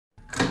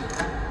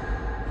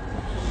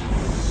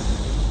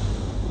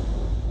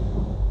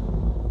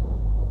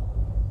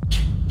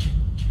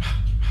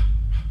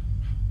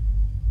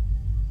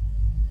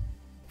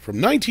From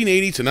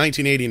 1980 to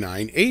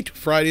 1989, 8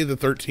 Friday the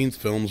 13th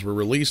films were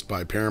released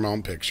by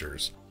Paramount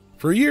Pictures.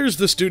 For years,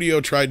 the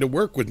studio tried to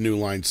work with New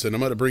Line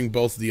Cinema to bring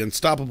both the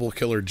unstoppable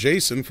killer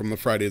Jason from the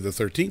Friday the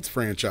 13th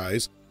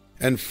franchise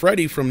and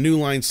Freddy from New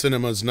Line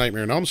Cinema's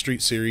Nightmare on Elm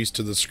Street series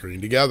to the screen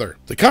together.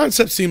 The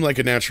concept seemed like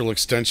a natural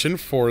extension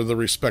for the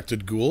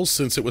respected ghouls,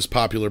 since it was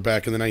popular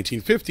back in the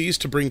 1950s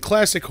to bring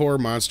classic horror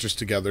monsters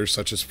together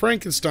such as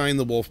Frankenstein,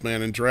 the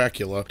Wolfman, and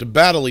Dracula to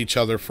battle each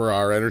other for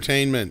our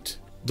entertainment.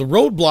 The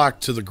roadblock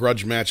to the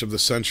grudge match of the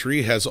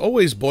century has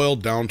always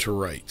boiled down to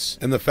rights,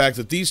 and the fact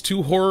that these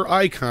two horror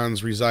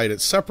icons reside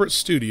at separate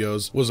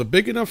studios was a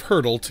big enough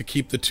hurdle to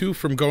keep the two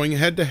from going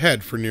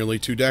head-to-head for nearly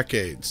 2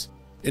 decades.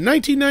 In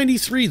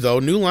 1993, though,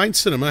 New Line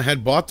Cinema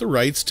had bought the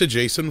rights to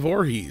Jason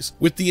Voorhees,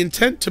 with the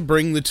intent to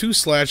bring the two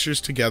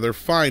slashers together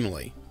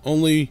finally.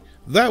 Only,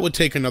 that would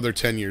take another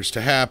 10 years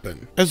to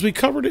happen. As we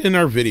covered in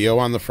our video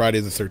on the Friday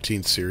the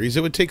 13th series,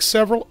 it would take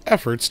several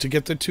efforts to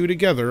get the two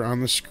together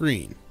on the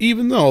screen,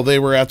 even though they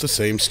were at the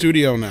same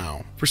studio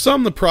now. For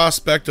some, the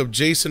prospect of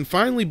Jason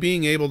finally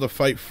being able to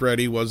fight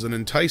Freddy was an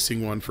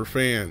enticing one for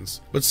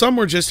fans, but some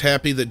were just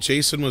happy that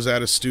Jason was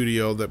at a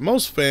studio that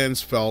most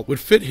fans felt would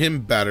fit him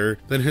better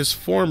than his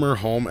former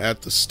home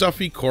at the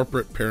stuffy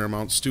corporate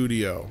Paramount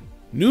studio.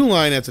 New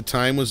Line at the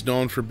time was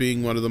known for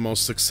being one of the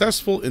most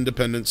successful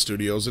independent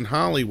studios in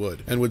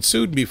Hollywood, and would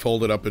soon be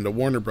folded up into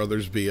Warner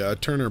Brothers via a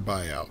Turner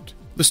buyout.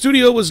 The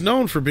studio was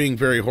known for being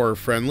very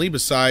horror-friendly.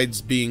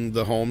 Besides being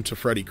the home to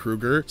Freddy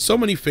Krueger, so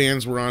many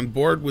fans were on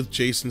board with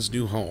Jason's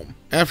new home.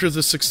 After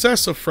the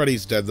success of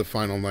Freddy's Dead: The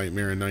Final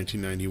Nightmare in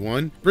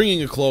 1991,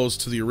 bringing a close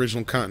to the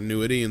original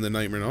continuity in the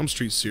Nightmare on Elm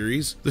Street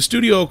series, the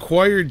studio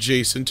acquired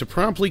Jason to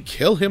promptly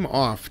kill him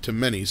off to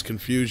many's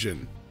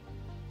confusion.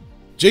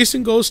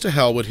 Jason Goes to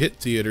Hell would hit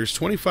theaters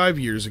 25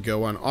 years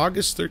ago on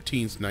August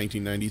 13,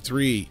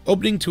 1993,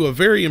 opening to a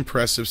very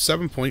impressive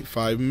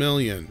 $7.5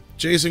 million.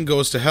 Jason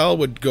Goes to Hell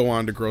would go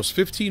on to gross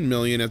 $15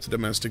 million at the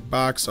domestic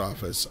box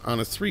office on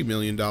a $3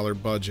 million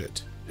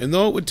budget. And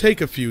though it would take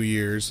a few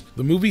years,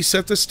 the movie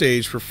set the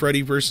stage for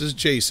Freddy vs.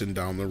 Jason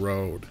down the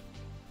road.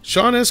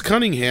 Sean S.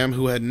 Cunningham,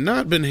 who had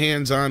not been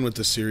hands-on with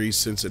the series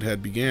since it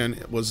had began,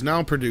 was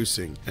now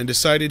producing, and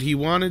decided he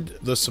wanted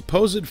the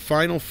supposed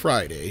Final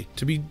Friday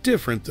to be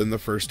different than the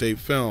first 8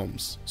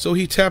 films. So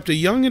he tapped a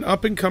young and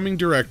up-and-coming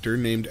director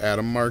named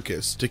Adam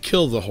Marcus to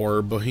kill the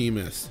horror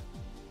behemoth.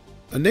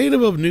 A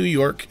native of New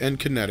York and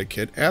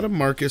Connecticut, Adam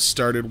Marcus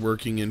started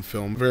working in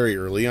film very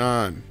early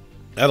on.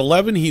 At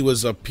 11, he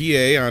was a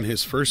PA on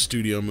his first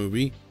studio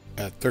movie.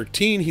 At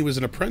 13, he was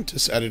an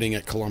apprentice editing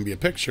at Columbia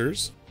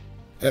Pictures.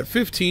 At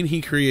 15,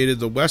 he created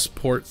the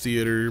Westport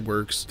Theater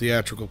Works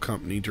theatrical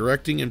company,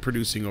 directing and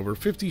producing over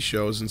 50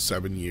 shows in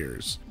 7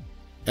 years.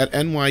 At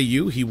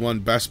NYU, he won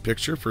Best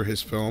Picture for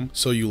his film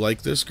So You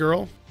Like This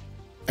Girl?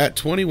 At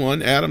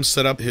 21, Adam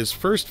set up his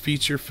first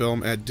feature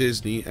film at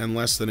Disney, and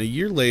less than a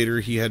year later,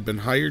 he had been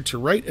hired to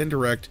write and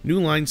direct New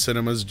Line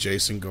Cinema's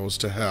Jason Goes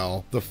to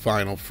Hell: The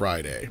Final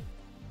Friday.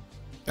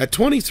 At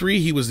 23,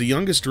 he was the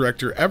youngest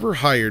director ever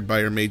hired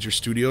by a major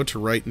studio to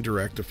write and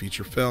direct a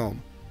feature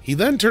film. He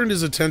then turned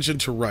his attention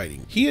to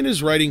writing. He and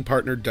his writing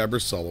partner Deborah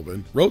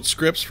Sullivan wrote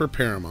scripts for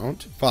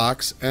Paramount,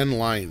 Fox, and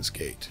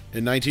Lionsgate.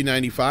 In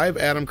 1995,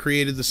 Adam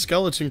created the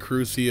Skeleton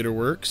Crew Theater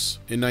Works.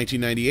 In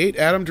 1998,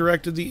 Adam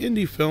directed the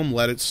indie film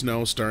Let It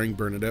Snow starring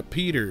Bernadette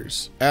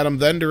Peters. Adam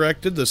then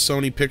directed the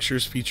Sony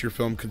Pictures feature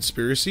film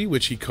Conspiracy,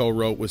 which he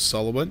co-wrote with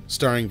Sullivan,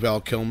 starring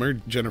Val Kilmer,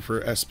 Jennifer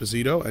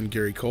Esposito, and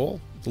Gary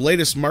Cole. The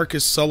latest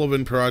Marcus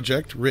Sullivan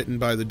project, written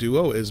by the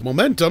duo, is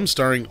Momentum,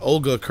 starring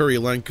Olga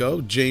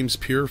Kurylenko, James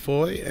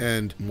Purefoy,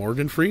 and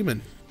Morgan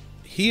Freeman.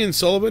 He and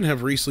Sullivan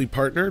have recently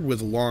partnered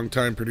with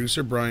longtime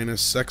producer Brian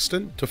S.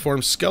 Sexton to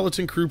form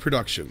Skeleton Crew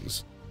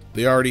Productions.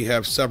 They already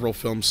have several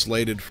films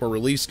slated for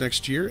release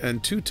next year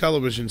and 2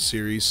 television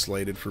series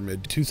slated for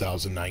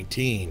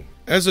mid-2019.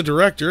 As a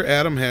director,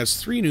 Adam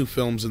has 3 new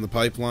films in the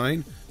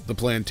pipeline: The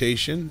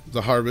Plantation,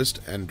 The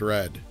Harvest, and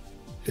Dread.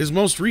 His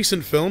most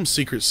recent film,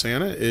 Secret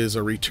Santa, is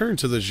a return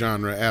to the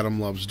genre Adam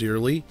loves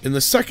dearly. In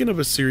the second of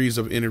a series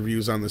of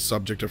interviews on the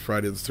subject of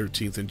Friday the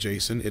 13th and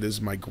Jason, it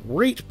is my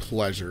great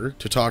pleasure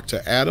to talk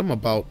to Adam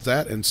about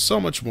that and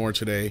so much more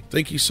today.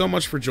 Thank you so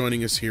much for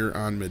joining us here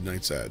on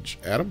Midnight's Edge.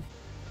 Adam?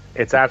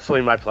 It's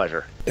absolutely my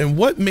pleasure. And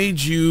what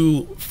made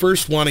you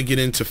first want to get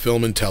into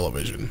film and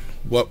television?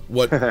 What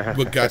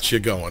got you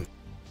going?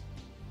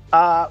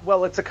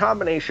 Well, it's a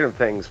combination of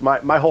things.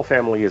 My whole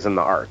family is in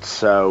the arts,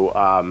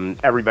 so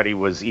everybody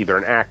was either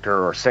an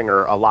actor or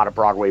singer, a lot of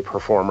Broadway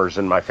performers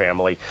in my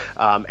family,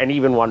 and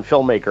even one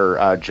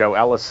filmmaker, Joe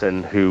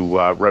Ellison, who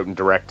wrote and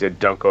directed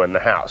Don't Go in the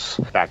House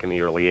back in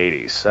the early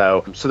 80s.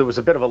 So there was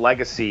a bit of a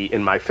legacy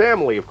in my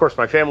family. Of course,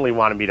 my family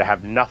wanted me to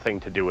have nothing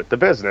to do with the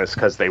business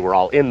because they were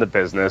all in the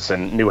business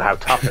and knew how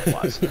tough it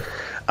was.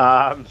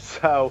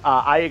 So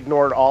I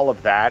ignored all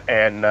of that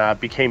and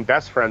became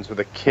best friends with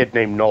a kid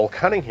named Noel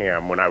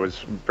Cunningham when I was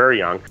very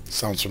young.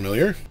 Sounds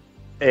familiar.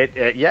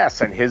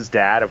 Yes, and his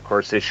dad, of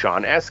course, is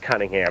Sean S.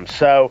 Cunningham.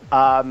 So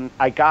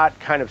I got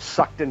kind of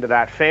sucked into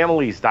that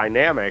family's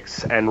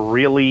dynamics and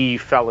really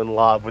fell in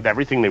love with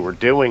everything they were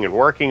doing and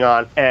working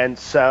on. And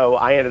so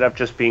I ended up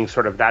just being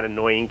sort of that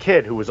annoying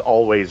kid who was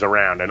always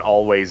around and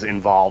always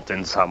involved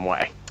in some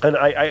way. And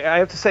I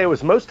have to say I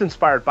was most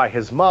inspired by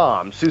his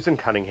mom, Susan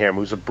Cunningham,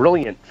 who's a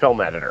brilliant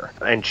film editor.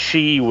 And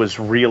she was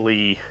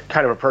really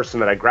kind of a person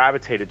that I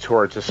gravitated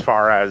towards as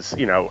far as,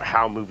 you know,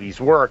 how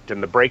movies worked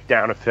and the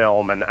breakdown of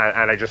film. And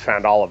I just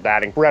found all of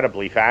that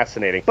incredibly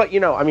fascinating. But, you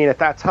know, I mean, at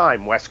that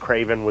time, Wes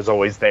Craven was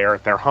always there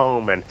at their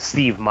home, and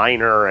Steve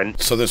Miner. And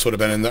so this would have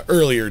been in the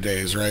earlier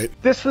days, right?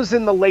 This was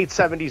in the late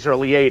 70s,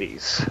 early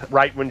 80s,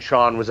 right when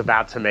Sean was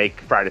about to make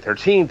Friday the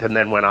 13th and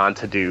then went on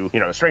to do, you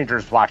know,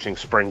 Strangers Watching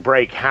Spring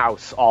Break,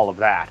 House, all of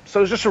that. So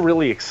it was just a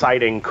really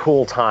exciting,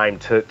 cool time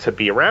to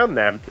be around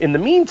them. In the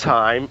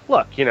meantime,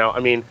 look, you know, I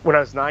mean, when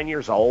I was 9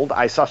 years old,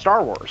 I saw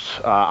Star Wars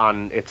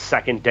on its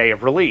second day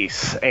of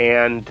release.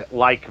 And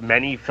like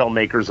many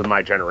filmmakers of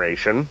my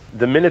generation,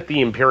 the minute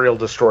the Imperial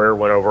Destroyer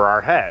went over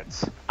our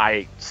heads,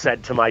 I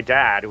said to my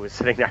dad, who was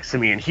sitting next to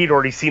me, and he'd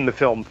already seen the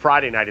film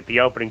Friday night at the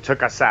opening,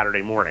 took us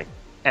Saturday morning.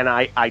 And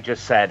I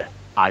just said,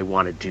 I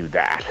want to do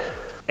that.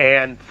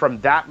 And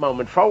from that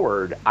moment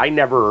forward, I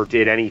never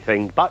did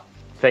anything but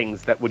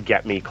things that would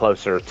get me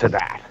closer to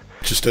that.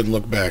 Just didn't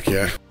look back,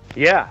 yeah.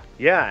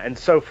 Yeah. And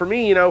so for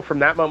me, you know, from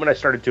that moment, I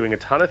started doing a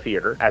ton of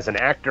theater as an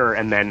actor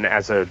and then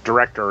as a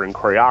director and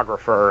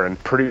choreographer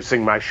and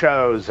producing my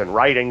shows and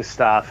writing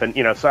stuff. And,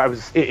 you know, so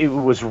it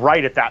was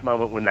right at that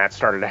moment when that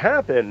started to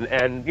happen.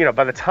 And, you know,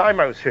 by the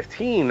time I was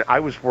 15, I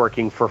was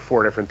working for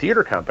 4 different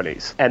theater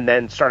companies and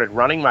then started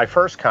running my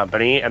first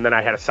company. And then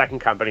I had a second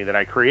company that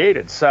I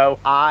created. So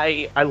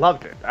I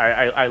loved it.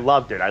 I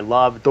loved it. I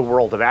loved the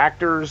world of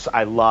actors.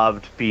 I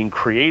loved being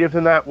creative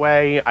in that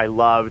way. I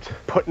loved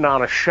putting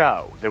on a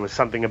show. There was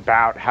something about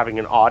having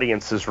an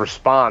audience's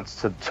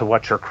response to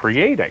what you're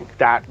creating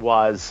that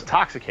was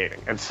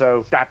intoxicating. And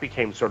so that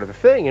became sort of the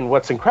thing. And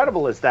what's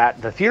incredible is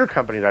that the theater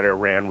company that I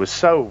ran was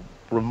so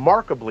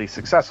remarkably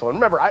successful. And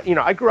remember,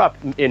 I grew up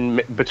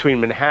in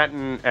between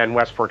Manhattan and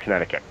Westport,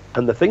 Connecticut.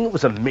 And the thing that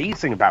was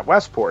amazing about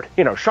Westport,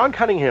 you know, Sean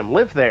Cunningham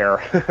lived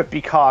there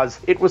because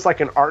it was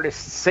like an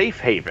artist's safe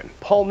haven.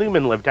 Paul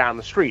Newman lived down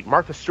the street.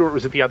 Martha Stewart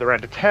was at the other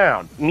end of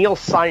town. Neil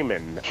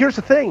Simon. Here's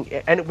the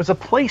thing, and it was a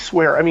place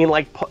where, I mean,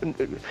 like,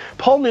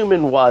 Paul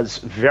Newman was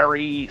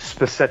very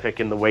specific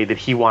in the way that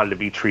he wanted to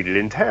be treated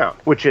in town,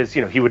 which is,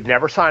 you know, he would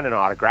never sign an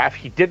autograph.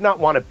 He did not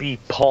want to be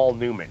Paul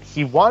Newman.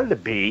 He wanted to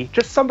be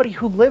just somebody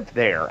who lived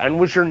there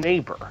and was your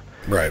neighbor.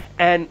 Right.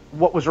 And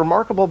what was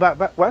remarkable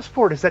about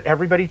Westport is that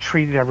everybody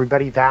treated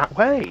everybody that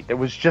way. There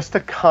was just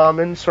a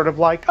common sort of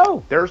like,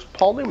 oh, there's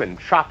Paul Newman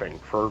shopping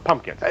for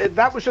pumpkins.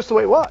 That was just the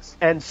way it was.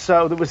 And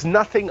so there was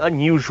nothing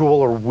unusual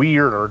or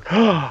weird or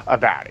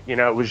about it. You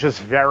know, it was just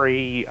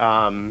very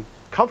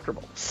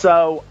comfortable.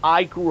 So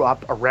I grew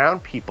up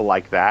around people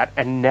like that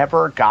and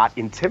never got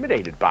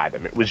intimidated by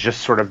them. It was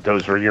just sort of,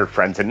 those were your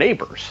friends and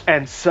neighbors.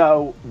 And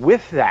so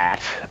with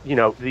that, you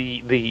know,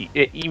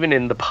 even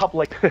in the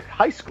public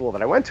high school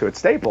that I went to at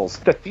Staples,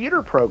 the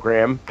theater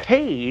program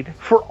paid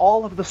for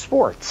all of the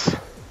sports.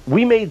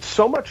 We made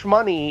so much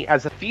money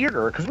as a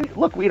theater because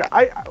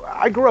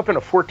I grew up in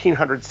a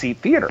 1,400-seat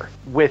theater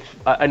with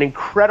an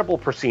incredible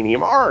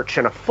proscenium arch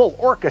and a full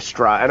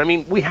orchestra. And I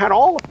mean, we had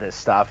all of this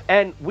stuff.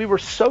 And we were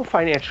so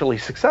financially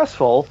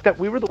successful that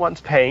we were the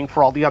ones paying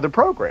for all the other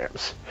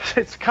programs.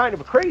 It's kind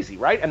of crazy,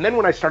 right? And then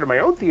when I started my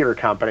own theater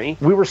company,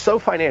 we were so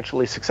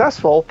financially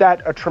successful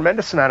that a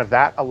tremendous amount of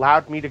that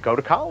allowed me to go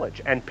to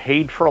college and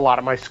paid for a lot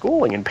of my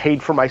schooling and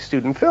paid for my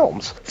student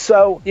films.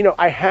 So, you know,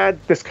 I had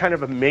this kind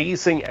of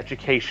amazing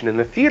education in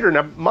the theater.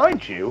 Now,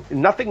 mind you,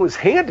 nothing was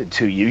handed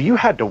to you. You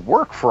had to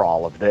work for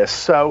all of this.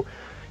 So,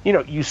 you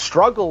know, you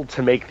struggled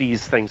to make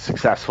these things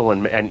successful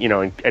and you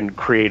know, and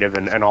creative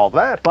and all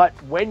that. But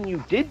when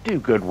you did do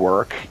good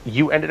work,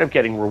 you ended up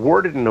getting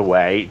rewarded in a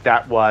way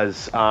that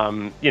was,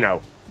 you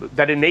know,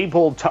 that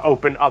enabled to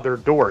open other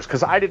doors.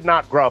 Because I did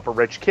not grow up a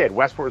rich kid.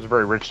 Westport was a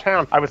very rich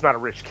town. I was not a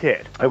rich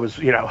kid. I was,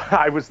 you know,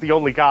 I was the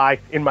only guy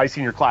in my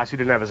senior class who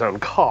didn't have his own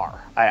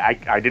car. I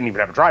didn't even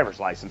have a driver's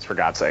license, for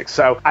God's sake.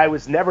 So I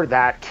was never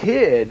that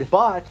kid,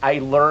 but I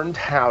learned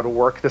how to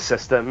work the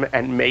system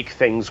and make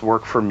things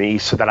work for me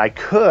so that I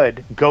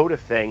could go to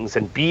things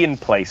and be in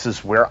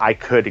places where I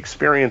could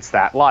experience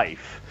that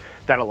life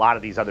that a lot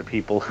of these other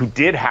people who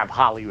did have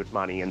Hollywood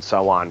money and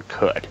so on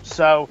could.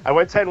 So I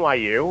went to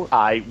NYU.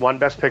 I won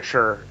Best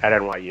Picture at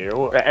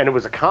NYU, and it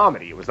was a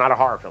comedy. It was not a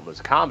horror film. It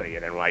was a comedy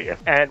at NYU.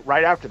 And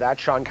right after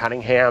that, Sean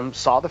Cunningham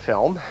saw the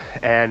film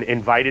and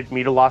invited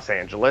me to Los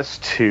Angeles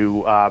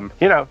to,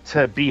 you know,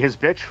 to be his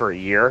bitch for a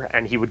year,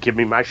 and he would give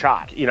me my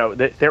shot. You know,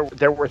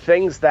 there were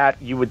things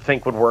that you would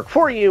think would work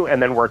for you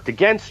and then worked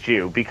against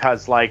you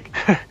because, like,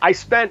 I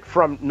spent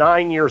from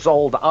 9 years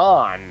old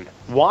on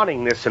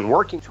wanting this and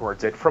working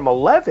towards it. From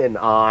 11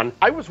 on,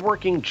 I was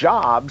working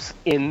jobs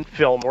in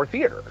film or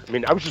theater. I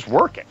mean, I was just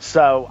working.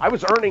 So I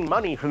was earning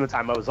money from the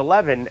time I was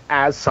 11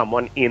 as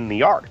someone in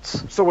the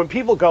arts. So when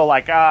people go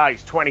like,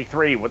 he's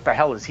 23, what the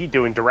hell is he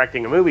doing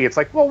directing a movie? It's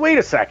like, well, wait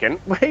a sec.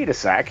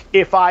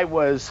 If I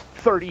was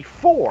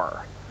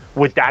 34,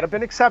 would that have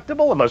been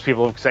acceptable? And most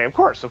people would say, of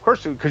course,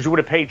 because you would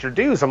have paid your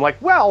dues. I'm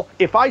like, well,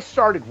 if I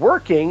started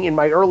working in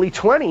my early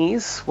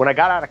 20s when I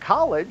got out of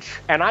college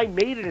and I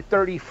made it at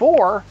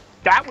 34,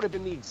 that would have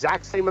been the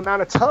exact same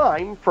amount of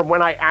time from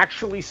when I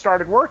actually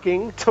started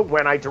working to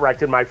when I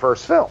directed my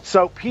first film.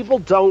 So people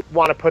don't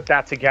want to put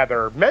that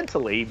together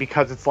mentally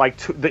because it's like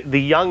the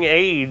young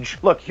age.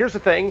 Look, here's the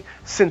thing.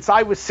 Since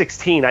I was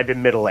 16, I've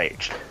been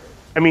middle-aged.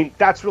 I mean,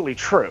 that's really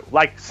true.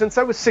 Like, since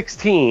I was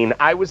 16,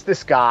 I was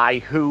this guy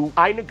who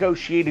I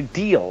negotiated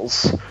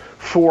deals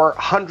for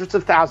hundreds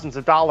of thousands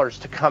of dollars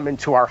to come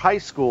into our high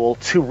school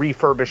to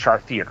refurbish our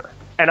theater.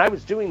 And I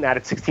was doing that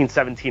at 16,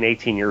 17,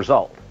 18 years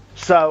old.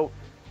 So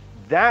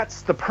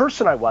that's the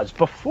person I was.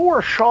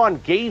 Before Sean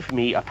gave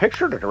me a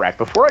picture to direct,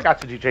 before I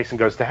got to do Jason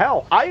Goes to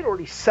Hell, I had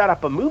already set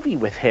up a movie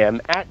with him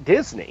at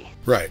Disney.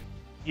 Right.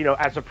 You know,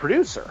 as a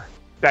producer.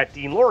 That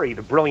Dean Lorey,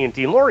 the brilliant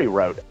Dean Lorey,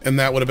 wrote. And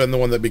that would have been the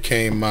one that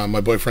became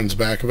My Boyfriend's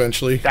Back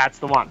eventually? That's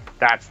the one.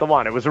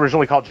 It was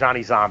originally called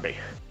Johnny Zombie.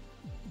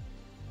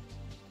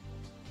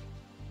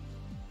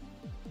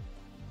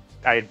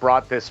 I had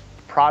brought this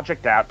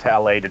project out to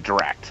LA to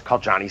direct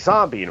called Johnny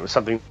Zombie, and it was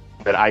something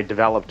that I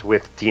developed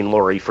with Dean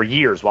Lorey for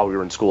years while we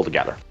were in school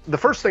together. The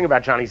first thing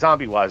about Johnny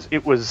Zombie was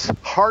it was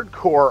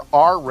hardcore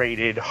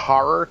R-rated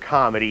horror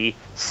comedy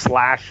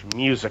 /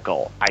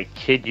 musical. I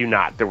kid you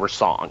not, there were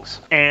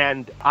songs.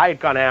 And I had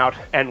gone out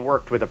and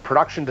worked with a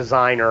production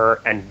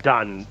designer and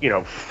done,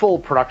 full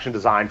production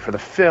design for the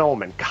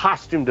film and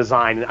costume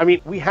design. I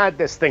mean, we had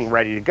this thing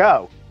ready to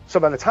go. So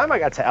by the time I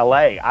got to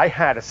LA, I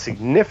had a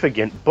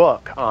significant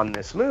book on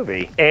this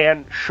movie,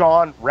 and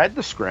Sean read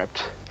the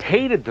script,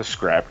 hated the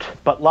script,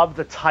 but loved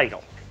the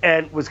title,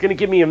 and was going to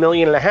give me $1.5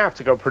 million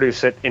to go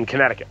produce it in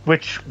Connecticut,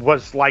 which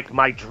was like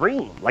my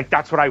dream. Like,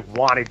 that's what I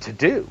wanted to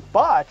do.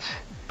 But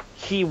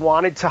he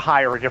wanted to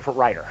hire a different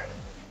writer.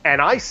 And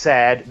I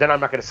said, then I'm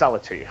not going to sell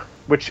it to you.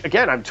 Which,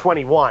 again, I'm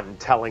 21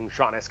 telling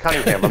Sean S.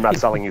 Cunningham I'm not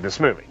selling you this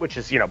movie, which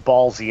is,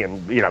 ballsy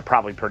and,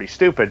 probably pretty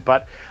stupid.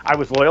 But I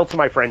was loyal to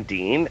my friend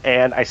Dean,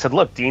 and I said,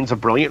 look, Dean's a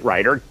brilliant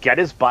writer. Get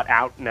his butt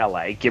out in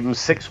L.A., give him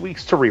 6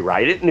 weeks to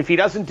rewrite it, and if he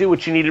doesn't do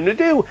what you need him to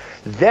do,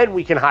 then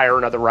we can hire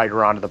another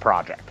writer onto the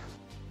project.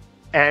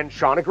 And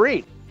Sean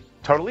agreed.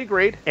 Totally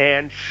agreed.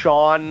 And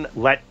Sean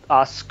let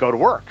us go to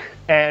work.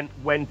 And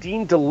when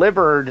Dean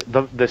delivered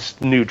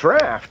this new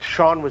draft,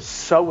 Sean was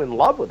so in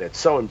love with it,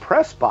 so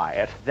impressed by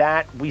it,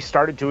 that we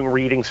started doing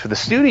readings for the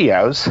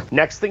studios.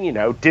 Next thing you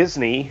know,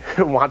 Disney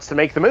wants to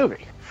make the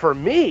movie. For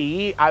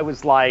me, I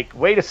was like,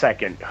 wait a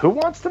second, who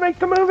wants to make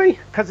the movie?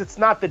 Because it's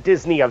not the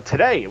Disney of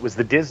today. It was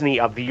the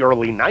Disney of the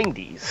early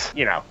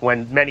 90s,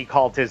 when many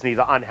called Disney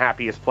the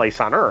unhappiest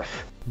place on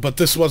earth. But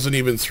this wasn't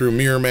even through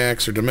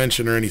Miramax or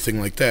Dimension or anything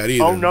like that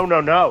either. Oh,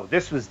 no.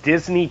 This was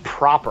Disney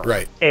proper.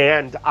 Right.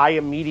 And I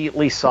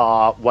immediately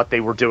saw what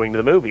they were doing to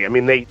the movie. I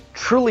mean, they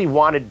truly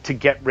wanted to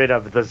get rid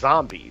of the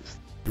zombies.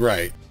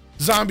 Right.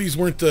 Zombies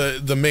weren't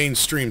the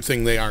mainstream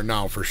thing they are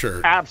now, for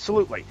sure.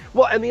 Absolutely.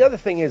 Well, and the other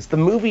thing is, the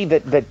movie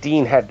that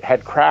Dean had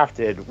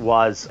crafted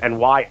was, and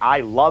why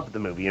I loved the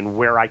movie and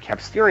where I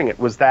kept steering it,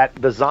 was that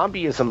the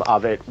zombieism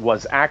of it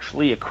was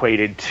actually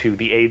equated to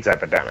the AIDS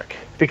epidemic.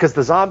 Because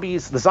the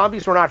zombies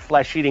were not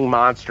flesh-eating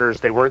monsters.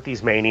 They weren't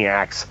these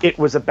maniacs. It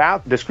was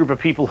about this group of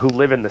people who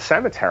live in the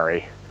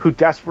cemetery who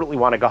desperately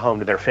want to go home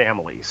to their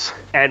families.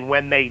 And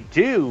when they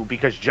do,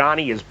 because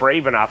Johnny is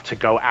brave enough to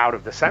go out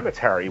of the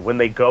cemetery, when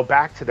they go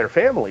back to their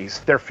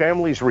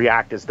families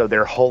react as though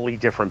they're wholly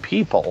different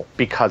people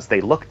because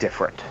they look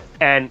different.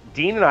 And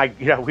Dean and I,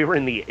 we were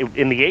in the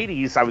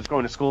 80s. I was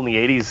going to school in the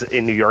 80s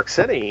in New York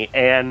City,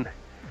 and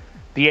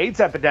the AIDS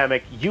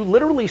epidemic, you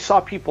literally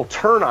saw people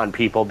turn on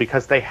people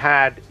because they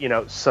had,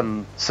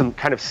 some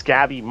kind of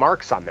scabby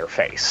marks on their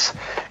face.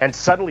 And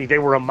suddenly they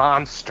were a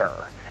monster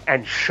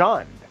and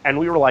shunned. And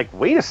we were like,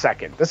 wait a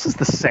second, this is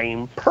the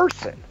same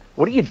person.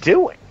 What are you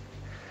doing?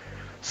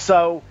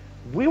 So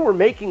we were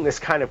making this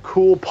kind of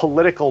cool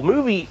political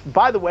movie,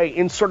 by the way,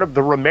 in sort of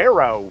the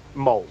Romero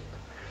mold.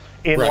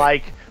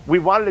 Right. We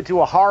wanted to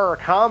do a horror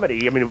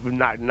comedy. I mean,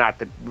 not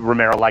that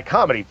Romero liked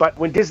comedy, but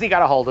when Disney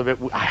got a hold of it,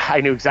 I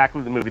knew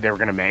exactly the movie they were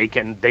going to make,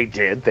 and they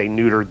did. They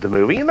neutered the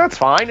movie, and that's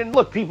fine. And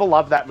look, people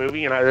love that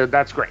movie, and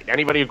that's great.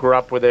 Anybody who grew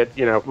up with it,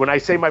 when I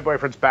say My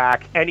Boyfriend's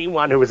Back,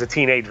 anyone who was a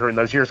teenager in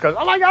those years goes,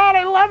 oh my God,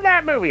 I love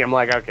that movie. I'm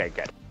like, okay,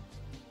 good.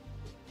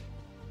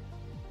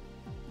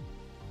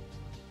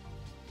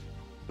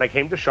 I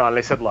came to Sean and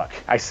I said, look,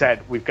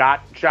 we've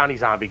got Johnny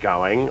Zombie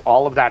going.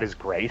 All of that is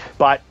great,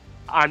 but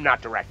I'm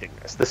not directing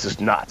this. This is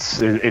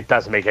nuts. It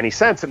doesn't make any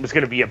sense. It was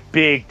going to be a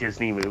big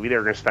Disney movie. They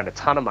were going to spend a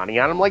ton of money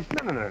on it. I'm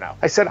like, no.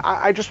 I said,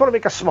 I just want to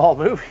make a small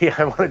movie.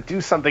 I want to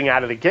do something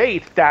out of the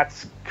gate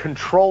that's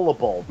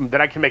controllable,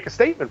 that I can make a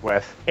statement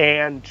with.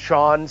 And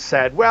Sean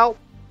said, well,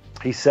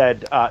 He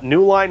said,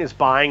 New Line is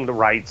buying the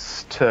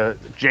rights to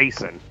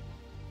Jason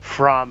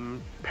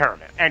from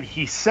Paramount. And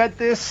he said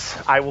this,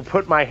 I will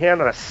put my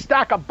hand on a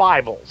stack of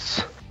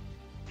Bibles.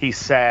 He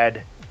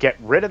said, get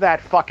rid of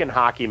that fucking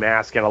hockey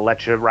mask and I'll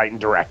let you write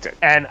and direct it.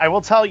 And I will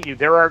tell you,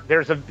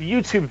 there's a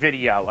YouTube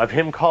video of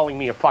him calling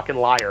me a fucking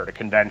liar at a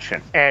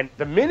convention. And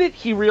the minute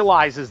he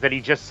realizes that he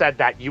just said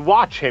that, you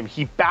watch him,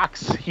 he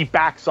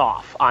backs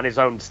off on his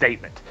own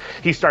statement.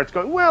 He starts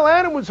going, well,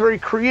 Adam was very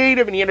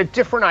creative and he had a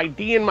different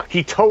idea.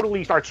 He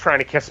totally starts trying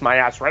to kiss my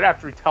ass right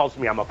after he tells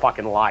me I'm a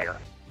fucking liar.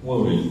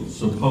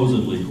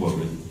 Supposedly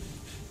quoted,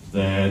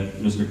 that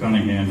Mr.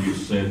 Cunningham, you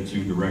said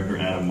to director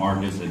Adam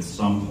Marcus at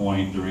some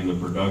point during the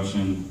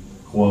production,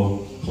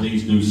 quote,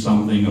 please do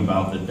something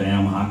about the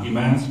damn hockey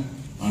mask,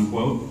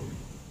 unquote,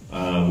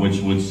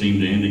 which would seem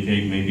to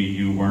indicate maybe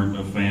you weren't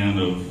a fan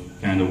of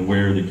kind of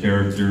where the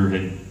character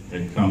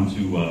had come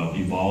to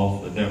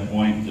evolve at that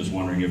point. Just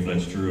wondering if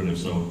that's true, and if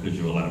so, could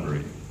you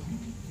elaborate?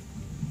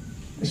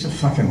 It's a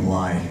fucking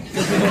lie.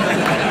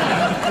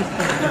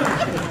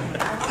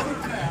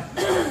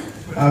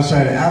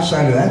 Outside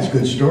of that's a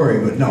good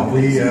story, but no,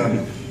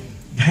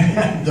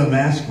 the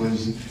mask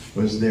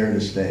was there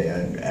to stay.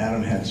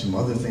 Adam had some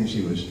other things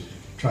he was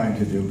trying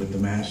to do, but the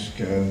mask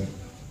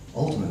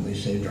ultimately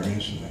saved our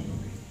ass in that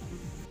movie.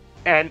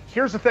 And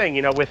here's the thing,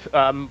 you know, with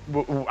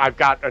I've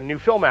got a new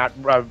film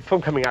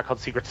coming out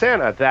called Secret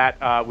Santa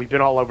that we've been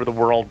all over the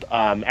world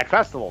at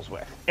festivals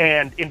with.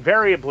 And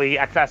invariably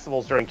at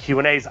festivals during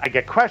Q&As, I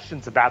get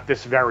questions about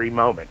this very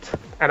moment.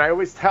 And I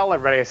always tell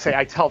everybody,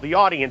 I tell the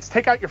audience,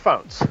 take out your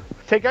phones.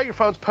 Take out your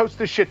phones, post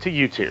this shit to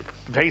YouTube,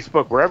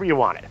 Facebook, wherever you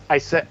want it. I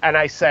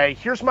say,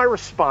 here's my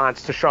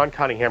response to Sean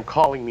Cunningham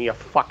calling me a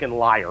fucking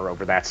liar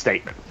over that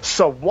statement.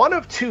 So one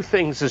of two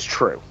things is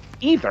true.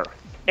 Either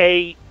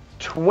a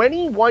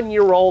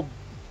 21-year-old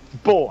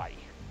boy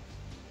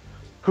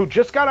who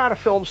just got out of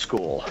film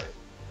school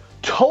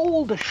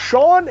told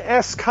Sean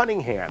S.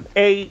 Cunningham,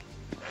 a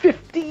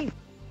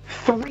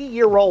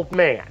 53-year-old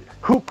man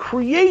who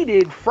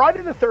created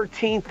Friday the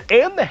 13th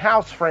and the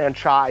House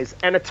franchise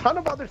and a ton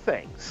of other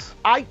things.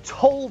 I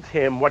told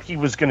him what he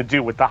was going to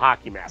do with the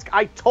hockey mask.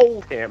 I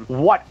told him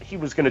what he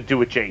was going to do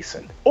with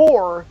Jason.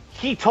 Or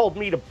he told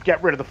me to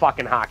get rid of the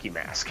fucking hockey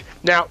mask.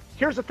 Now,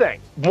 here's the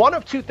thing. One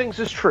of two things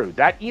is true.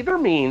 That either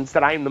means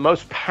that I am the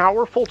most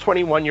powerful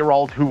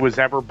 21-year-old who was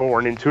ever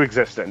born into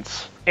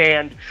existence,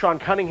 and Sean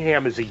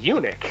Cunningham is a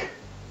eunuch,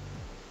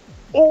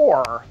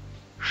 or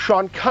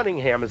Sean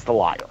Cunningham is the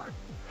liar.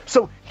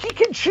 So he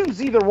can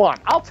choose either one.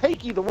 I'll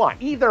take either one.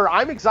 Either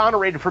I'm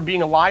exonerated for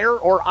being a liar,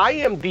 or I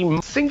am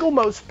the single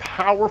most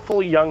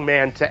powerful young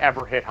man to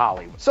ever hit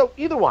Hollywood. So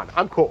either one,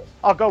 I'm cool.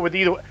 I'll go with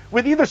either.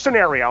 With either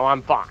scenario,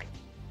 I'm fine.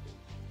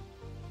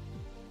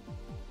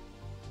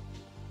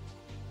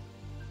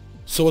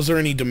 So was there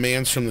any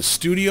demands from the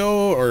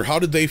studio, or how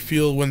did they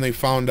feel when they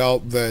found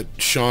out that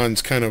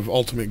Sean's kind of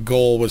ultimate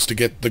goal was to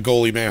get the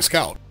goalie mask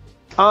out?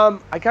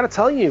 I gotta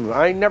tell you,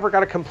 I never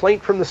got a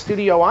complaint from the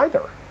studio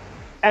either.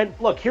 And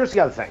look, here's the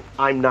other thing.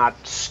 I'm not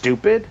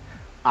stupid.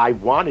 I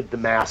wanted the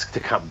mask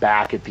to come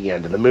back at the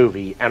end of the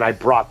movie, and I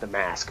brought the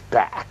mask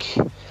back.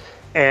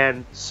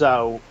 And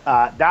so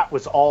that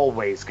was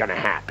always going to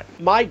happen.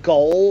 My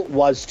goal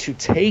was to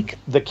take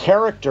the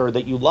character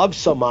that you love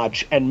so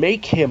much and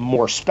make him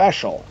more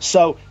special.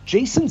 So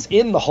Jason's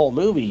in the whole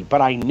movie, but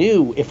I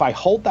knew if I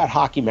hold that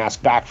hockey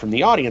mask back from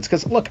the audience,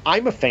 because look,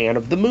 I'm a fan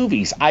of the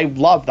movies. I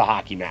love the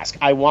hockey mask.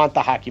 I want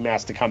the hockey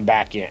mask to come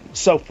back in.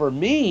 So for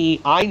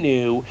me, I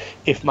knew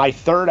if my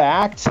third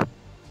act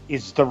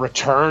is the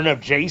return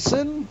of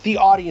Jason, the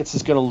audience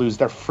is going to lose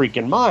their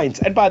freaking minds.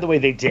 And by the way,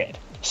 they did.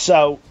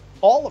 So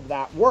all of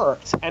that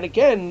worked. And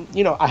again,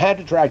 you know, I had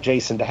to drag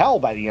Jason to hell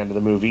by the end of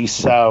the movie,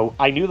 so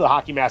I knew the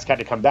hockey mask had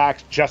to come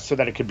back just so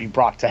that it could be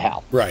brought to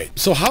hell. Right.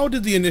 So how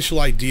did the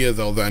initial idea,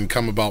 though, then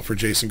come about for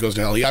Jason Goes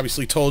to Hell? He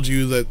obviously told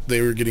you that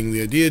they were getting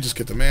the idea, just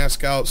get the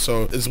mask out.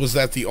 So was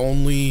that the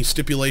only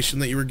stipulation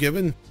that you were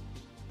given?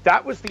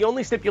 That was the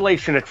only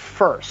stipulation at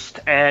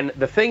first. And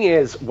the thing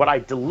is, what I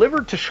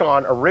delivered to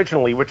Sean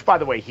originally, which, by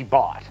the way, he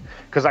bought,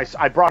 because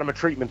I brought him a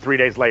treatment 3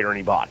 days later and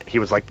he bought it. He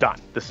was like, done.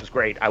 This is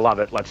great. I love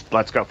it.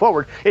 Let's go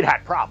forward. It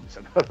had problems,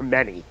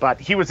 many, but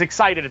he was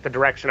excited at the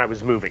direction I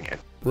was moving in.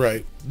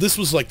 Right. This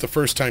was like the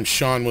first time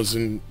Sean was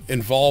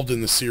involved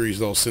in the series,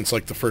 though, since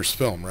like the first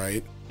film,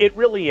 right? It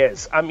really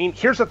is. I mean,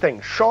 here's the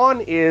thing. Sean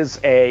is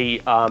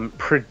a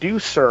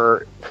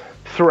producer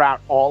throughout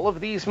all of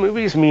these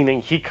movies,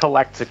 meaning he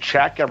collects a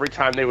check every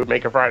time they would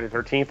make a Friday the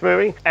 13th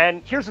movie.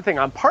 And here's the thing,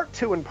 on part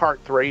 2 and part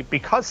 3,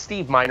 because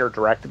Steve Miner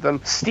directed them,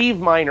 Steve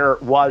Miner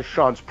was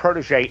Sean's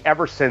protege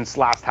ever since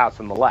Last House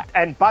on the Left.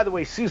 And by the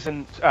way,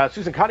 Susan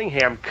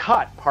Cunningham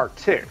cut part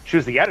 2. She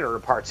was the editor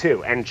of part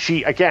 2. And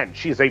she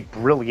is a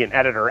brilliant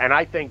editor. And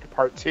I think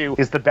part 2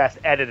 is the best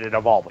edited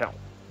of all of them.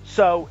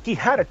 So he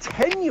had a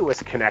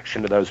tenuous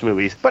connection to those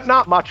movies, but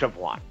not much of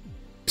one.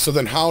 So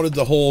then how did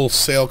the whole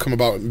sale come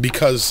about?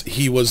 Because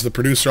he was the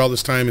producer all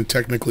this time and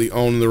technically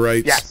owned the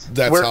rights? Yes.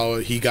 That's how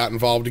he got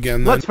involved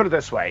again then? Let's put it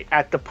this way.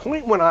 At the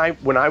point when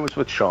I was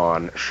with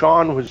Sean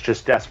was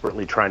just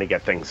desperately trying to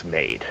get things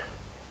made.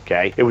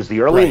 Okay, it was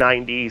the early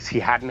Right. 90s. He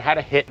hadn't had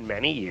a hit in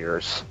many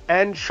years.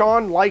 And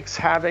Sean likes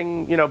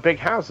having, big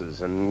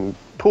houses and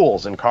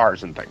pools and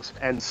cars and things.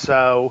 And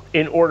so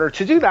in order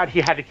to do that, he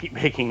had to keep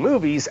making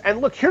movies.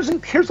 And look, here's the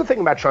thing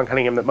about Sean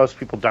Cunningham that most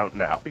people don't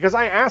know. Because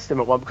I asked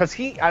him at one, because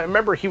I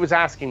remember he was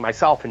asking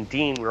myself and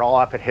Dean, we were all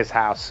up at his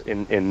house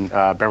in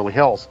Beverly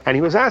Hills. And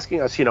he was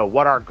asking us,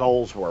 what our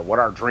goals were, what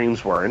our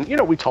dreams were. And,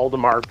 we told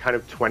him our kind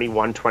of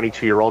 21,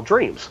 22-year-old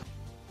dreams.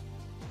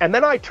 And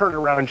then I turned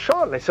around to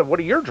Sean and I said, what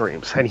are your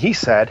dreams? And he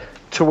said,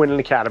 to win an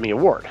Academy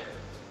Award.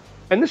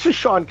 And this is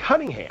Sean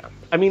Cunningham.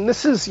 I mean,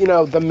 this is,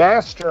 the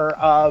master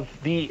of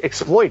the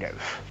exploitive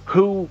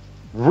who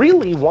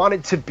really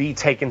wanted to be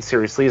taken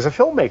seriously as a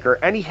filmmaker.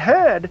 And he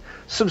had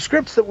some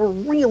scripts that were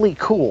really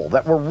cool,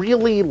 that were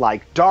really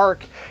like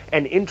dark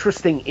and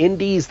interesting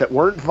indies that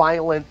weren't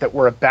violent, that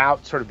were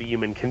about sort of the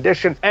human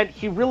condition. And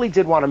he really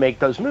did want to make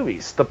those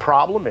movies. The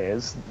problem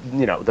is,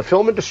 the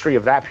film industry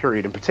of that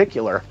period in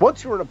particular,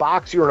 once you're in a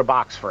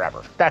box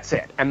forever. That's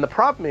it. And the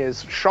problem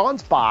is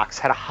Sean's box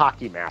had a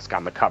hockey mask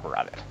on the cover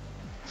of it.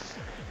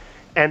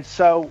 And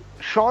so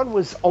Sean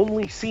was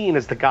only seen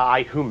as the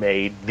guy who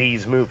made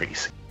these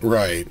movies.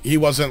 Right. He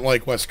wasn't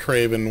like Wes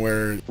Craven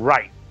where...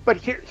 Right. But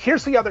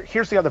here's the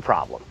other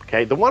problem,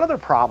 okay? The one other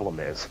problem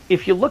is,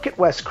 if you look at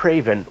Wes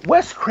Craven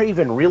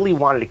really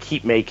wanted to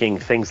keep making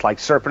things like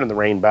Serpent and the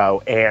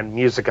Rainbow and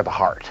Music of the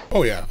Heart.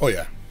 Oh, yeah.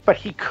 But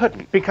he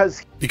couldn't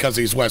because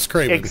he's Wes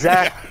Craven.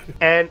 Exactly.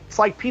 And it's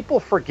like people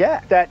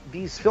forget that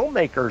these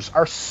filmmakers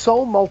are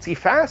so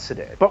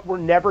multifaceted, but were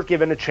never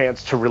given a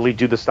chance to really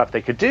do the stuff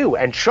they could do.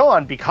 And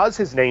Sean, because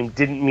his name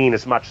didn't mean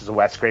as much as a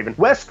Wes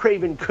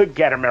Craven could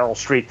get a Meryl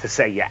Streep to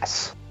say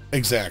yes.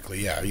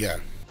 Exactly, yeah.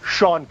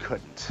 Sean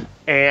couldn't.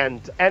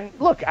 And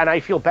look, and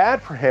I feel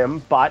bad for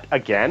him, but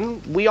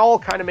again, we all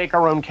kind of make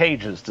our own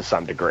cages to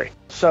some degree.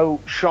 So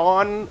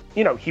Sean,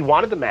 he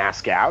wanted the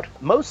mask out,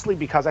 mostly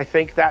because I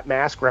think that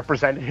mask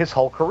represented his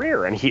whole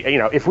career. And he,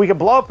 if we could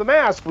blow up the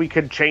mask, we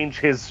could change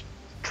his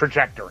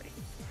trajectory.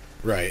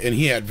 Right, and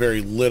he had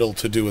very little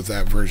to do with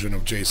that version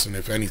of Jason,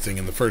 if anything,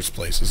 in the first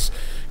place, is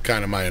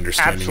kind of my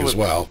understanding. Absolutely. As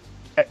well.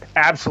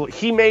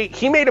 Absolutely.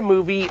 He made a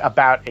movie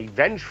about a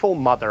vengeful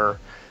mother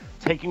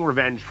taking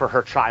revenge for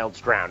her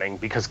child's drowning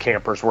because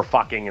campers were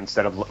fucking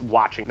instead of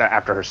watching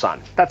after her son.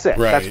 That's it.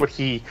 Right. That's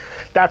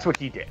what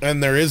he did.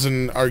 And there is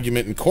an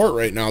argument in court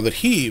right now that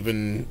he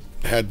even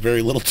had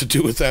very little to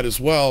do with that as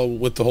well,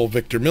 with the whole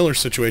Victor Miller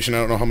situation. I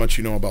don't know how much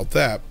you know about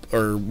that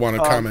or want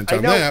to comment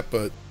on that,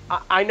 but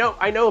I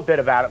know a bit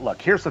about it. Look,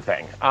 here's the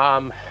thing.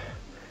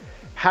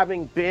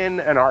 Having been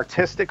an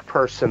artistic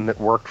person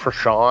that worked for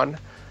Sean,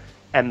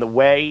 and the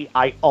way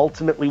I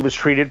ultimately was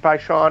treated by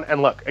Sean,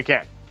 and look,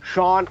 again,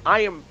 Sean,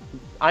 I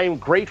am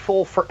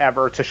grateful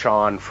forever to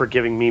Sean for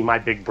giving me my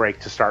big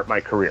break to start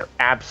my career.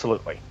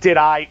 Absolutely. Did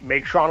I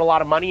make Sean a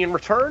lot of money in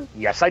return?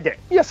 Yes, I did.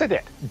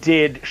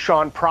 Did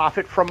Sean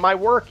profit from my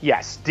work?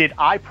 Yes. Did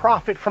I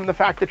profit from the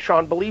fact that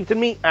Sean believed in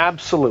me?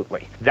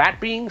 Absolutely. That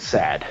being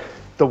said,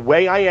 the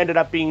way I ended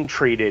up being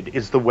treated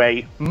is the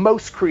way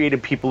most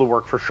creative people who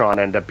work for Sean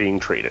end up being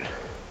treated.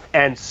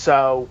 And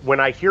so when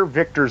I hear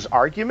Victor's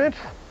argument,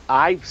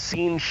 I've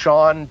seen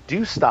Sean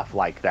do stuff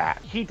like that.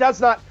 He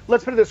does not,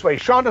 let's put it this way,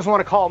 Sean doesn't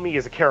want to call me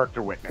as a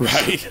character witness.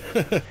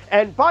 Right.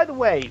 And by the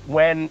way,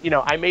 when,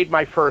 I made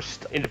my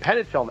first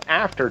independent film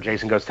after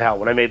Jason Goes to Hell,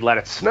 when I made Let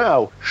It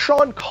Snow,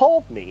 Sean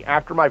called me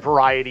after my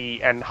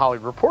Variety and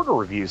Hollywood Reporter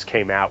reviews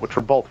came out, which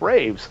were both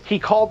raves. He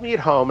called me at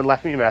home and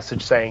left me a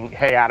message saying,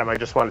 hey, Adam, I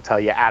just want to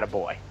tell you,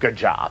 attaboy, good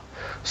job.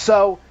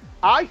 So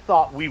I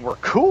thought we were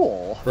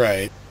cool.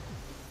 Right.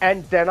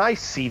 And then I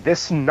see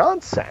this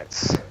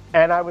nonsense.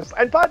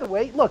 And by the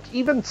way, look,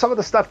 even some of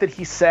the stuff that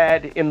he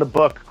said in the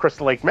book,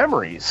 Crystal Lake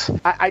Memories,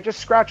 I just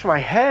scratch my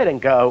head and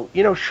go,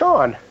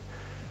 Sean,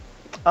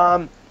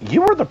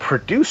 you were the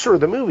producer of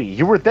the movie.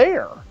 You were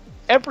there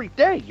every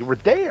day. You were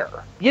there.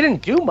 You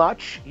didn't do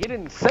much. You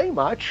didn't say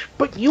much,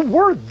 but you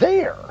were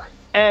there.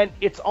 And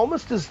it's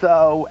almost as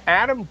though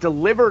Adam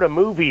delivered a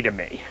movie to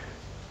me.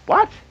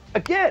 What?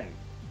 Again,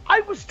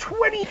 I was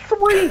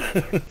 23.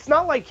 It's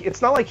not like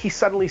he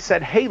suddenly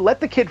said, hey, let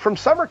the kid from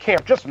summer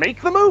camp just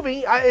make the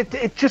movie.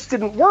 It just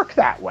didn't work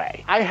that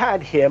way. I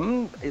had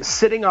him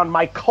sitting on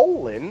my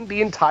colon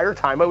the entire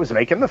time I was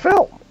making the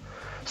film.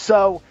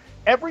 So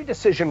every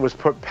decision was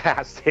put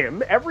past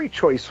him. Every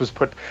choice was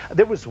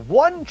there was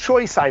one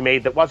choice I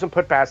made that wasn't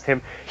put past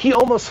him. He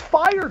almost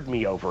fired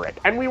me over it.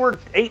 And we were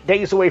 8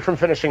 days away from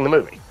finishing the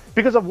movie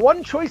because of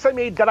one choice I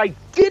made that I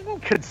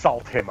didn't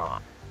consult him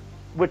on,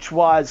 which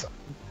was,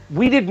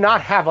 we did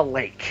not have a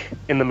lake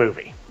in the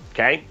movie,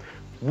 okay?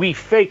 We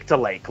faked a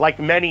lake. Like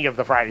many of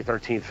the Friday the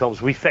 13th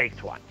films, we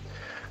faked one.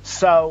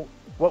 So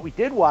what we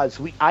did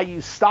was, I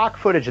used stock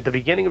footage at the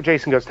beginning of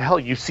Jason Goes to Hell.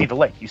 You see the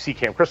lake. You see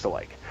Camp Crystal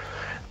Lake.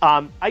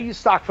 I used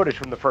stock footage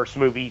from the first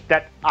movie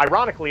that,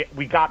 ironically,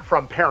 we got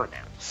from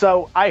Paramount.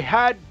 So I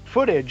had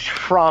footage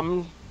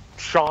from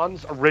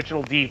Sean's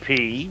original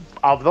DP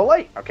of the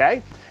lake,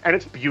 okay? And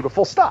it's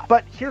beautiful stuff.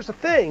 But here's the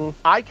thing.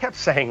 I kept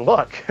saying,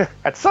 look,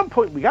 at some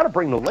point we got to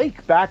bring the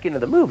lake back into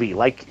the movie.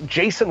 Like,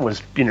 Jason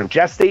was,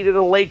 gestated in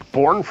a lake,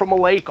 born from a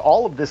lake.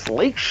 All of this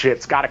lake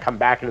shit's got to come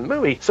back into the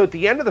movie. So at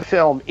the end of the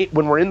film,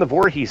 when we're in the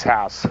Voorhees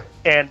house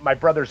and my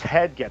brother's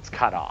head gets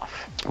cut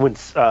off, when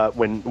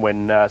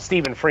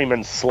Stephen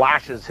Freeman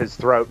slashes his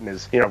throat and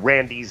his,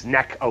 Randy's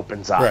neck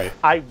opens up, right.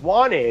 I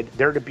wanted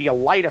there to be a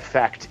light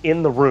effect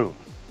in the room.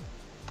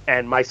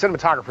 And my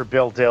cinematographer,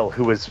 Bill Dill,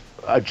 who is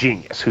a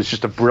genius, who's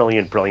just a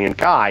brilliant, brilliant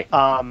guy,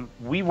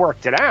 we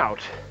worked it out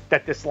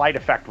that this light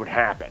effect would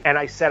happen. And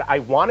I said, I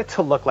want it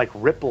to look like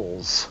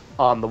ripples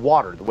on the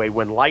water. The way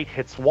when light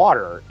hits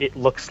water, it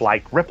looks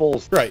like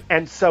ripples. Right.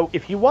 And so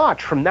if you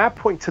watch from that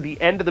point to the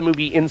end of the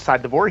movie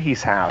inside the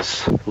Voorhees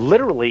house,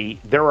 literally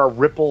there are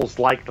ripples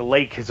like the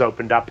lake has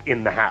opened up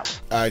in the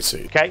house. I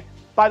see. Okay?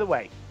 By the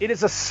way, it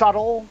is a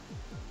subtle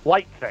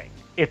light thing.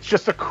 It's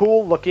just a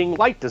cool looking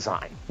light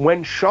design.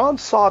 When Sean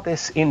saw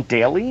this in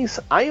dailies,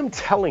 I am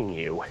telling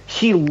you,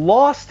 he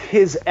lost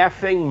his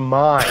effing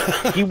mind.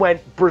 He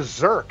went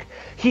berserk.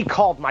 He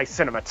called my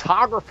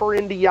cinematographer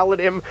in to yell at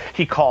him.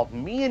 He called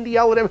me in to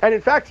yell at him. And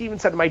in fact, he even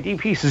said to my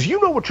DP, he says, you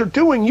know what you're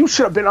doing. You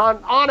should have been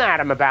on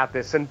Adam about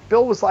this. And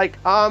Phil was like,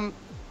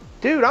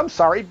 dude, I'm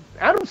sorry.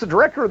 Adam's the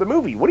director of the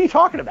movie. What are you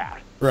talking about?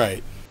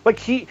 Right. Like,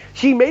 he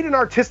made an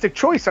artistic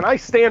choice, and I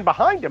stand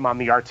behind him on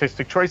the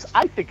artistic choice.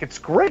 I think it's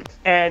great.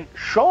 And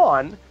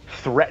Sean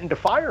threatened to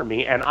fire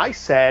me, and I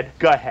said,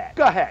 go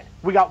ahead.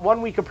 We got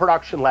 1 week of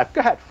production left. Go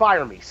ahead,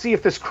 fire me. See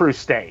if this crew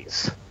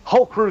stays.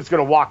 Whole crew's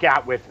going to walk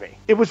out with me.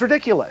 It was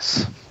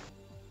ridiculous.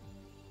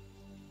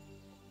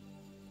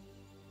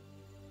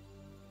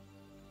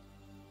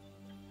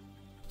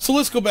 So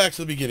let's go back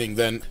to the beginning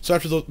then. So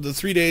after the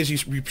 3 days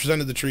you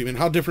presented the treatment,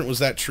 how different was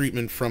that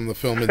treatment from the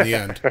film in the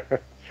end?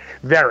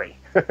 Very.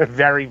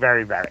 Very,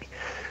 very, very.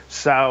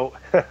 So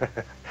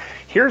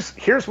here's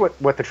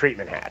what the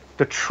treatment had.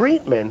 The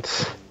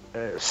treatment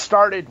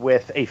started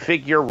with a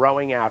figure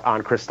rowing out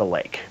on Crystal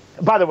Lake.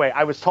 By the way,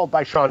 I was told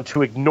by Sean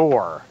to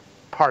ignore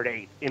Part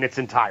 8 in its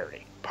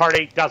entirety. Part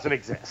 8 doesn't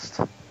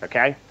exist,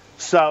 okay?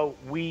 So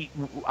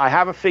I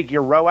have a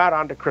figure row out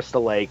onto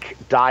Crystal Lake,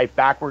 dive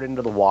backward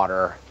into the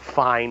water,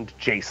 find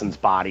Jason's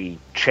body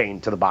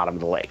chained to the bottom of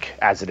the lake,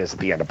 as it is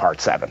at the end of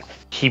Part 7.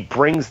 He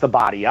brings the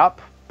body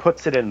up,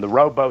 puts it in the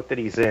rowboat that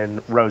he's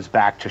in, rows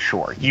back to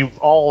shore.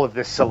 All of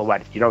this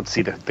silhouette, you don't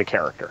see the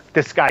character.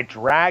 This guy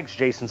drags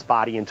Jason's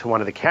body into one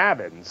of the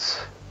cabins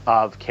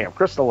of Camp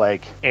Crystal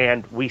Lake,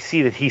 and we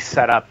see that he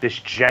set up this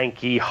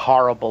janky,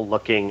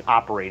 horrible-looking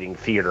operating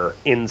theater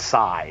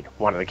inside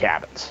one of the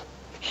cabins.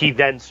 He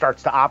then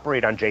starts to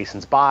operate on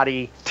Jason's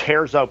body,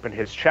 tears open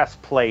his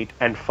chest plate,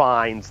 and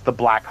finds the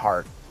black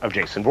heart of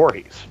Jason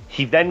Voorhees.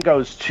 He then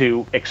goes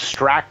to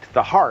extract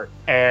the heart,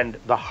 and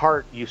the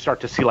heart, you start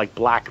to see like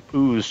black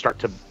ooze start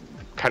to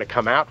kind of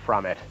come out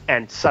from it,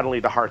 and suddenly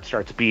the heart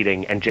starts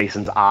beating, and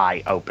Jason's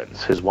eye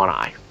opens, his one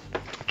eye.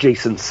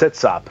 Jason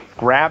sits up,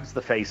 grabs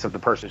the face of the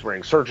person who's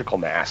wearing a surgical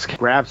mask,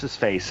 grabs his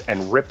face,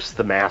 and rips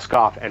the mask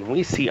off, and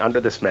we see under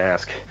this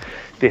mask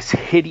this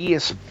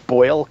hideous,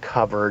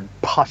 boil-covered,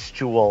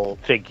 pustule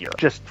figure.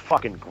 Just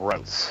fucking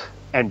gross.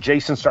 And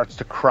Jason starts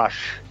to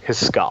crush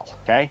his skull,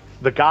 okay?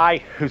 The guy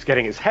who's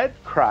getting his head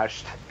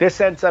crushed,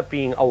 this ends up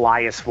being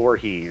Elias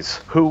Voorhees,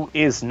 who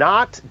is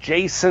not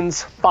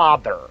Jason's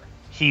father.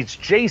 He's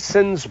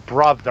Jason's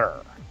brother,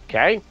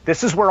 okay?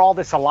 This is where all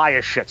this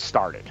Elias shit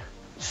started.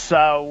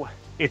 So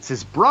it's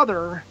his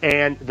brother,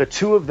 and the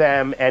two of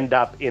them end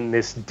up in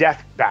this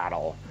death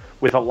battle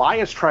with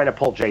Elias trying to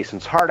pull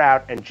Jason's heart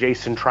out and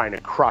Jason trying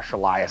to crush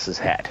Elias's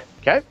head,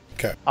 okay?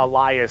 Okay.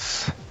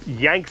 Elias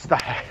yanks the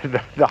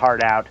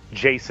heart out.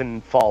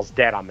 Jason falls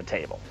dead on the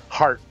table.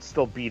 Heart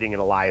still beating in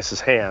Elias's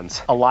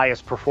hands.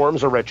 Elias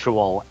performs a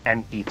ritual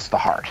and eats the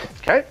heart.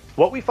 Okay?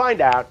 What we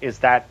find out is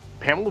that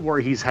Pamela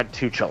Voorhees had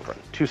two children,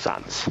 two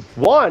sons.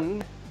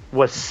 One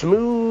was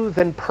smooth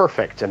and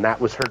perfect, and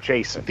that was her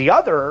Jason. The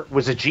other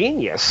was a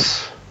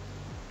genius,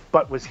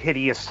 but was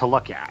hideous to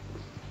look at.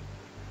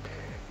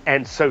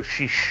 And so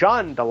she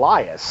shunned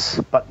Elias,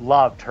 but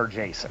loved her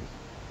Jason.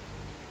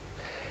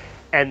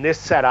 And this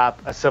set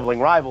up a sibling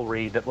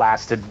rivalry that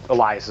lasted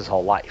Elias's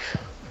whole life.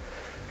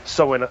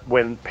 So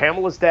when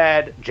Pamela's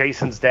dead,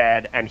 Jason's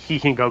dead, and he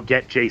can go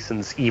get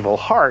Jason's evil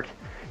heart,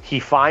 he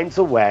finds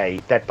a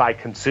way that by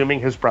consuming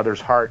his brother's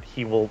heart,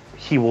 he will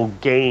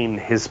gain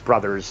his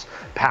brother's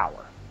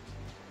power.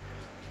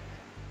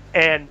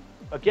 And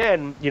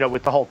again,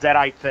 with the whole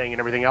Deadite thing and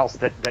everything else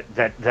that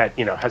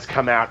has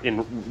come out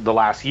in the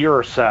last year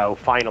or so,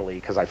 finally,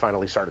 because I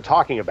finally started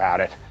talking about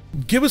it.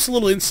 Give us a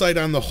little insight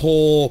on the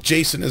whole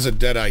Jason as a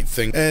Deadite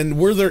thing, and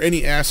were there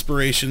any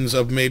aspirations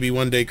of maybe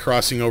one day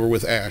crossing over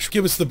with Ash?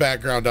 Give us the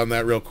background on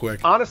that real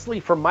quick.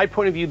 Honestly, from my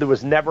point of view, there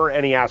was never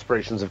any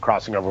aspirations of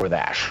crossing over with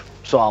Ash.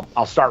 So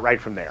I'll start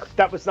right from there.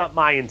 That was not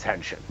my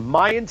intention.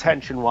 My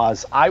intention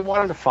was I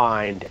wanted to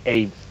find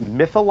a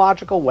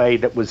mythological way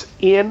that was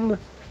in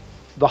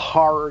the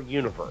horror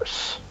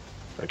universe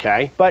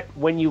Okay? But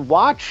when you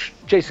watch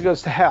Jason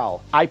Goes to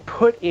Hell, I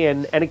put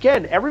in, and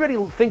again,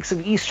 everybody thinks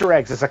of Easter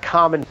eggs as a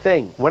common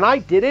thing. When I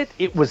did it,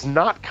 it was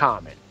not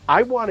common.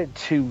 I wanted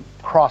to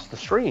cross the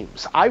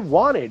streams. I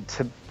wanted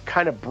to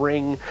kind of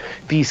bring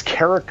these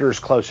characters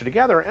closer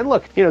together. And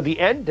look, the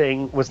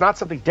ending was not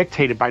something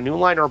dictated by New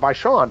Line or by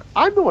Sean.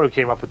 I'm the one who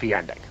came up with the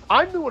ending.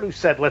 I'm the one who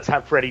said, let's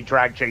have Freddy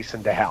drag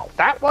Jason to hell.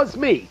 That was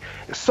me.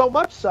 So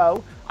much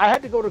so, I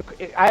had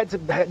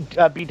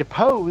to be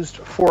deposed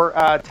for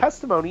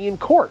testimony in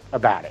court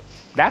about it.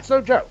 That's no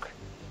joke.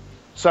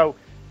 So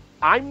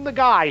I'm the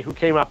guy who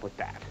came up with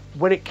that.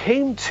 When it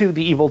came to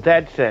the Evil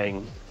Dead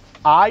thing,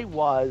 I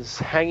was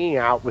hanging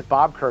out with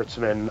Bob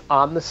Kurtzman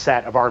on the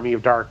set of Army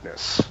of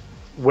Darkness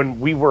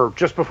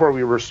just before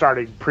we were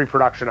starting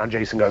pre-production on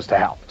Jason Goes to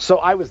Hell. So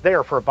I was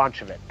there for a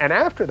bunch of it. And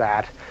after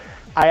that,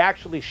 I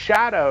actually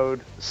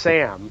shadowed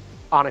Sam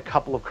on a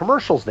couple of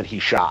commercials that he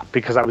shot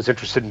because I was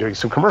interested in doing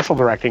some commercial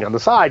directing on the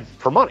side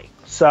for money.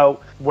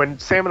 So when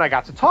Sam and I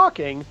got to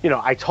talking,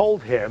 I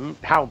told him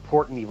how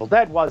important Evil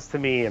Dead was to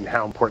me and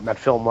how important that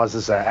film was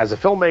as a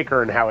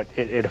filmmaker and how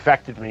it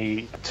affected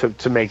me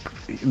to make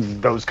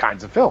those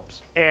kinds of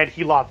films. And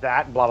he loved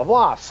that and blah, blah,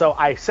 blah. So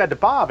I said to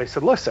Bob, I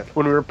said, listen,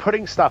 when we were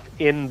putting stuff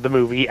in the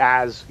movie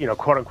as,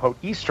 quote unquote,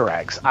 Easter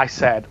eggs, I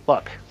said,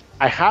 look,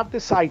 I have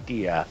this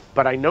idea,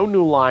 but I know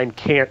New Line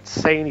can't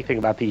say anything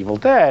about the Evil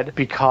Dead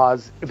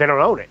because they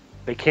don't own it.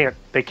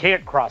 They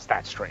can't cross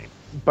that stream.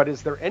 But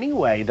is there any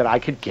way that I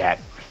could get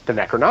the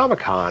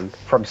Necronomicon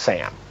from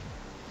Sam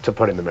to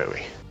put in the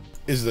movie?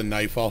 Is the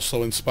knife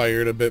also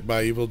inspired a bit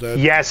by Evil Dead?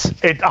 Yes,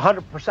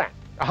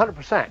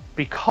 100%.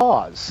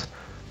 Because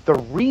the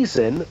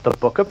reason the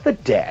Book of the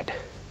Dead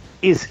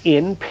is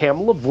in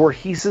Pamela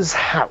Voorhees'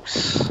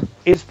 house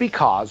is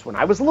because when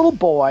I was a little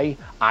boy,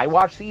 I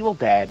watched The Evil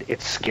Dead.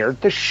 It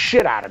scared the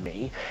shit out of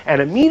me. And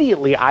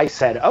immediately I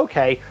said,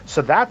 okay,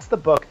 so that's the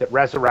book that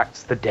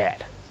resurrects the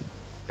dead.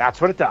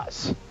 That's what it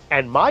does.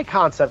 And my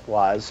concept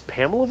was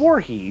Pamela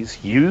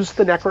Voorhees used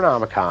the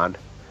Necronomicon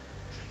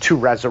to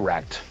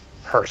resurrect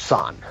her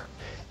son.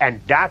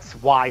 And that's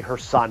why her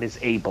son is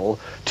able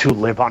to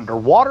live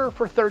underwater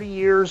for 30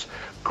 years,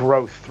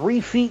 grow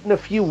 3 feet in a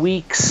few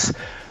weeks,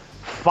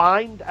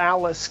 find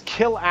Alice,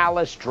 kill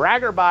Alice,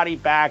 drag her body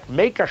back,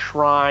 make a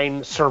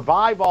shrine,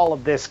 survive all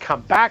of this,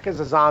 come back as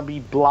a zombie,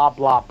 blah,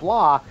 blah,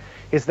 blah,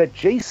 is that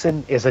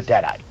Jason is a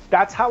Deadite.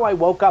 That's how I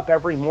woke up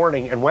every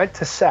morning and went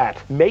to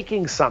set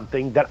making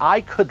something that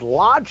I could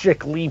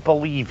logically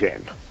believe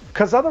in.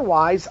 Because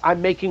otherwise,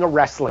 I'm making a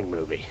wrestling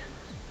movie.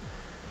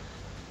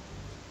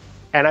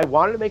 And I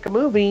wanted to make a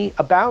movie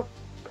about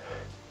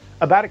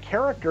a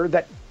character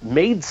that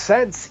made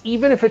sense,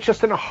 even if it's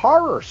just in a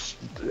horror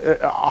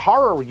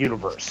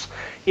universe.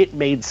 It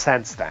made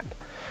sense then.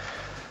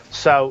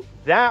 So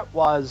that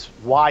was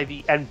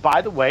why and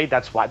by the way,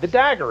 that's why the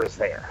dagger is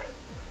there.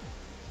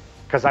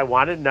 Because I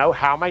wanted to know,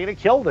 how am I going to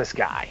kill this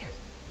guy?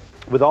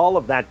 With all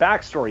of that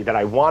backstory that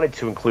I wanted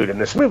to include in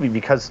this movie.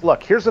 Because,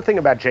 look, here's the thing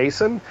about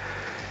Jason.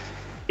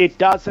 It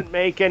doesn't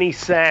make any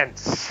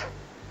sense.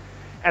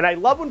 And I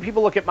love when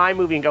people look at my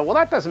movie and go, well,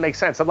 that doesn't make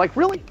sense. I'm like,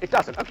 really? It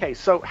doesn't. Okay,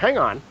 so hang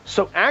on.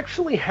 So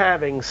actually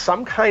having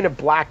some kind of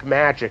black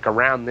magic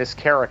around this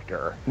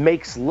character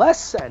makes less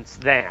sense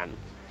than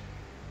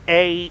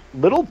a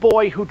little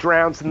boy who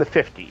drowns in the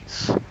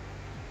 50s,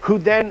 who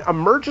then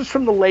emerges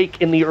from the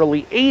lake in the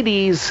early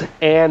 80s,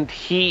 and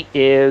he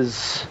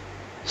is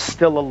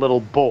still a little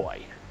boy.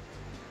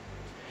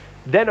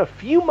 Then a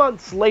few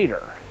months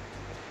later,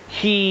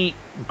 he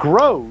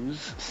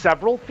grows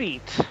several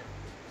feet.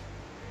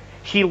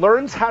 He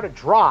learns how to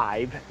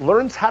drive,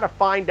 learns how to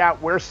find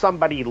out where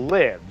somebody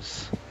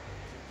lives,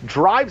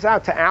 drives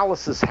out to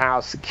Alice's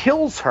house,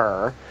 kills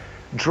her,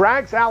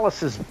 drags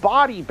Alice's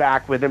body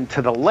back with him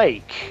to the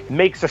lake,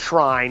 makes a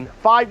shrine.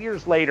 5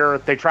 years later,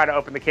 they try to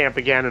open the camp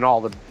again, and all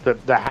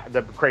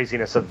the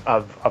craziness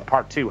of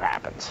part 2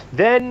 happens.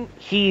 Then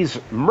he's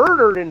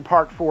murdered in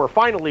part 4.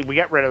 Finally, we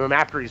get rid of him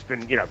after he's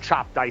been,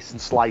 chopped, diced, and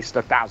sliced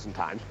 1,000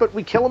 times. But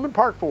we kill him in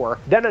part 4.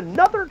 Then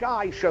another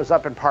guy shows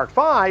up in part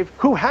 5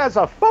 who has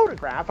a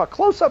photograph, a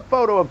close-up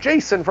photo of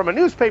Jason from a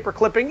newspaper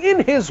clipping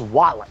in his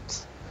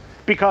wallet.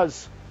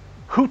 Because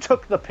who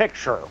took the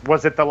picture?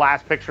 Was it the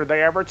last picture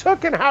they ever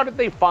took? And how did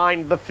they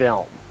find the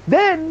film?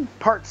 Then,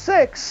 part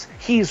 6,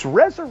 he's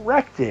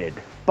resurrected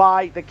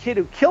by the kid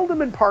who killed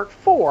him in part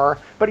 4,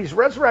 but he's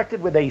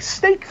resurrected with a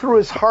stake through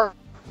his heart,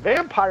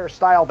 vampire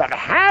style, that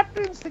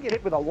happens to get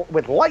hit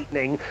with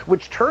lightning,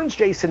 which turns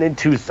Jason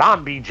into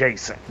zombie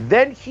Jason.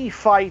 Then he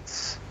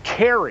fights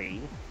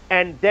Carrie,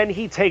 and then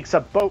he takes a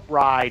boat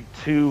ride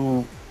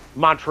to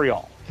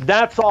Montreal.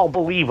 That's all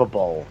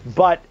believable,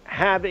 but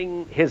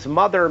having his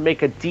mother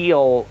make a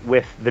deal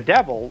with the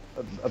devil,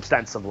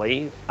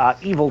 ostensibly,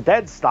 Evil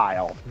Dead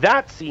style,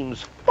 that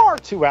seems far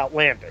too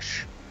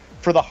outlandish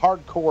for the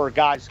hardcore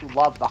guys who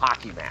love the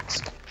hockey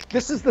mask.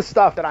 This is the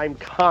stuff that I'm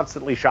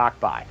constantly shocked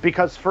by,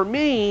 because for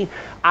me,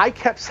 I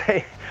kept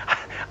saying,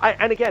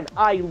 and again,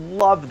 I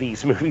love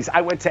these movies.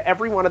 I went to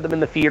every one of them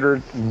in the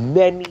theater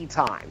many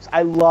times.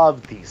 I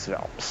love these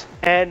films.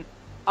 And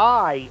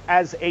I,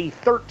 as a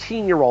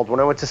 13-year-old, when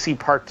I went to see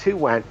part 2,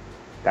 went,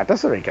 that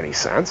doesn't make any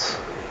sense.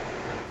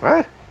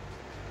 What?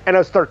 And I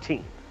was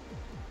 13.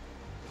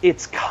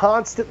 It's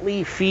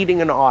constantly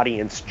feeding an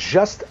audience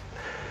just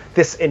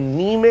this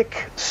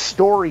anemic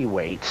story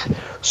weight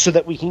so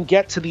that we can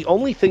get to the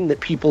only thing that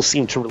people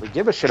seem to really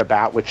give a shit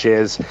about, which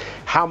is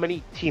how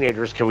many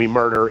teenagers can we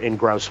murder in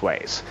gross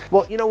ways.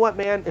 Well, you know what,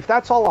 man? If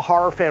that's all a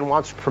horror fan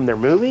wants from their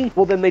movie,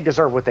 well, then they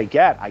deserve what they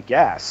get, I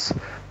guess.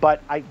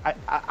 But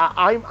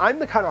I'm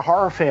the kind of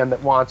horror fan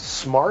that wants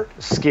smart,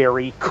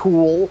 scary,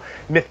 cool,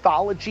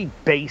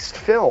 mythology-based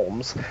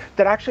films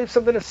that actually have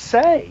something to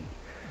say.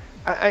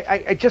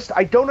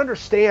 I don't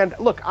understand.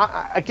 Look,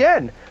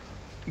 again,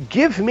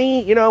 give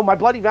me, My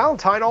Bloody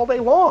Valentine all day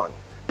long.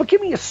 But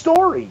give me a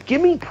story.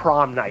 Give me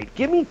Prom Night.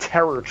 Give me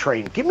Terror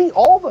Train. Give me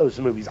all those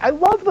movies. I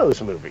love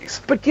those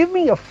movies. But give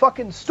me a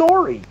fucking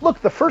story.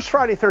 Look, the first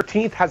Friday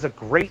 13th has a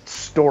great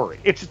story.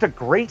 It's just a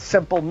great,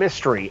 simple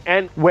mystery.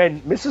 And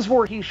when Mrs.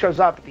 Voorhees shows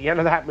up at the end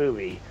of that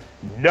movie,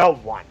 no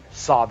one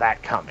saw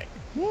that coming.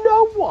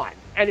 No one.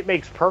 And it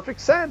makes perfect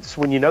sense.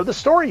 When you know the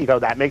story, you go,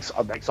 that makes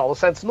all the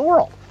sense in the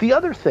world. The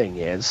other thing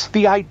is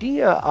the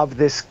idea of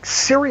this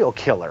serial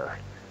killer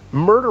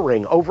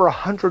murdering over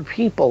 100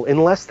 people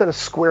in less than a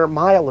square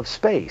mile of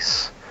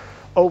space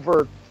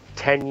over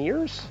 10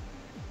 years.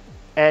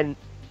 And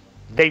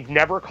they've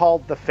never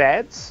called the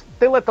feds.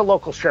 They let the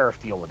local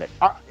sheriff deal with it.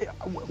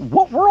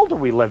 What world are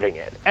we living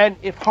in? And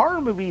if horror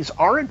movies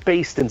aren't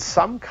based in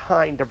some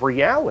kind of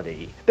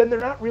reality, then they're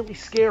not really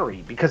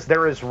scary because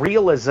they're as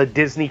real as a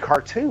Disney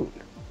cartoon.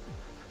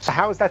 So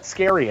how is that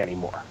scary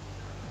anymore?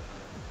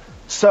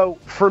 So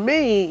for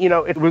me,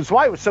 it was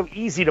why it was so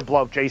easy to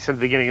blow up Jason at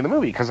the beginning of the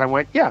movie, because I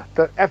went, yeah,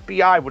 the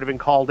FBI would have been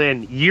called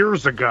in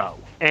years ago.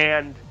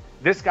 And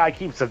this guy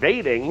keeps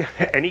evading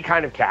any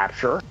kind of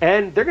capture,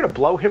 and they're going to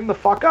blow him the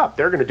fuck up.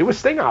 They're going to do a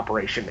sting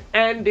operation,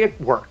 and it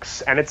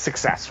works, and it's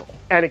successful.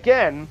 And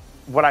again,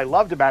 what I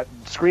loved about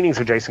screenings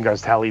of Jason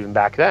Goes to Hell even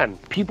back then,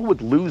 people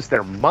would lose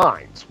their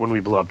minds when we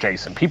blew up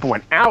Jason. People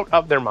went out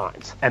of their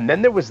minds. And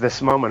then there was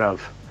this moment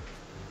of,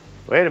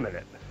 wait a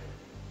minute.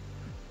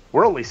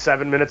 We're only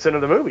 7 minutes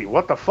into the movie.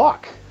 What the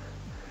fuck?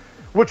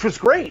 Which was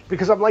great,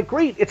 because I'm like,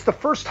 great, it's the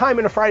first time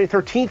in a Friday the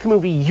 13th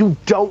movie you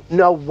don't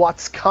know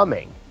what's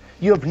coming.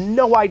 You have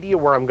no idea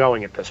where I'm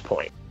going at this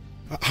point.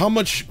 How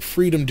much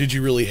freedom did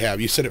you really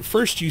have? You said at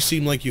first you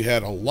seemed like you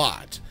had a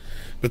lot,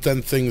 but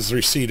then things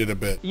receded a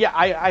bit. Yeah,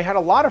 I had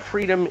a lot of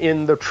freedom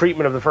in the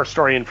treatment of the first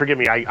story, and forgive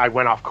me, I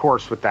went off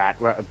course with that,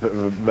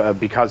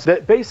 because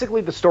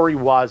basically the story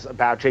was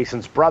about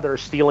Jason's brother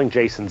stealing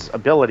Jason's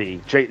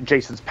ability,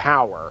 Jason's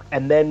power,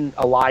 and then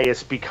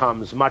Elias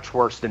becomes much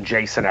worse than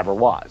Jason ever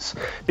was,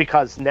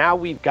 because now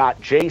we've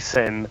got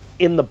Jason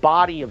in the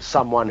body of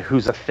someone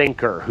who's a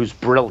thinker, who's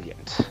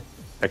brilliant.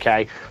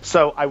 Okay,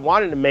 so I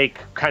wanted to make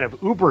kind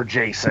of Uber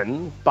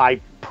Jason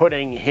by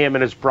putting him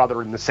and his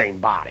brother in the same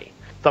body.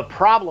 The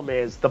problem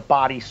is the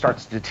body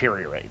starts to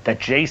deteriorate. That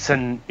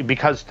Jason,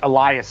 because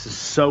Elias is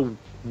so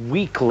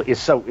weak, is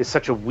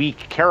such a weak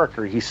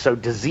character, he's so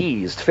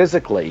diseased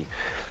physically,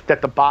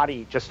 that the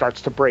body just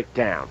starts to break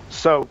down.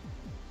 So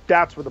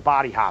that's where the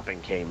body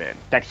hopping came in,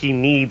 that he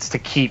needs to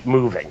keep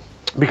moving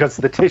because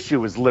the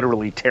tissue is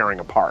literally tearing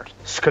apart.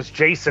 Because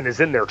Jason is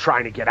in there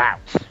trying to get out.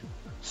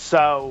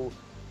 So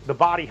the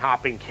body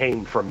hopping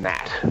came from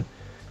that.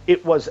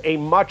 It was a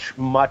much,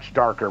 much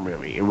darker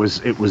movie. It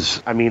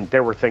was, I mean,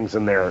 there were things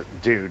in there,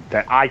 dude,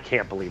 that I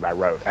can't believe I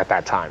wrote at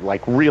that time.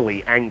 Like,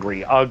 really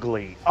angry,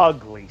 ugly,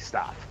 ugly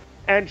stuff.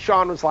 And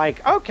Sean was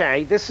like,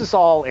 okay, this is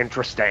all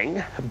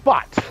interesting,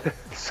 but...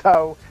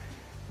 So,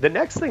 the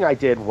next thing I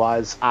did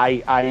was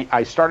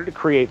I started to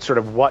create sort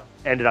of what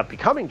ended up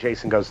becoming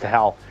Jason Goes to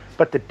Hell,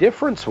 but the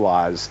difference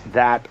was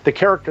that the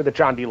character that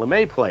John D.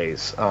 LeMay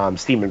plays,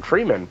 Stephen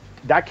Freeman,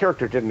 that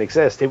character didn't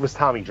exist. It was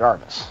Tommy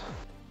Jarvis.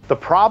 The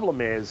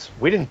problem is,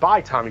 we didn't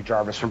buy Tommy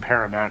Jarvis from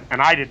Paramount,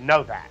 and I didn't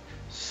know that.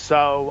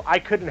 So I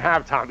couldn't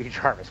have Tommy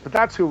Jarvis, but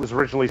that's who it was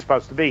originally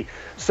supposed to be.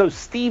 So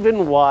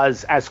Steven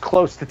was as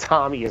close to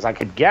Tommy as I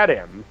could get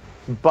him,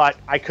 but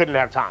I couldn't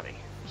have Tommy.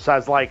 So I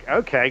was like,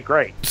 okay,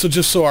 great. So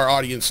just so our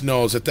audience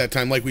knows, at that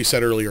time, like we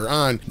said earlier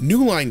on,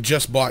 New Line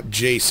just bought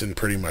Jason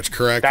pretty much,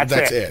 correct?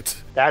 That's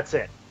it. That's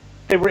it.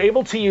 They were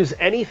able to use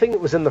anything that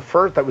was in the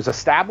first, that was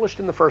established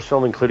in the first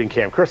film, including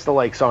Camp Crystal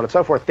Lake, so on and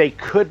so forth. They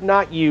could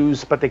not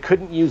use, but they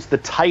couldn't use the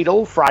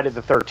title Friday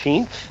the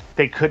 13th.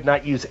 They could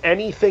not use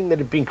anything that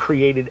had been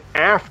created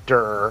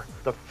after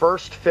the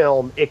first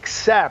film,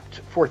 except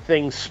for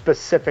things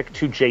specific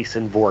to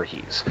Jason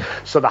Voorhees.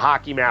 So the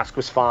hockey mask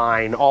was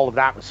fine, all of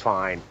that was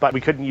fine, but we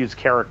couldn't use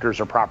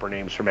characters or proper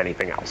names from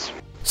anything else.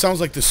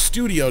 Sounds like the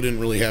studio didn't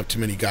really have too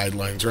many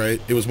guidelines,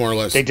 right? It was more or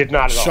less... They did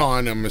not at all.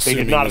 Sean, I'm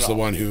assuming, was the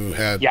one who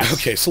had... Yes.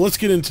 Okay, so let's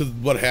get into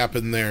what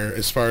happened there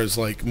as far as,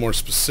 like, more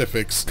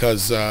specifics,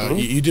 because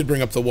you did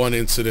bring up the one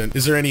incident.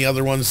 Is there any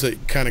other ones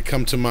that kind of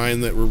come to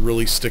mind that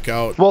really stick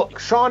out? Well,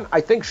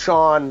 I think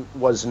Sean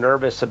was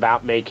nervous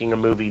about making a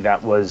movie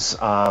that was...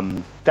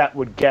 that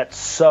would get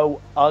so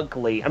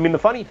ugly. I mean, the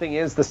funny thing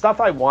is, the stuff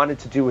I wanted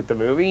to do with the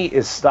movie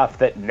is stuff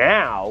that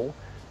now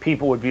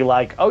people would be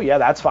like, oh yeah,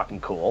 that's fucking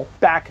cool.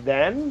 Back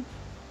then,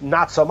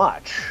 not so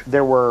much.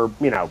 There were,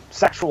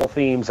 sexual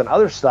themes and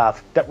other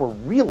stuff that were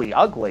really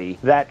ugly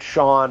that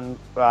Sean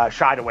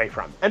shied away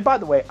from. And by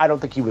the way, I don't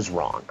think he was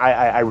wrong.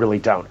 I really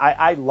don't.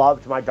 I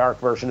loved my dark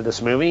version of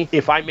this movie.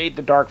 If I made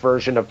the dark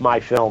version of my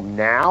film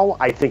now,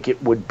 I think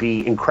it would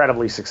be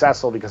incredibly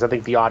successful because I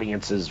think the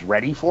audience is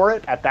ready for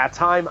it. At that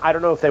time, I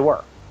don't know if they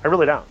were. I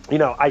really don't.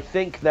 I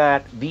think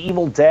that The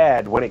Evil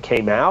Dead, when it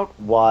came out,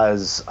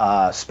 was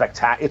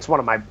spectacular. It's one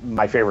of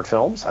my favorite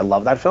films. I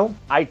love that film.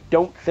 I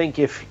don't think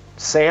if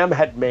Sam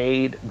had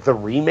made the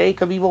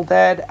remake of Evil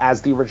Dead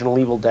as the original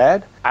Evil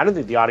Dead, I don't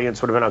think the audience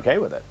would have been okay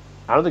with it.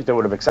 I don't think they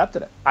would have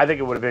accepted it. I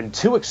think it would have been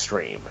too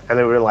extreme, and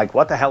they would have been like,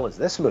 what the hell is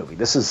this movie?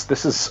 This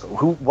is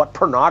what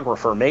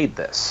pornographer made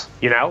this,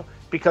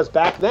 Because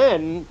back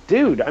then,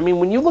 dude, I mean,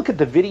 when you look at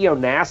the video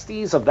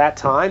nasties of that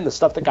time, the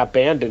stuff that got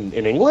banned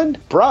in England,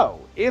 bro,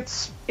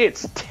 it's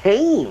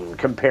tame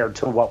compared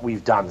to what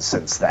we've done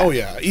since then. Oh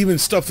yeah, even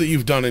stuff that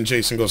you've done in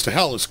Jason Goes to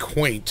Hell is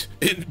quaint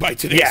by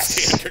today's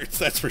standards.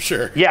 That's for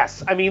sure.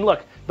 Yes, I mean,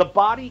 look, the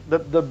body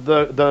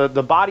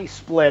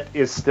split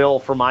is still,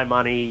 for my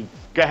money.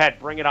 Go ahead,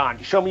 bring it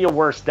on. Show me a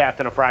worse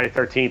death in a Friday the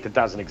 13th that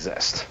doesn't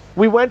exist.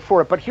 We went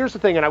for it, but here's the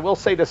thing, and I will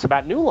say this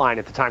about New Line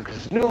at the time,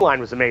 because New Line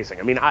was amazing.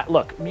 I mean,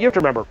 look, you have to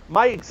remember,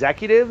 my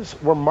executives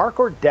were Mark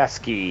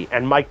Ordesky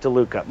and Mike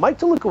DeLuca. Mike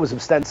DeLuca was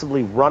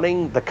ostensibly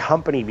running the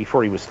company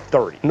before he was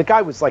 30. And the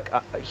guy was like,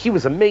 he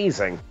was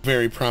amazing.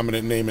 Very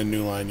prominent name in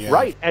New Line, yeah.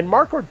 Right, and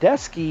Mark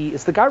Ordesky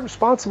is the guy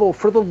responsible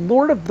for the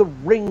Lord of the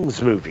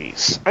Rings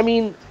movies. I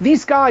mean,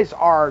 these guys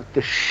are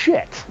the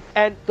shit.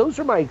 And those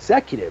are my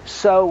executives,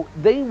 so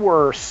they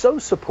were so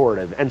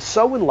supportive and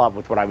so in love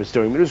with what I was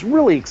doing. It was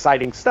really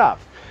exciting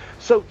stuff.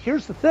 So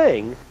here's the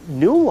thing.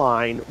 New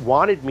Line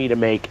wanted me to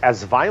make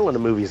as violent a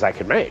movie as I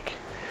could make.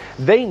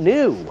 They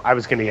knew I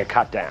was going to get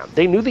cut down.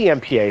 They knew the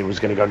MPA was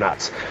going to go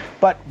nuts.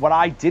 But what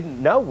I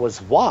didn't know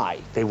was why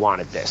they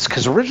wanted this.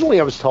 Because originally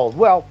I was told,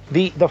 well,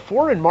 the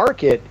foreign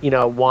market,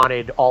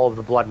 wanted all of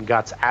the blood and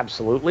guts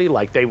absolutely,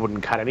 like they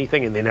wouldn't cut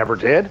anything, and they never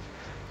did.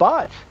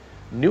 But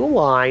New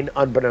Line,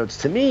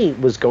 unbeknownst to me,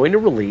 was going to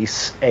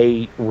release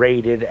a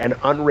rated and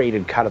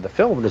unrated cut of the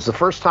film. It was the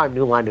first time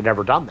New Line had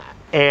ever done that.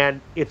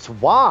 And it's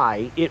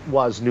why it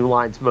was New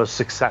Line's most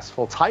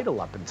successful title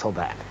up until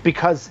then.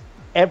 Because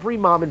every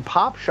mom and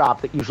pop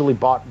shop that usually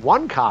bought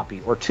one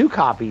copy or two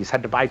copies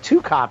had to buy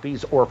two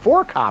copies or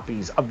four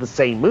copies of the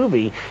same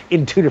movie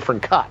in two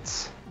different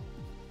cuts.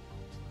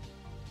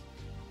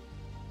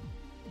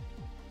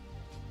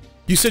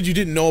 You said you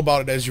didn't know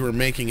about it as you were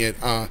making it.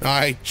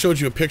 I showed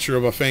you a picture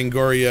of a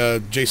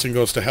Fangoria Jason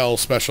Goes to Hell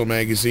special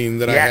magazine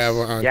that I have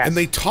on. Yes. And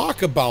they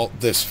talk about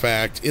this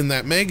fact in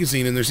that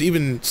magazine, and there's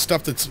even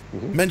stuff that's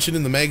mentioned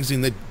in the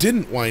magazine that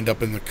didn't wind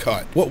up in the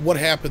cut. What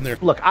happened there?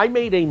 Look, I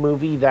made a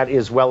movie that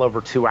is well over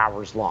 2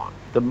 hours long.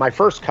 My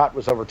first cut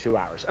was over 2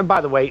 hours. And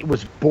by the way, it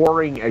was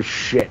boring as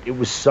shit. It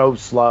was so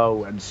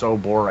slow and so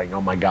boring.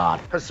 Oh my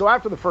God. So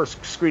after the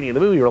first screening of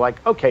the movie, we were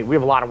like, okay, we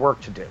have a lot of work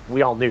to do.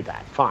 We all knew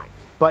that. Fine.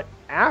 But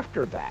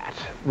after that,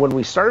 when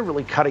we started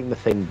really cutting the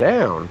thing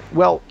down,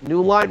 well,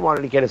 New Line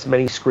wanted to get as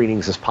many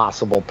screenings as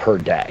possible per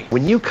day.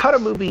 When you cut a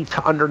movie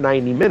to under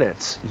 90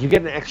 minutes, you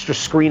get an extra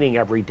screening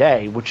every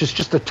day, which is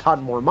just a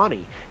ton more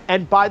money.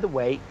 And by the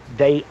way,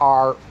 they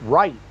are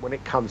right when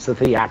it comes to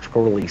the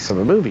theatrical release of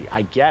a movie.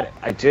 I get it.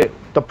 I do.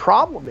 The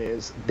problem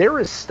is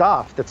there is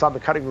stuff that's on the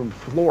cutting room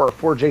floor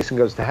for Jason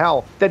Goes to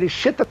Hell that is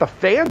shit that the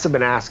fans have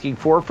been asking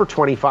for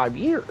 25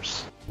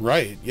 years.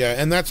 Right,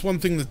 yeah, and that's one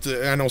thing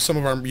that I know some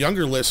of our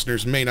younger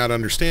listeners may not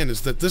understand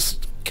is that this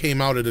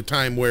came out at a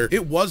time where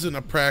it wasn't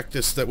a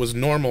practice that was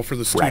normal for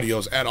the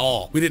studios at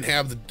all. We didn't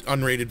have the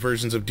unrated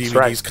versions of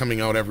DVDs coming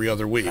out every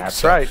other week.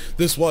 That's right.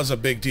 This was a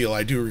big deal.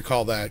 I do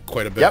recall that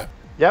quite a bit.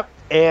 Yep.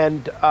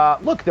 And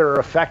look, there are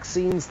effect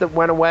scenes that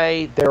went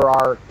away. There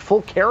are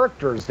full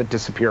characters that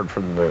disappeared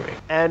from the movie.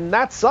 And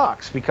that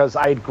sucks because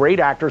I had great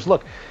actors.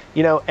 Look,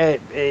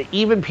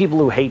 even people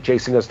who hate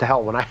Jason Goes to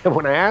Hell,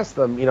 when I ask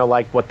them,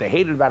 like what they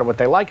hated about it, what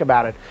they like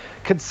about it,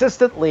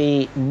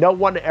 consistently, no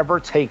one ever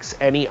takes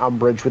any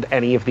umbrage with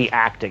any of the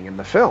acting in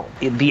the film.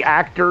 The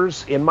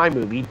actors in my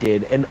movie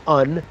did an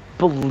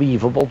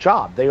unbelievable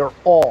job. They are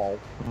all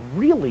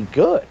really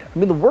good. I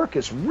mean, the work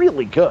is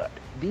really good.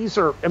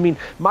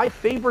 My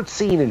favorite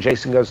scene in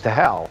Jason Goes to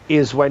Hell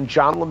is when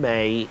John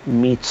LeMay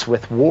meets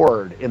with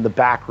Ward in the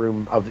back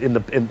room in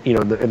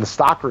the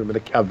stock room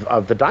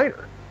of the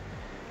diner.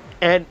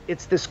 And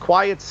it's this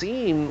quiet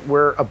scene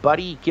where a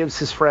buddy gives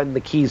his friend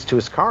the keys to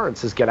his car and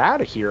says, get out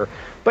of here.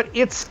 But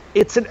it's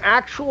an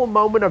actual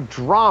moment of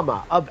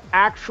drama, of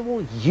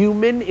actual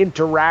human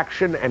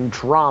interaction and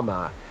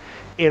drama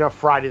in a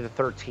Friday the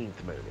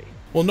 13th movie.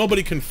 Well,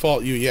 nobody can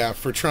fault you,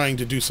 for trying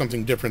to do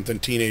something different than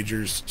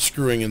teenagers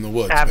screwing in the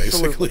woods,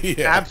 Absolutely.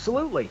 basically. Yeah.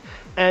 Absolutely.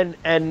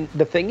 And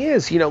the thing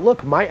is,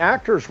 look, my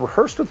actors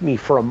rehearsed with me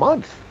for a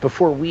month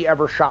before we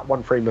ever shot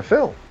one frame of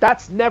film.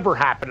 That's never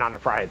happened on a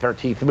Friday the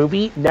 13th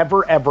movie.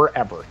 Never, ever,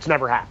 ever. It's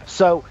never happened.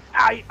 So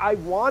I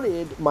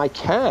wanted my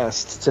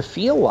cast to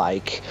feel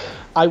like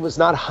I was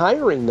not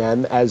hiring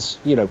them as,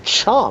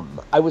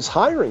 chum. I was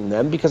hiring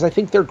them because I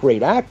think they're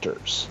great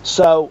actors.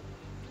 So,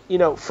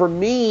 for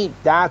me,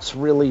 that's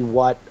really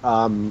what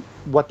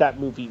that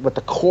movie, what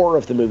the core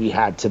of the movie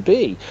had to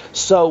be.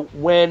 So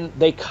when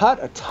they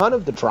cut a ton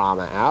of the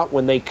drama out,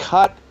 when they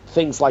cut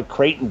things like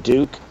Creighton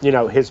Duke,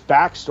 his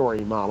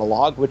backstory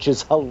monologue, which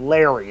is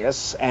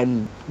hilarious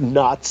and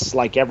nuts,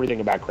 like everything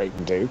about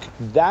Creighton Duke.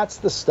 That's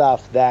the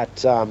stuff that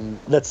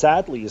that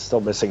sadly is still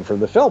missing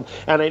from the film.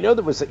 And I know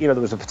there was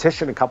a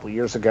petition a couple of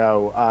years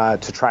ago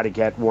to try to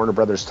get Warner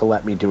Brothers to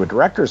let me do a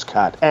director's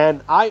cut.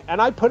 And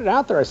I put it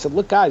out there. I said,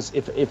 look, guys,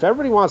 if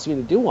everybody wants me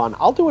to do one,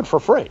 I'll do it for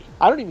free.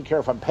 I don't even care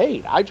if I'm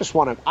paid. I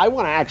want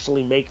to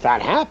actually make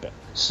that happen.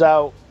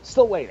 So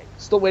still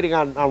waiting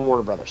on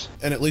Warner Brothers.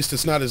 And at least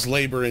it's not as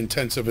labor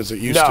intensive as it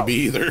used to be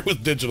either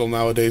with digital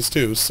nowadays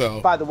too. So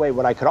by the way,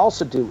 what I could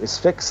also do is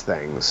fix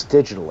things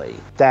digitally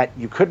that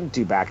you couldn't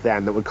do back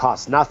then that would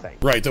cost nothing.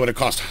 Right, that would have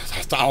cost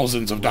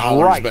thousands of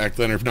dollars back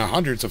then, if not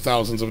hundreds of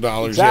thousands of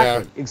dollars.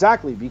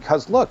 Exactly,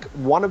 because look,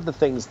 one of the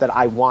things that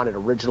I wanted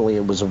originally,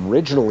 and was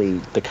originally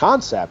the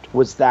concept,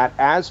 was that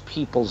as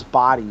people's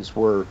bodies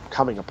were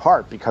coming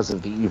apart because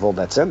of the evil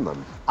that's in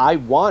them, I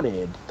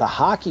wanted the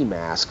hockey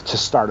mask to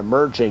start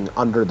emerging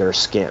under their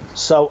skin.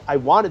 So I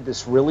wanted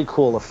this really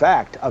cool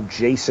effect of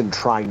Jason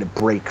trying to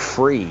break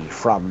free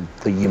from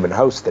the human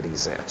host that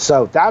he's in.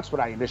 So that's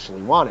what I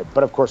initially wanted,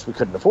 but of course we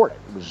couldn't afford it.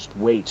 It was just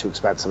way too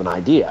expensive an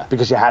idea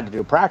because you had to do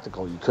it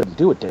practical. You couldn't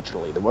do it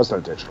digitally. There was no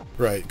digital.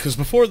 Right, because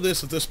before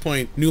this, at this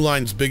point, New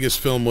Line's biggest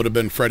film would have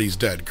been Freddy's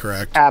Dead,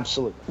 correct?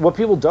 Absolutely. What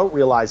people don't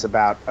realize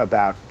about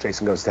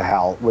Jason Goes to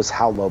Hell was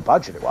how low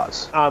budget it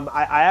was.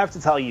 I have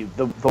to tell you,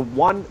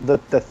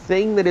 the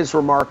thing that is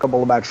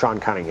remarkable about Sean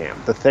Cunningham,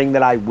 the thing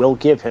that I will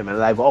give him,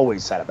 and I've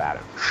always said about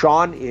him,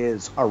 Sean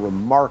is a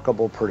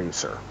remarkable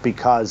producer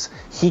because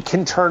he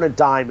can turn a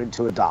dime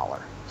into a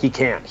dollar. He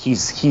can.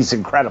 He's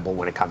incredible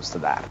when it comes to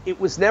that. It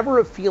was never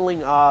a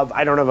feeling of,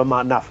 I don't have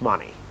enough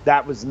money.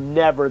 That was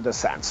never the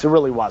sense. It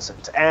really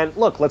wasn't. And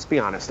look, let's be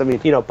honest. I mean,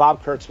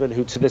 Bob Kurtzman,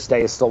 who to this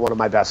day is still one of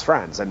my best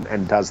friends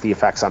and does the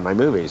effects on my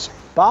movies.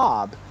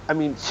 Bob, I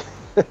mean,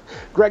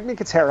 Greg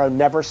Nicotero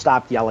never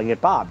stopped yelling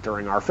at Bob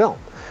during our film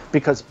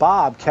because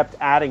Bob kept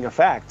adding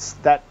effects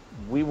that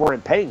we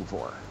weren't paying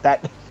for,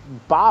 that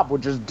Bob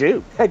would just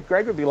do. And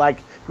Greg would be like,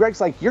 you're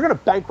going to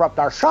bankrupt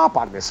our shop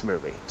on this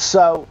movie.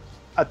 So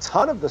a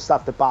ton of the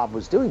stuff that Bob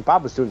was doing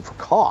for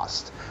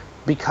cost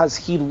because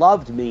he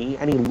loved me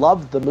and he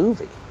loved the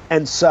movie.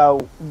 And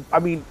so, I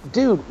mean,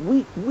 dude,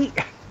 we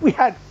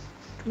had,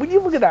 when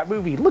you look at that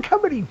movie, look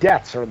how many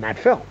deaths are in that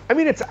film. I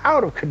mean, it's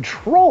out of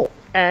control.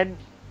 And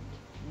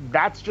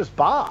that's just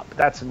Bob.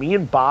 That's me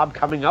and Bob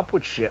coming up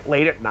with shit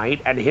late at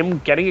night and him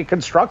getting it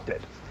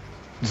constructed.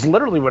 It's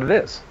literally what it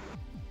is.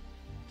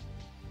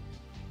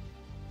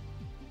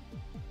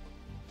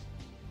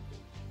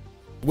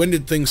 When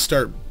did things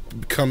start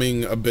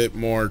becoming a bit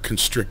more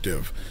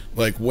constrictive?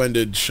 Like, when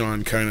did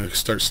Sean kind of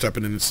start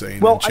stepping in and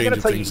saying, well, I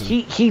gotta tell you,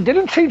 he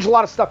didn't change a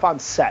lot of stuff on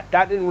set.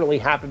 That didn't really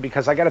happen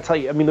because I gotta tell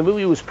you, I mean, the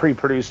movie was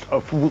pre-produced.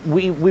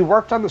 We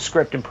worked on the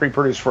script and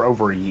pre-produced for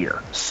over a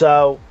year.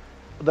 So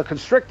the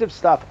constrictive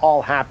stuff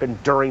all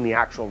happened during the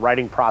actual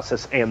writing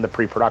process and the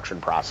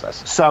pre-production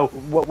process. So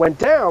what went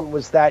down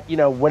was that,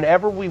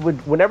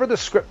 whenever the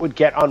script would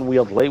get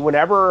unwieldy,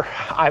 whenever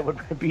I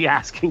would be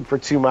asking for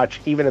too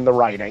much, even in the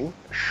writing,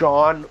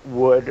 Sean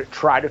would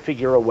try to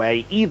figure a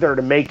way either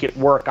to make it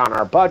work on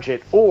our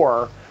budget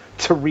or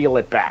to reel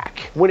it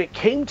back. When it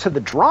came to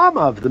the drama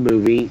of the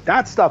movie,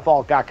 that stuff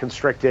all got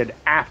constricted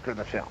after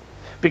the film.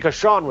 Because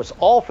Sean was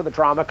all for the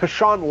drama, because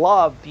Sean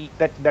loved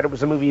that it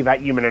was a movie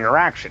about human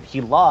interaction.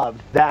 He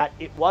loved that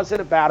it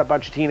wasn't about a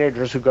bunch of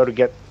teenagers who go to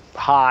get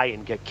high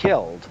and get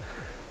killed.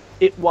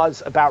 It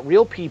was about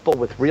real people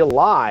with real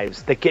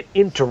lives that get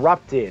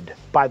interrupted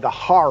by the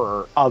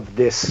horror of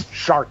this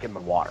shark in the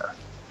water.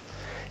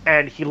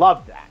 And he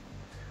loved that.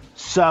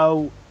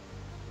 So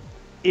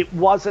it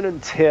wasn't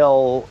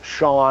until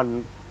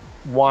Sean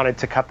wanted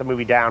to cut the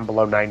movie down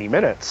below 90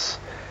 minutes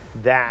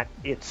that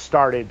it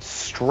started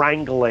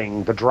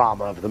strangling the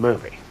drama of the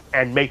movie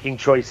and making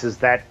choices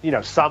that,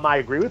 some I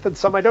agree with and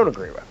some I don't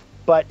agree with.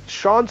 But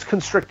Sean's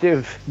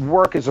constrictive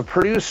work as a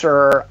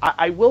producer,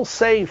 I will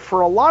say for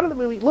a lot of the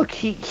movie, look,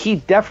 he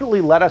definitely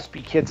let us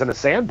be kids in a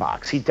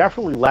sandbox. He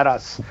definitely let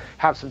us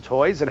have some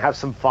toys and have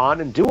some fun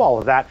and do all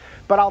of that.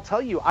 But I'll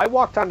tell you, I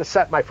walked onto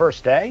set my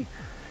first day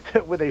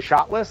with a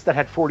shot list that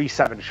had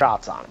 47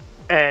 shots on it.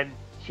 And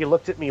he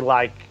looked at me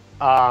like,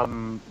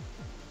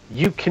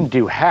 you can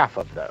do half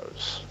of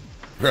those.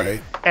 Right.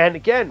 And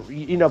again,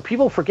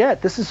 people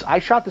forget, I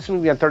shot this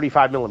movie on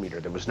 35 millimeter.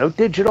 There was no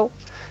digital.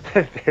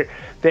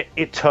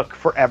 It took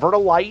forever to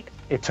light.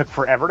 It took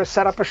forever to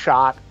set up a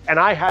shot. And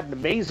I had an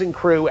amazing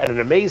crew and an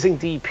amazing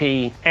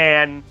DP.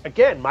 And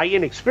again, my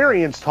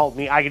inexperience told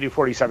me I could do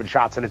 47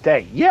 shots in a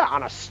day. Yeah,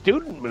 on a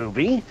student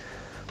movie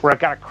where I've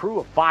got a crew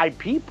of 5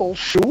 people,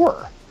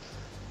 sure.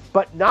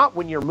 but not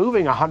when you're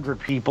moving 100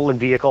 people in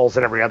vehicles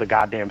and every other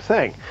goddamn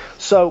thing.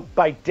 So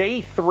by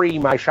day 3,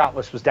 my shot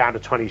list was down to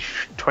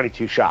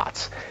 22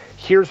 shots.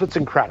 Here's what's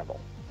incredible,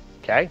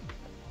 okay?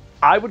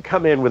 I would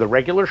come in with a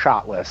regular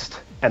shot list,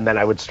 and then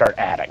I would start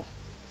adding.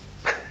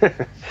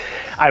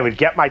 I would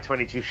get my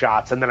 22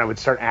 shots, and then I would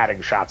start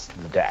adding shots to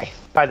the day.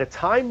 By the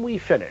time we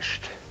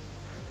finished,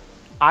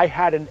 I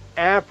had an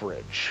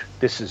average,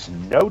 this is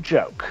no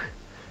joke,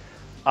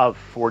 of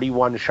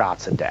 41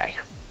 shots a day.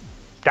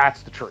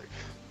 That's the truth.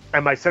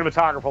 And my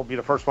cinematographer will be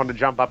the first one to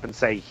jump up and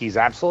say, he's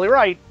absolutely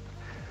right.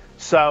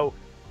 So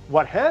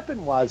what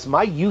happened was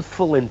my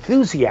youthful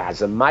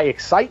enthusiasm, my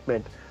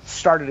excitement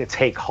started to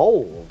take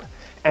hold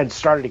and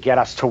started to get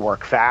us to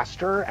work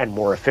faster and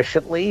more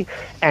efficiently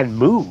and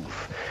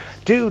move.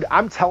 Dude,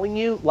 I'm telling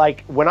you,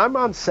 like, when I'm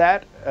on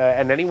set,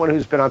 and anyone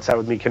who's been on set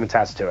with me can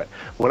attest to it,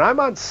 when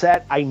I'm on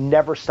set, I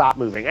never stop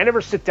moving. I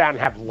never sit down and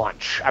have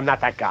lunch. I'm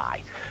not that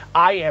guy.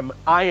 I am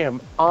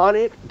on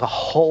it the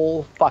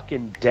whole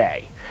fucking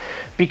day.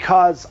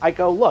 Because I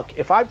go, look,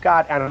 if I've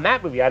got, and on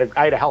that movie, I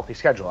had a healthy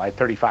schedule. I had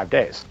 35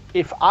 days.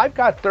 If I've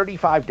got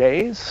 35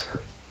 days,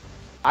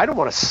 I don't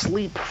want to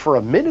sleep for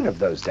a minute of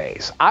those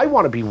days. I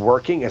want to be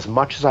working as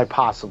much as I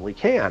possibly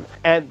can.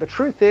 And the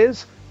truth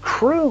is,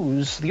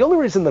 crews, the only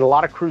reason that a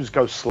lot of crews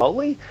go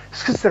slowly is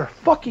because they're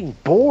fucking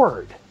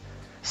bored.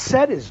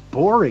 Set is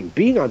boring.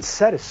 Being on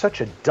set is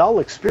such a dull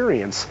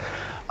experience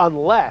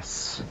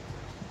unless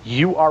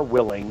you are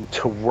willing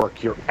to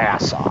work your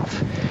ass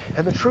off.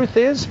 And the truth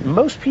is,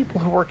 most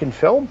people who work in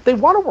film, they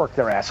want to work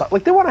their ass off.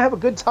 Like, they want to have a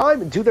good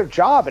time and do their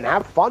job and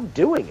have fun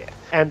doing it.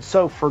 And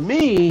so for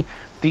me,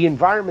 the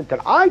environment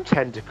that I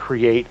tend to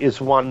create is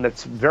one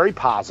that's very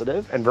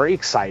positive and very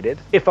excited.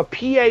 If a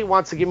PA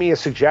wants to give me a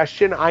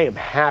suggestion, I am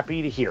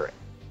happy to hear it.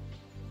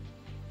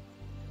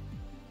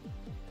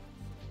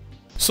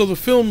 So the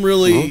film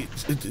really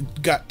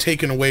it got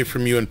taken away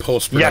from you in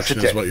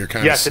post-production, yes, is what you're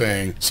kind of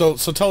saying. So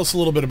tell us a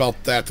little bit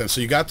about that then.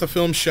 So you got the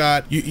film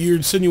shot. You're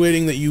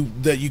insinuating that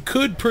you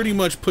could pretty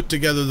much put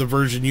together the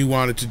version you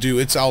wanted to do.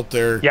 It's out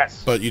there,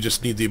 yes, but you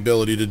just need the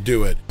ability to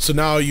do it. So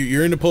now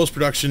you're into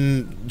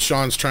post-production.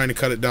 Sean's trying to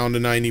cut it down to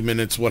 90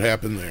 minutes. What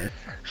happened there?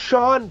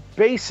 Sean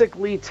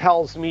basically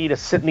tells me to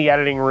sit in the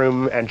editing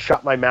room and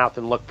shut my mouth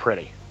and look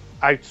pretty.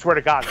 I swear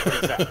to God, that's what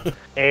he said.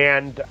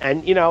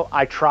 And you know,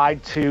 I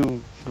tried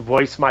to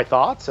voice my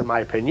thoughts and my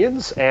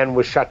opinions and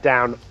was shut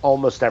down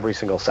almost every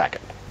single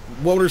second.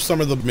 What were some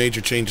of the major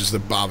changes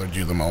that bothered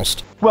you the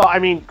most? Well, I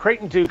mean,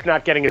 Creighton Duke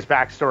not getting his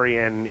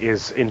backstory in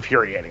is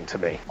infuriating to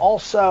me.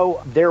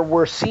 Also, there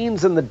were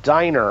scenes in the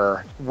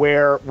diner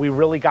where we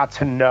really got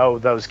to know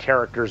those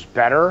characters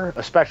better,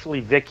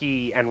 especially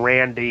Vicky and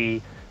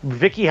Randy.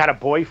 Vicky had a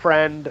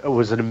boyfriend who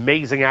was an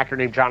amazing actor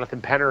named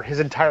Jonathan Penner. His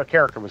entire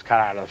character was cut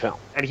out of the film.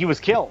 And he was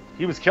killed.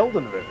 He was killed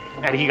in the movie.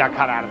 And he got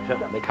cut out of the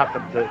film. They cut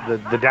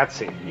the death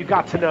scene. You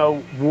got to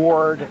know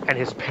Ward and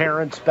his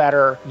parents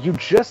better. You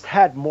just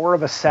had more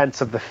of a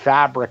sense of the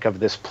fabric of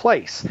this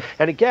place.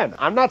 And again,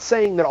 I'm not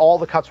saying that all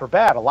the cuts were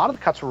bad. A lot of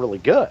the cuts were really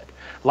good.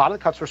 A lot of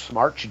the cuts were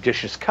smart,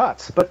 judicious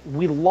cuts. But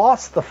we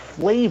lost the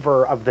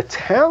flavor of the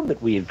town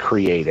that we had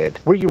created,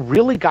 where you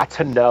really got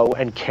to know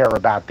and care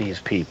about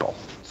these people.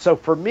 So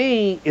for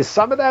me, is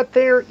some of that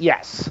there?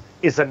 Yes.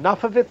 Is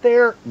enough of it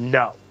there?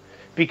 No.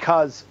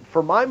 Because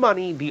for my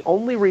money, the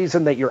only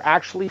reason that you're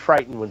actually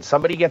frightened when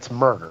somebody gets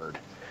murdered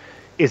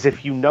is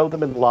if you know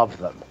them and love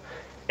them.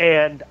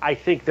 And I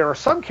think there are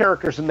some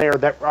characters in there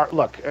that are,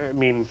 look, I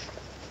mean,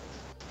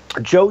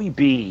 Joey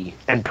B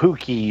and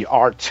Pookie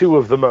are two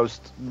of the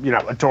most, you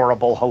know,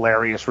 adorable,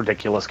 hilarious,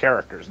 ridiculous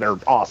characters. They're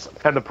awesome.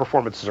 And the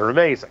performances are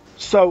amazing.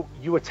 So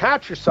you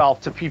attach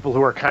yourself to people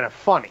who are kind of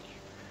funny.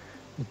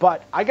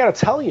 But I got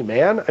to tell you,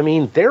 man, I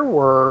mean, there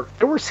were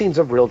scenes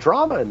of real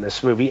drama in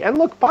this movie. And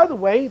look, by the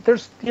way,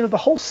 there's, you know, the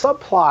whole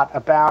subplot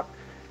about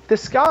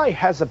this guy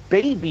has a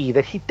baby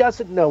that he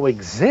doesn't know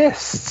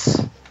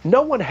exists.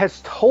 No one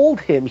has told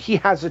him he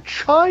has a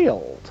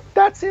child.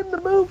 That's in the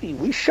movie.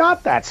 We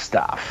shot that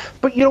stuff.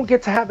 But you don't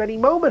get to have any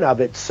moment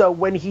of it. So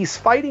when he's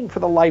fighting for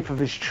the life of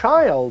his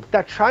child,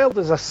 that child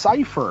is a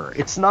cipher.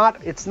 It's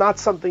not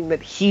something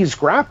that he's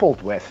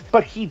grappled with,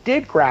 but he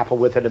did grapple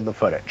with it in the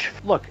footage.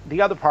 Look,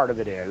 the other part of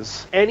it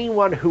is,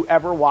 anyone who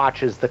ever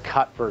watches the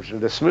cut version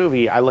of this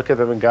movie, I look at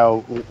them and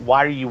go,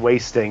 why are you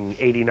wasting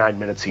 89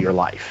 minutes of your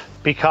life?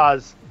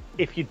 Because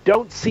if you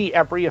don't see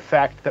every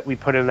effect that we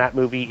put in that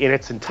movie in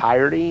its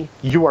entirety,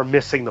 you are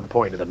missing the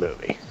point of the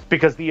movie.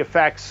 Because the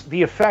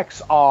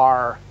effects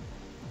are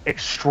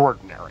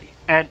extraordinary.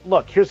 And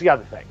look, here's the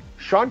other thing.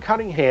 Sean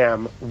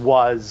Cunningham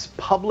was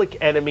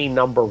public enemy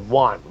number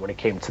 1 when it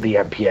came to the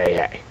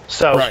MPAA.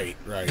 So right.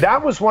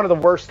 That was one of the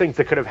worst things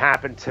that could have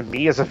happened to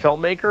me as a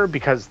filmmaker,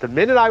 because the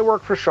minute I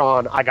worked for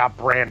Sean, I got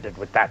branded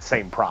with that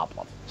same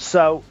problem.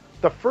 So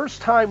the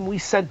first time we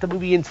sent the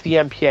movie into the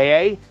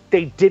MPAA,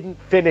 they didn't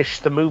finish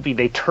the movie.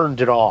 They turned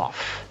it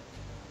off.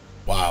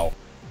 Wow.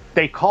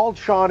 They called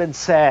Sean and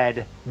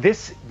said,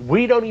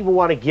 we don't even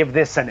want to give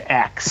this an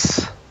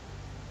X.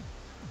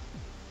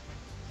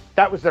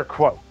 That was their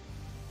quote.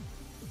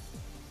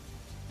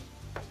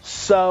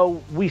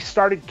 So we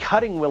started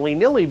cutting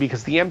willy-nilly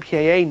because the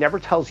MPAA never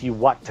tells you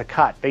what to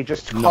cut. They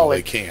just call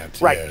they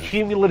can't. Right, Yeah.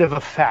 Cumulative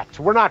effect.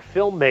 We're not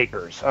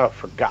filmmakers. Oh,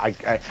 for God.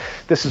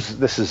 This is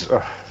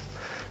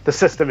the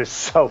system is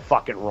so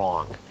fucking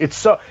wrong. It's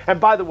so,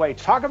 and by the way,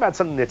 talk about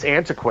something that's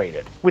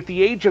antiquated. With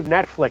the age of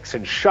Netflix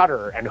and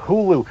Shudder and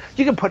Hulu,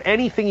 you can put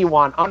anything you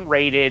want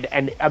unrated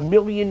and 1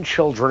 million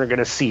children are going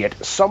to see it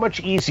so much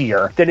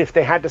easier than if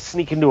they had to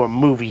sneak into a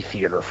movie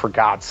theater, for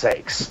God's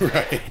sakes.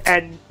 Right.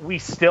 And we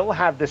still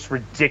have this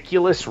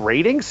ridiculous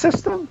rating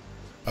system.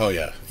 Oh,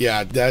 yeah.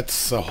 Yeah,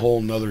 that's a whole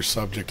nother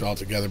subject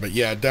altogether. But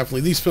yeah,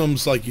 definitely. These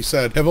films, like you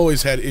said, have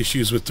always had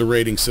issues with the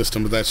rating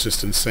system, but that's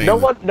just insane. No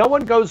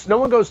one goes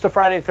to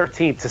Friday the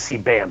 13th to see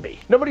Bambi.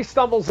 Nobody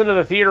stumbles into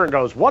the theater and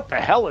goes, "What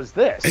the hell is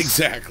this?"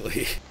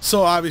 Exactly.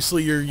 So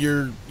obviously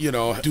you're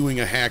doing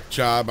a hack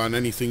job on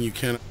anything you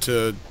can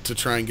to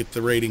try and get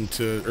the rating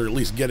to, or at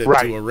least get it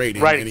to a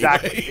rating. Right,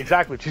 anyway.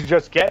 exactly. To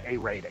just get a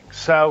rating.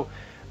 So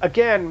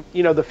again,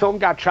 the film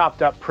got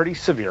chopped up pretty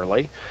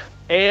severely.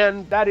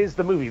 And that is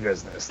the movie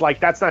business.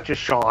 Like, that's not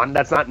just Sean.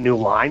 That's not New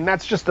Line.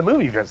 That's just the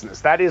movie business.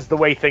 That is the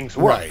way things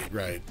work.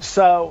 Right.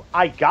 So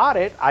I got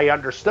it. I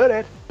understood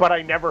it. But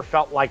I never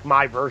felt like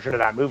my version of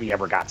that movie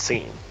ever got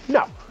seen.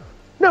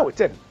 No, it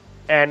didn't.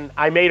 And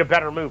I made a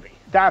better movie.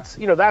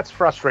 That's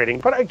frustrating.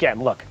 But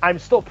again, look, I'm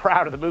still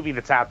proud of the movie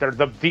that's out there.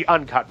 The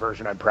uncut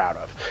version I'm proud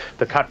of.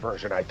 The cut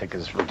version I think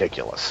is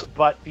ridiculous.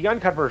 But the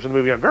uncut version of the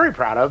movie I'm very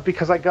proud of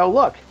because I go,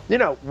 look,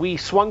 we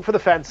swung for the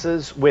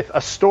fences with a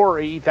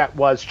story that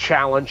was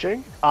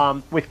challenging,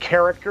 with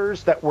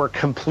characters that were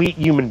complete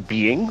human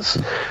beings,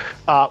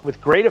 with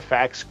great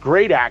effects,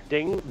 great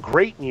acting,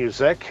 great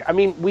music. I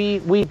mean,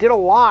 we did a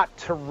lot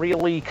to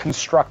really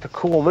construct a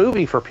cool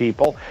movie for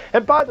people.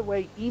 And by the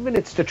way, even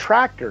its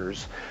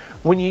detractors,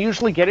 when you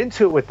usually get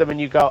into it with them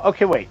and you go,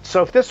 okay, wait,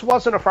 so if this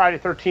wasn't a Friday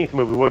the 13th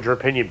movie, what would your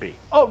opinion be?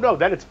 Oh, no,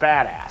 then it's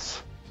badass.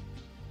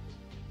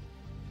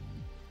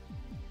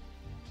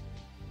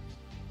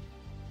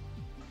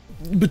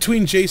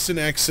 Between Jason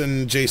X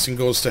and Jason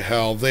Goes to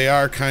Hell, they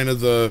are kind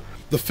of the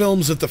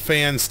films that the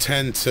fans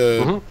tend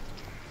to,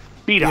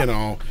 beat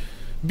up.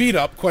 Beat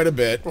up quite a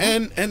bit.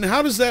 And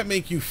how does that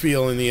make you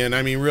feel in the end?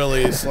 I mean,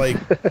 really, it's like...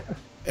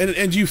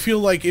 And do you feel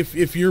like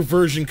if your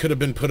version could have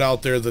been put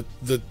out there,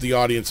 that the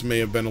audience may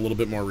have been a little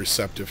bit more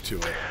receptive to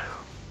it?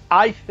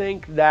 I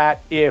think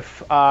that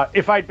if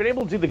I'd been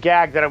able to do the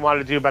gag that I wanted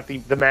to do about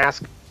the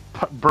mask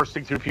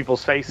bursting through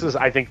people's faces,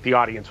 I think the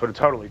audience would have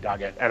totally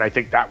dug it, and I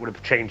think that would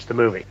have changed the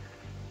movie.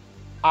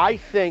 I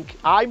think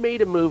I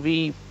made a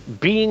movie,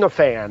 being a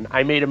fan,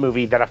 I made a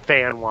movie that a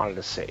fan wanted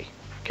to see.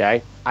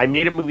 Okay? I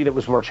made a movie that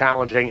was more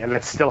challenging and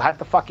that still had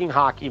the fucking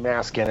hockey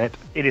mask in it.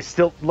 It is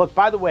still... Look,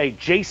 by the way,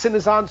 Jason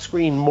is on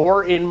screen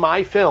more in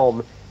my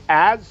film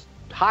as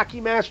hockey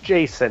mask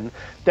Jason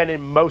than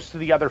in most of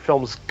the other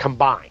films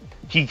combined.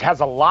 He has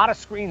a lot of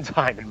screen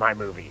time in my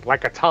movie,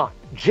 like a ton.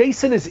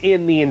 Jason is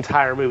in the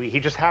entire movie.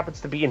 He just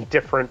happens to be in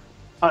different...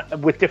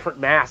 with different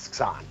masks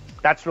on.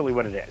 That's really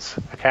what it is,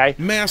 okay?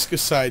 Mask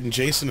aside and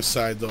Jason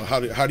aside, though,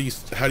 how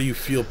do you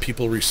feel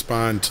people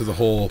respond to the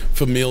whole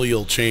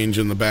familial change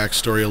in the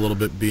backstory a little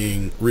bit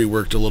being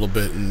reworked a little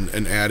bit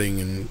and adding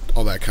and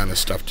all that kind of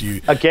stuff? Do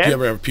you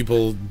ever have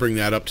people bring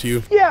that up to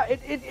you? Yeah,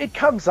 it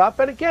comes up,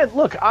 and again,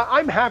 look,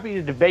 I'm happy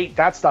to debate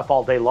that stuff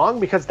all day long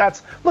because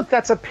that's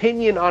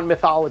opinion on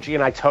mythology,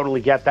 and I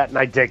totally get that, and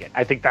I dig it.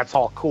 I think that's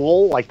all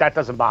cool. Like, that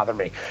doesn't bother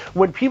me.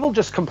 When people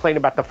just complain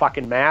about the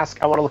fucking mask,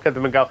 I want to look at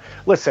them and go,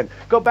 listen,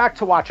 go back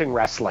to watching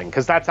wrestling,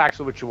 because that's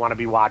actually what you want to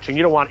be watching.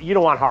 You don't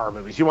want horror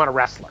movies. You want a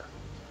wrestler.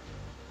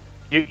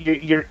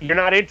 You're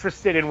not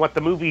interested in what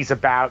the movie's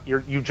about.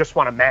 You just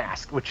want a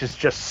mask, which is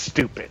just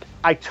stupid.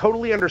 I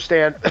totally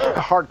understand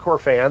hardcore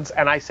fans,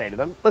 and I say to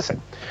them,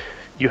 listen,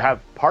 you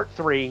have part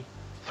 3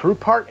 through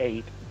part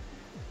 8,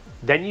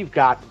 then you've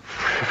got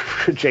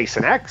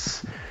Jason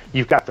X,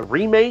 you've got the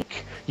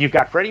remake, you've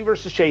got Freddy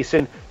vs.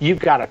 Jason, you've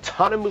got a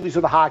ton of movies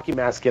with a hockey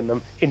mask in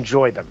them.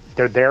 Enjoy them.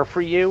 They're there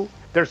for you.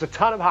 There's a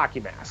ton of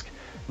hockey mask.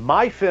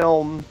 My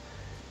film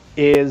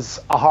is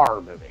a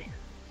horror movie,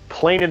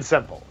 plain and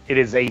simple. It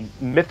is a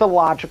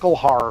mythological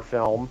horror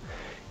film.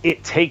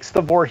 It takes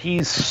the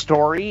Voorhees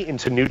story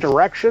into new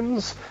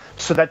directions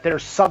so that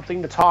there's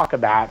something to talk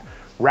about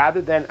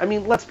rather than, I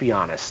mean, let's be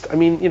honest. I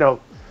mean,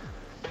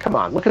 come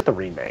on, look at the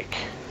remake.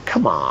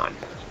 Come on.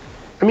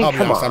 I mean, I'll be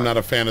honest, I'm not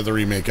a fan of the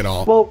remake at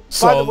all. Well,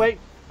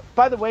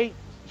 by the way,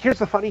 here's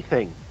the funny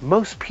thing.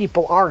 Most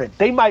people aren't.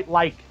 They might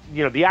like,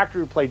 the actor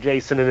who played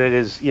Jason, and it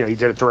is, he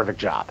did a terrific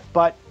job.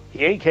 But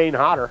he ain't Kane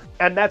Hodder.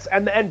 And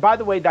and by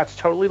the way, that's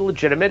totally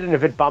legitimate, and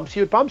if it bumps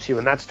you,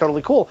 and that's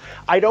totally cool.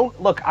 I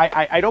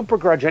don't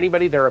begrudge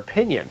anybody their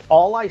opinion.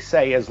 All I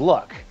say is,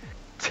 look,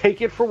 take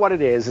it for what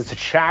it is. It's a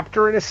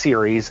chapter in a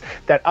series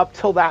that up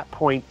till that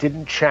point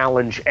didn't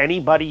challenge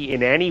anybody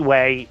in any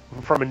way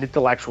from an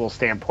intellectual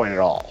standpoint at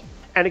all.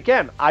 And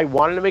again, I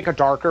wanted to make a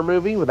darker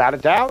movie, without a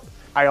doubt.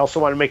 I also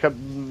want to make a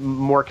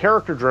more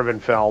character-driven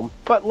film.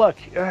 But look,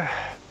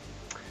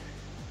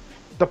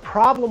 the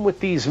problem with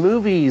these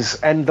movies,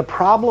 and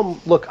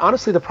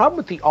honestly, the problem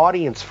with the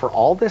audience for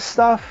all this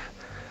stuff,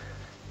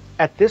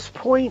 at this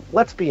point,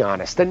 let's be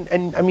honest.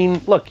 And I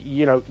mean, look,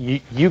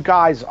 you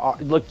guys are,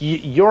 look,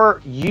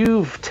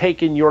 you've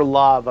taken your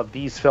love of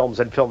these films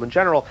and film in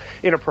general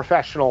in a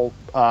professional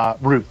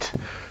route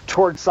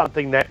towards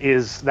something that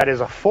is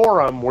a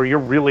forum where you're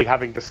really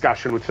having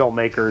discussion with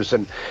filmmakers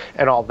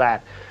and all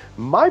that.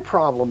 My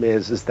problem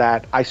is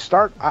that I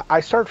start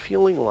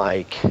feeling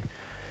like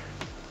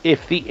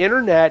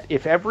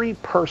if every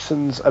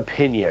person's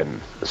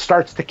opinion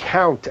starts to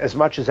count as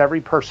much as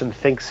every person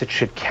thinks it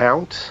should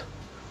count,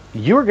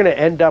 you're going to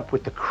end up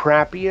with the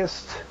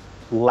crappiest,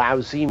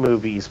 lousy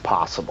movies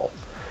possible.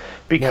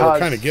 Because, well, we're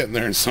kind of getting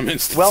there in some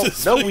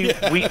instances. Well, no,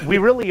 we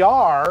really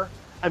are.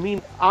 I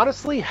mean,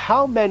 honestly,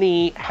 how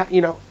many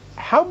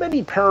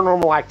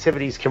paranormal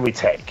activities can we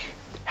take?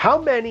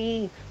 How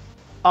many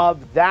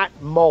of that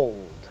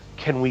mold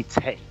can we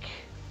take?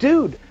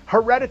 Dude,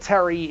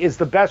 Hereditary is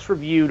the best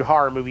reviewed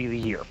horror movie of the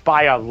year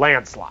by a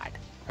landslide,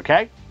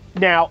 okay?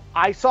 Now,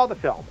 I saw the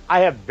film.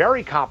 I have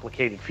very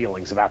complicated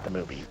feelings about the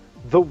movie.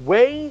 The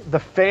way the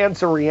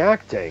fans are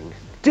reacting,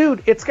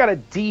 dude, it's got a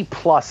D+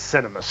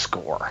 cinema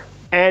score.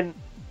 And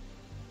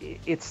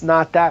it's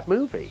not that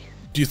movie.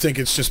 Do you think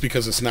it's just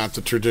because it's not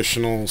the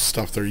traditional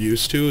stuff they're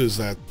used to? Is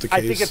that the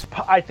case?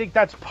 I think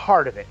that's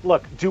part of it.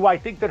 Look, do I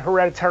think that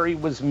Hereditary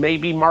was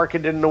maybe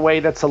marketed in a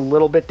way that's a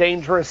little bit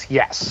dangerous?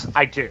 Yes,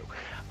 I do.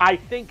 I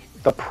think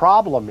the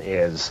problem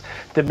is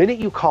the minute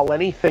you call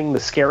anything the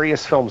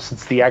scariest film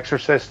since The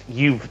Exorcist,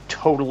 you've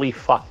totally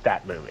fucked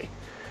that movie.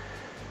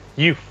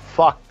 You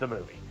fucked the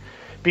movie.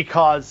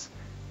 Because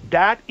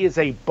that is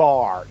a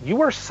bar.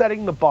 You are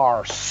setting the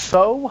bar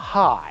so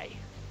high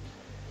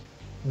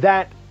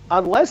that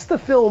unless the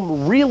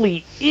film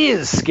really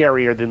is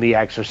scarier than The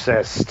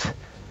Exorcist,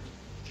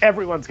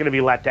 everyone's going to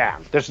be let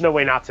down. There's no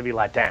way not to be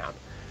let down.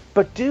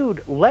 But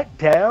dude, let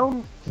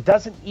down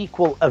doesn't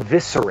equal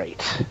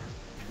eviscerate.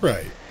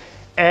 Right.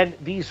 And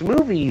these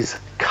movies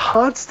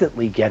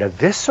constantly get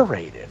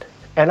eviscerated.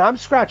 And I'm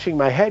scratching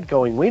my head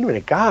going, wait a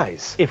minute,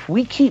 guys, if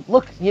we keep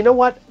you know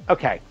what?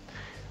 Okay.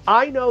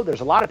 I know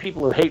there's a lot of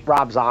people who hate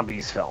Rob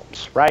Zombie's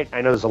films, right?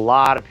 I know there's a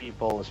lot of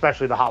people,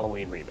 especially the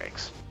Halloween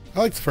remakes. I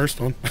like the first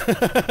one.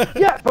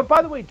 Yeah, but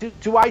by the way,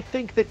 do I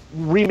think that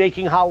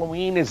remaking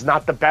Halloween is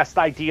not the best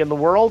idea in the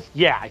world?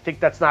 Yeah, I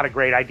think that's not a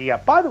great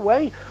idea. By the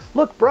way,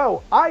 look,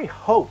 bro, I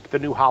hope the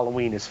new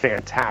Halloween is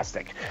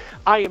fantastic.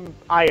 I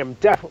am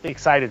definitely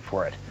excited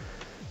for it.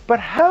 But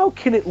how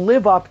can it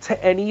live up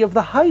to any of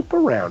the hype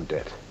around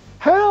it?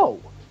 How?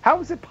 How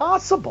is it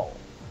possible?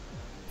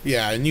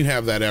 Yeah, and you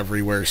have that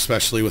everywhere,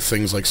 especially with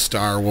things like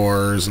Star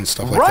Wars and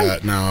stuff like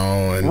that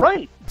now. And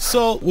right.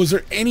 So, was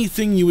there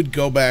anything you would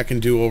go back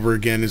and do over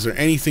again? Is there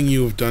anything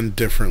you have done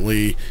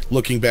differently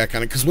looking back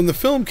on it? Because when the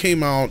film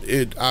came out,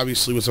 it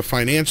obviously was a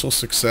financial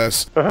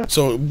success. Uh-huh.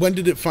 So, when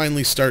did it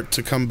finally start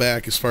to come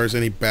back as far as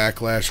any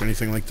backlash or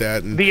anything like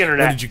that? And the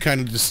internet. When did you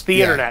kind of just...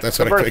 The internet. That's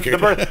what I figured.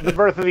 The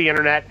birth of the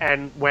internet,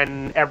 and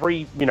when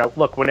every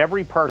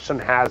person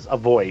has a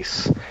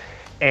voice...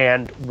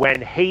 And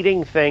when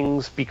hating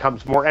things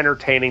becomes more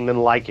entertaining than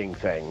liking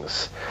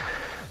things,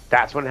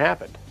 that's when it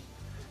happened.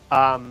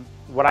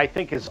 What I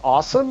think is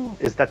awesome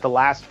is that the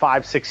last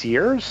 5-6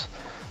 years,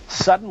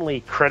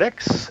 suddenly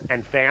critics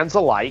and fans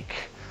alike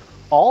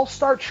all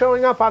start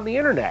showing up on the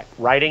internet,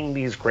 writing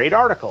these great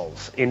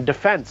articles in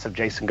defense of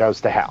Jason Goes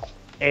to Hell.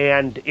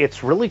 And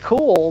it's really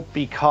cool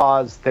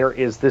because there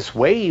is this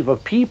wave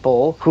of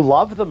people who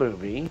love the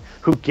movie,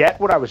 who get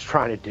what I was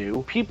trying to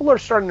do. People are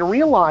starting to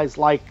realize,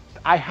 like,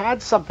 I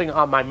had something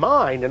on my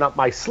mind and up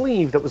my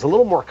sleeve that was a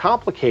little more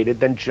complicated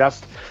than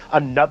just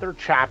another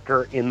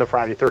chapter in the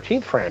Friday the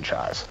 13th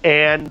franchise.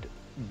 And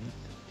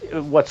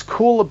what's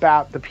cool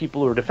about the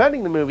people who are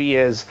defending the movie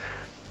is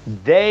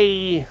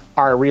they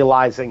are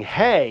realizing,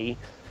 hey,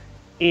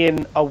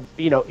 in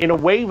a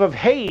wave of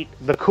hate,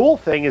 the cool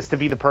thing is to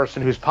be the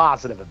person who's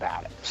positive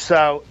about it.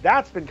 So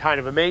that's been kind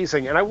of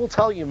amazing. And I will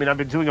tell you, I've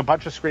been doing a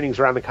bunch of screenings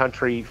around the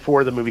country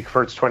for the movie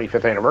for its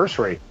 25th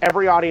anniversary.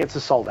 Every audience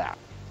is sold out.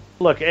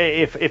 Look,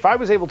 if I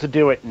was able to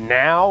do it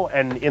now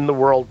and in the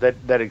world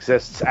that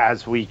exists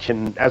as we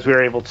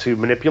are able to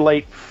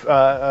manipulate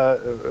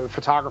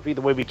photography the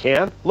way we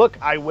can, look,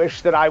 I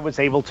wish that I was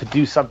able to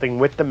do something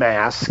with the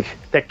mask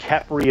that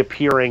kept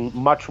reappearing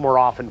much more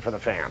often for the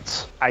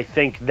fans. I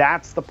think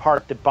that's the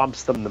part that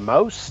bumps them the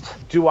most.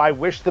 Do I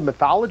wish the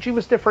mythology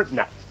was different?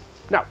 No.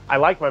 No, I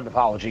like my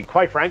mythology.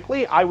 Quite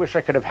frankly, I wish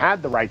I could have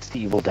had the rights to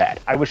Evil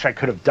Dead. I wish I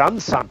could have done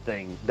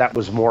something that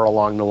was more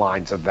along the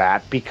lines of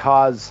that,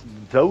 because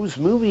those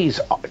movies,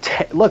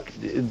 look,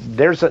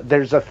 there's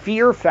a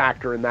fear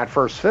factor in that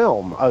first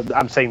film,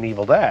 I'm saying The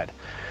Evil Dead,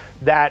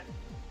 that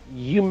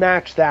you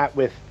match that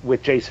with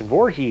Jason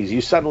Voorhees, you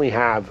suddenly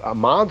have a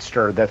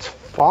monster that's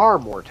far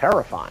more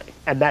terrifying,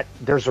 and that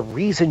there's a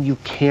reason you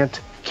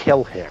can't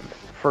kill him.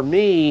 For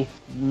me,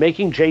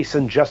 making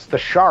Jason just the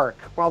shark,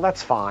 well,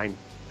 that's fine.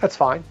 That's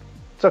fine.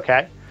 It's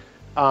okay.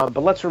 But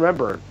let's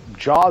remember,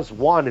 Jaws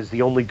 1 is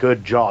the only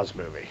good Jaws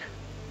movie.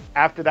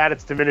 After that,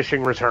 it's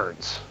diminishing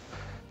returns.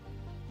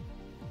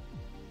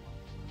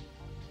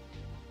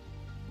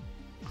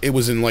 it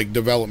was in like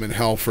development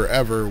hell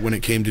forever when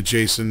it came to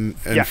Jason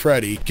and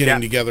Freddy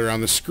getting together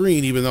on the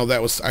screen, even though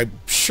that was, I'm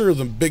sure,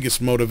 the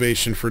biggest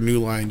motivation for New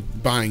Line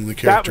buying the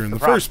character in the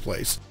first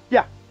place.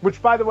 Yeah. Which,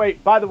 by the way,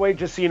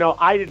 just so you know,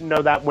 I didn't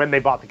know that when they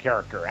bought the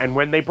character, and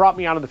when they brought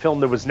me onto the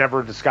film, there was never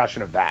a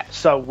discussion of that.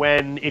 So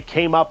when it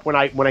came up, when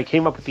I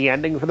came up with the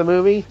ending for the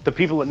movie, the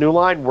people at New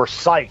Line were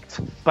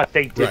psyched, but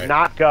they did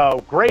not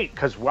go, great,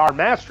 because our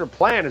master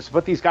plan is to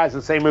put these guys in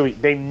the same movie.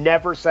 They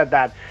never said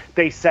that.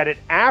 They said it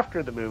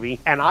after the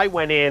movie, and I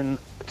went in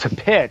to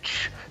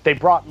pitch. They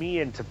brought me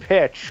in to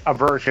pitch a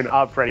version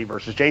of Freddy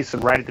versus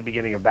Jason right at the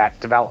beginning of that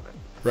development.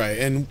 Right,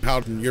 and how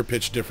your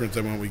pitch different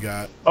than what we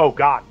got? Oh,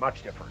 God,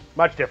 much different.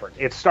 Much different.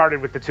 It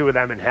started with the two of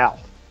them in hell.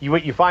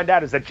 What you find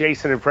out is that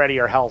Jason and Freddy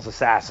are Hell's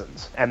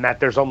assassins, and that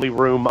there's only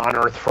room on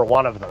Earth for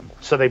one of them.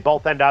 So they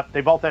both end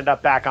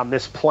up back on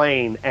this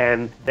plane,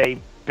 and they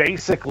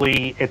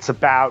basically, it's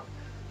about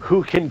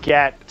who can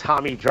get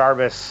Tommy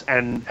Jarvis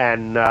and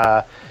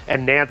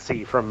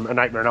Nancy from A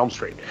Nightmare on Elm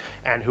Street.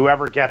 And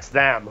whoever gets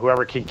them,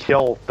 whoever can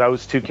kill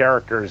those two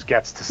characters,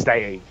 gets to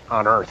stay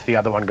on Earth. The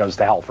other one goes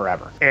to hell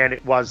forever. And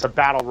it was a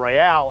battle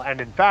royale, and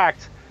in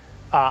fact,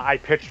 I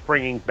pitched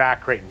bringing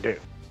back Creighton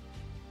Duke.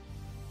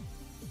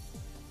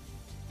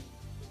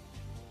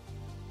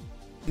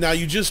 Now,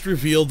 you just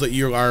revealed that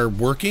you are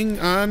working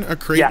on a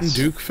Creighton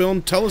Duke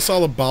film. Tell us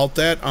all about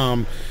that.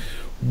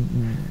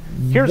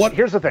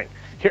 Here's the thing.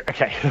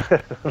 Okay.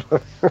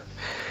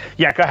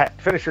 Yeah, go ahead.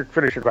 Finish your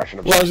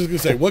question. Well, I was just going to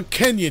say, what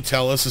can you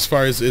tell us as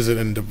far as, is it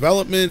in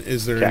development?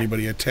 Is there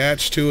anybody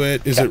attached to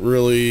it? Is it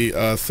really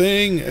a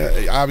thing?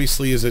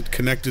 Obviously, is it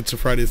connected to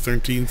Friday the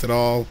 13th at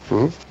all?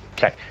 Mm-hmm.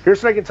 Okay,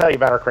 here's what I can tell you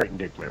about our Creighton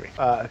Duke movie.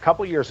 A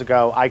couple years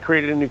ago, I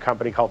created a new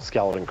company called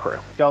Skeleton Crew.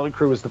 Skeleton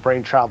Crew was the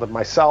brainchild of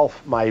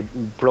myself, my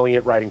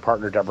brilliant writing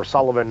partner, Deborah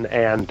Sullivan,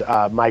 and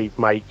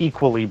my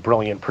equally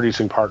brilliant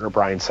producing partner,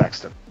 Brian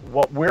Sexton.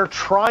 What we're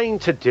trying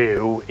to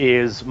do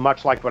is,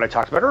 much like what I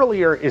talked about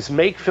earlier, is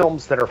make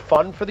films that are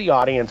fun for the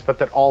audience, but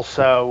that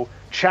also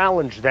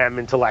challenge them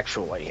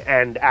intellectually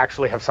and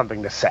actually have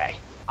something to say.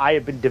 I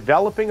have been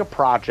developing a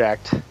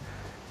project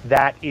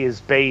that is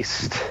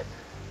based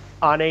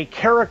on a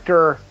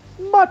character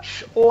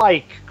much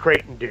like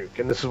Creighton Duke,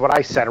 and this is what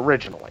I said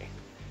originally,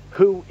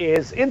 who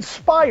is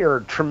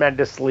inspired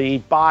tremendously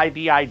by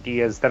the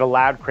ideas that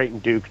allowed Creighton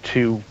Duke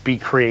to be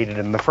created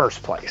in the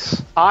first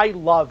place. I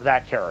love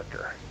that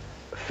character.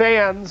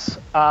 Fans,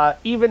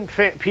 even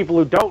people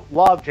who don't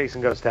love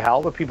Jason Goes to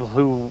Hell, but people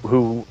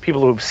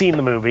who've seen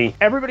the movie,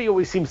 everybody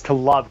always seems to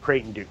love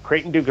Creighton Duke.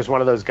 Creighton Duke is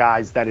one of those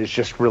guys that is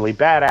just really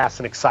badass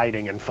and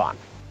exciting and fun.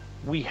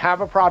 We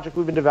have a project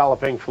we've been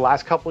developing for the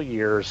last couple of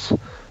years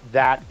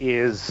that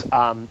is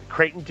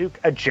Creighton Duke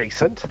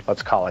adjacent,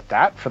 let's call it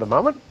that for the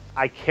moment.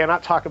 I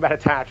cannot talk about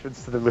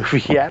attachments to the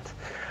movie yet.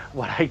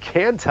 What I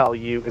can tell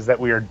you is that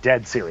we are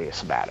dead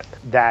serious about it.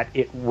 That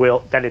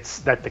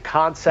the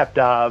concept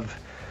of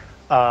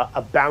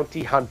a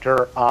bounty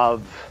hunter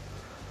of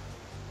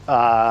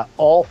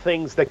all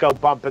things that go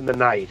bump in the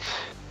night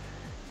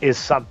is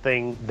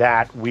something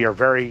that we are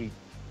very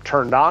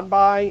turned on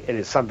by. It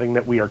is something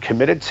that we are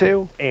committed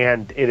to,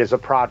 and it is a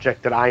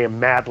project that I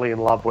am madly in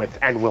love with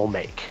and will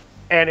make.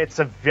 And it's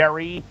a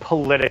very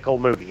political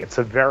movie. It's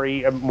a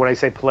very, when I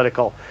say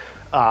political,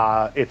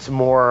 it's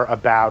more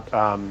about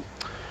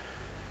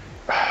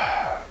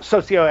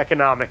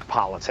socioeconomic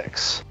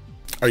politics.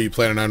 Are you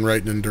planning on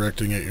writing and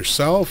directing it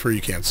yourself, or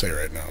you can't say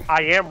right now?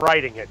 I am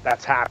writing it.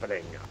 That's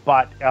happening.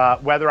 But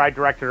whether I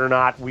direct it or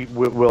not,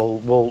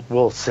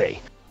 we'll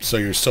see. So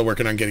you're still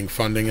working on getting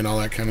funding and all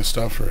that kind of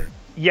stuff, or?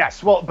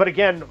 Yes. Well, but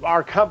again,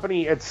 our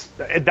company,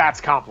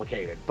 that's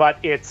complicated. But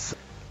it's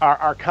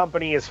our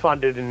company is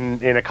funded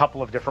in a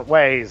couple of different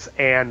ways,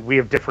 and we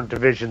have different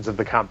divisions of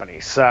the company.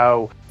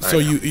 So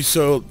you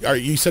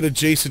said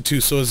adjacent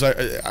to. So is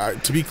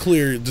that, to be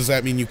clear, does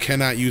that mean you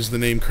cannot use the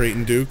name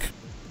Creighton Duke?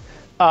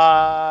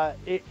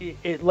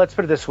 Let's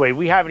put it this way: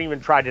 we haven't even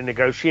tried to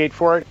negotiate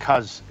for it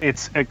because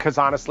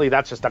honestly,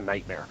 that's just a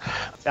nightmare.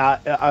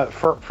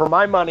 For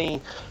my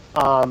money,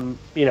 I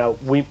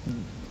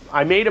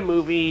made a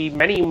movie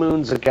many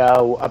moons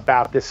ago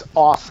about this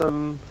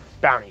awesome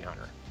bounty hunter.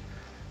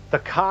 The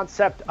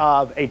concept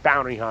of a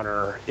bounty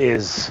hunter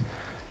is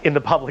in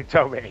the public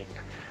domain.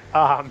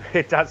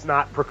 It does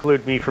not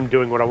preclude me from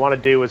doing what I want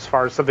to do as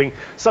far as something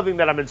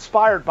that I'm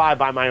inspired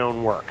by my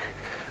own work.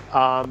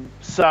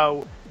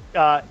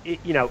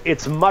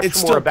 It's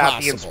much more about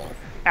possible.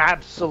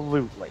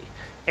 Absolutely.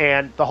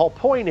 And the whole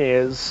point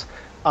is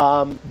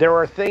there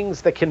are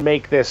things that can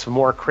make this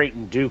more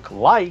Creighton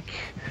Duke-like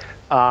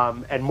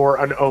and more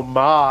an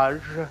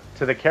homage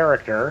to the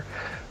character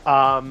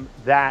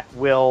that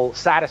will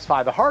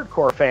satisfy the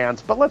hardcore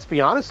fans. But let's be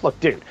honest. Look,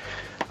 dude,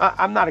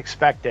 I'm not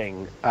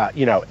expecting,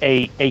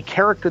 a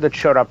character that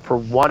showed up for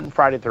one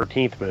Friday the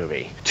 13th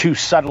movie to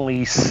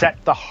suddenly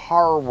set the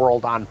horror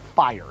world on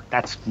fire.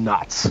 That's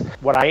nuts.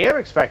 What I am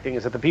expecting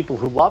is that the people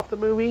who love the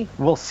movie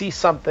will see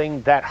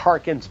something that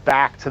harkens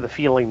back to the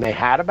feeling they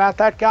had about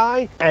that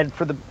guy. And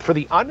for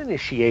the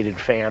uninitiated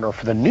fan or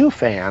for the new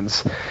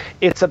fans,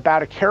 it's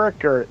about a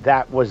character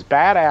that was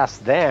badass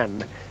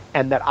then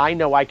and that I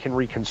know I can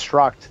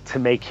reconstruct to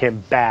make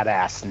him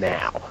badass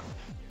now.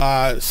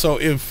 So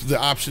if the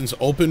option's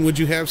open, would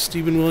you have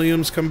Stephen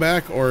Williams come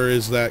back, or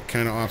is that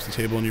kind of off the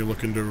table and you're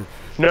looking to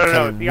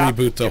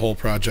reboot the whole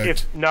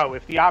project?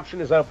 If the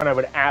option is open, I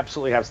would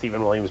absolutely have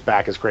Stephen Williams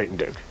back as Creighton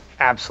Duke.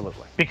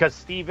 Absolutely. Because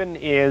Stephen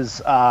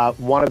is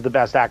one of the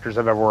best actors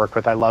I've ever worked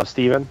with. I love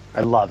Stephen.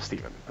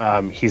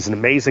 He's an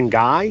amazing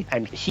guy,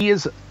 and he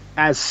is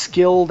as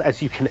skilled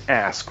as you can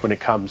ask when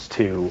it comes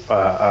to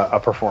a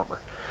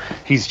performer.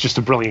 He's just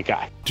a brilliant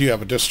guy. Do you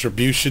have a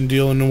distribution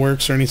deal in the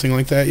works or anything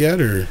like that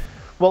yet, or...?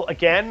 Well,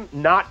 again,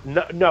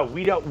 no,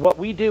 we don't. What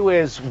we do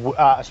is,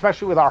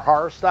 especially with our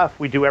horror stuff,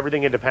 we do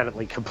everything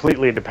independently,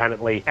 completely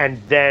independently,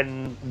 and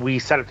then we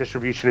set up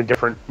distribution in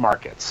different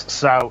markets.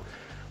 So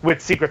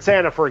with Secret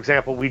Santa, for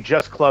example, we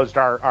just closed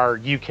our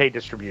UK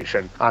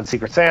distribution on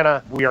Secret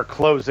Santa. We are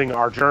closing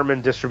our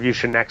German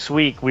distribution next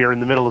week. We are in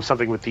the middle of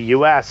something with the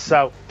US.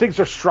 So things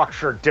are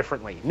structured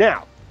differently.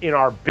 Now, in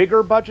our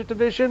bigger budget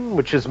division,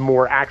 which is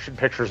more action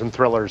pictures and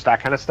thrillers,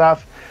 that kind of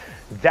stuff,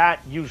 that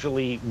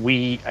usually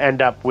we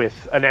end up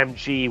with an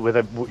MG with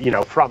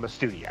from a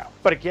studio.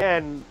 But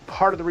again,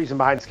 part of the reason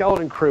behind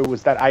Skeleton Crew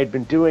was that I had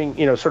been doing,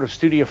 sort of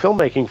studio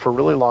filmmaking for a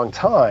really long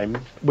time,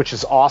 which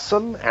is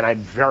awesome. And I'm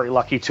very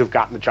lucky to have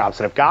gotten the jobs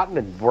that I've gotten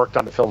and worked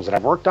on the films that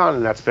I've worked on.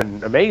 And that's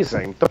been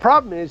amazing. The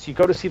problem is you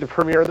go to see the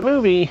premiere of the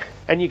movie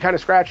and you kind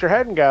of scratch your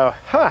head and go,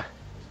 I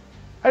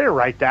didn't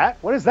write that.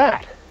 What is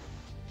that?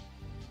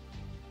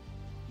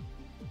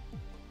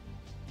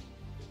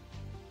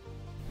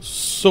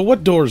 So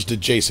what doors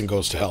did Jason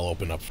Goes to Hell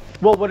open up?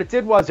 Well, what it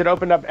did was it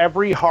opened up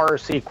every horror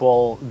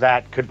sequel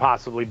that could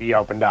possibly be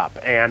opened up.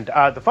 And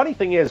the funny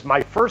thing is,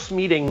 my first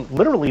meeting,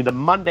 literally the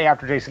Monday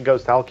after Jason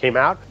Goes to Hell came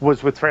out,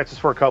 was with Francis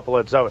Ford Coppola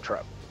at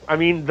Zoetrope. I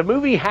mean, the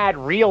movie had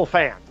real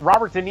fans.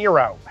 Robert De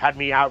Niro had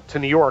me out to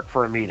New York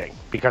for a meeting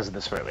because of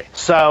this movie.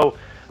 So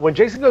when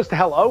Jason Goes to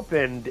Hell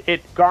opened,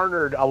 it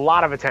garnered a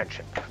lot of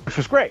attention, which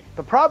was great.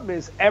 The problem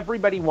is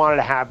everybody wanted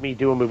to have me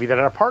do a movie that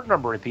had a part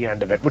number at the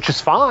end of it, which is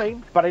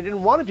fine, but I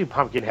didn't want to do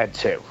Pumpkinhead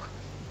 2.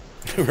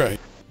 Right.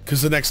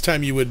 Because the next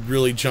time you would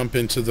really jump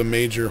into the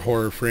major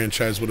horror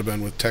franchise would have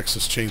been with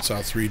Texas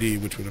Chainsaw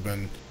 3D, which would have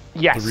been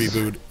the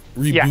reboot.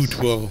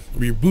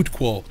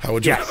 Reboot. How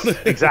would you? Yes,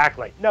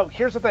 exactly. No,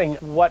 here's the thing.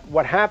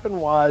 What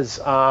happened was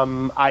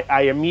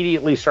I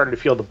immediately started to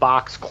feel the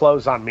box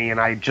close on me,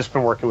 and I had just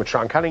been working with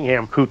Sean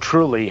Cunningham, who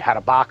truly had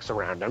a box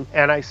around him.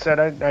 And I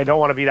said, I don't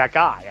want to be that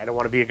guy. I don't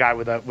want to be a guy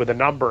with a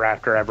number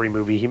after every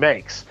movie he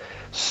makes.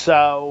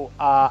 So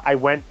I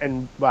went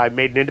and I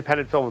made an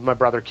independent film with my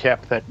brother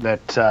Kip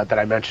that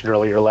I mentioned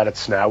earlier, Let It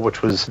Snow,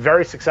 which was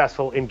very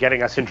successful in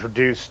getting us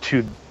introduced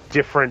to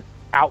different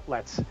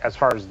outlets as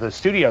far as the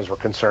studios were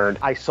concerned.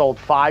 I sold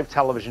 5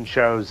 television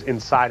shows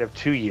inside of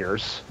 2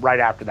 years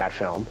right after that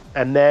film,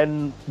 and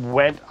then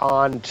went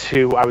on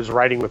to, I was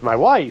writing with my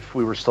wife,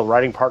 we were still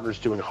writing partners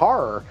doing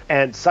horror,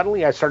 and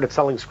suddenly I started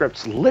selling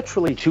scripts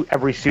literally to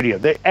every studio.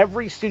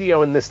 Every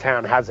studio in this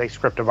town has a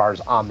script of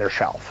ours on their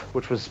shelf,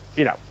 which was,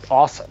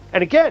 awesome.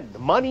 And again, the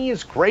money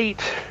is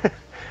great.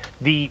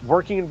 The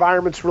working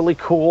environment's really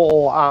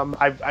cool.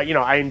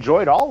 I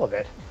enjoyed all of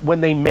it. When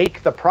they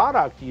make the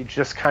product, you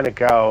just kind of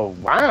go,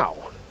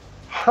 wow,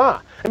 I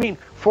mean,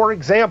 for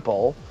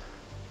example,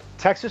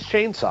 Texas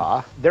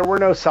Chainsaw, there were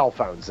no cell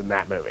phones in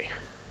that movie.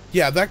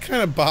 Yeah, that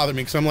kind of bothered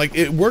me because I'm like,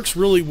 it works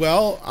really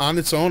well on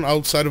its own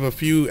outside of a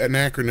few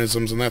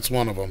anachronisms, and that's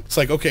one of them. It's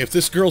like, okay, if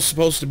this girl's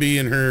supposed to be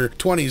in her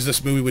 20s,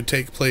 this movie would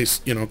take place,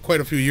 quite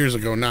a few years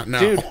ago, not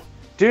now.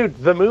 Dude,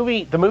 the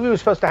movie was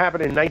supposed to happen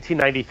in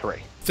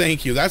 1993.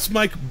 Thank you. That's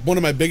one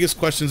of my biggest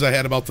questions I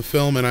had about the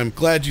film, and I'm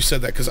glad you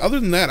said that, because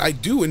other than that, I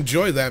do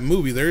enjoy that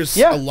movie. There's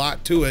a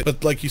lot to it,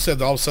 but like you said,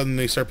 all of a sudden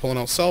they start pulling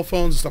out cell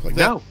phones and stuff like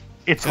that. No,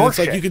 it's horseshit. It's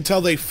like you can tell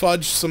they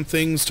fudged some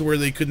things to where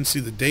they couldn't see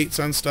the dates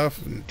on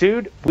stuff.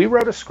 Dude, we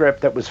wrote a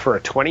script that was for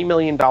a $20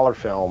 million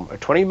film, a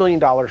 $20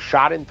 million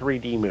shot in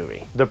 3D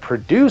movie. The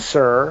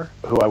producer,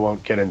 who I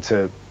won't get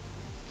into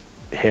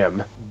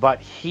him, but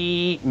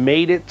he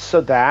made it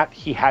so that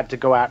he had to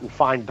go out and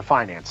find the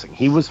financing.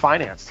 He was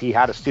financed. He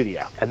had a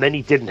studio, and then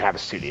he didn't have a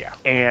studio.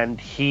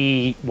 And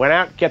he went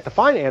out and get the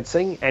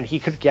financing, and he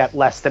could get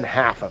less than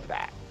half of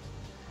that.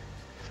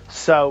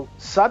 So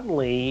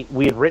suddenly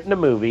we had written a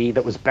movie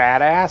that was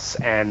badass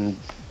and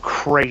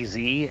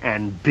crazy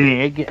and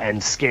big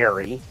and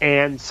scary,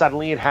 and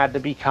suddenly it had to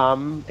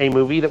become a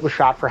movie that was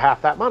shot for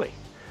half that money.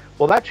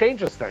 Well, that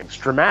changes things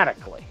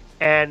dramatically.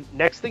 And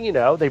next thing you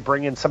know, they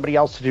bring in somebody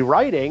else to do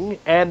writing,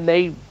 and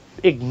they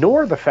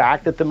ignore the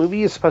fact that the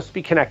movie is supposed to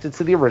be connected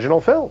to the original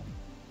film.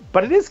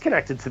 But it is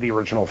connected to the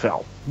original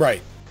film.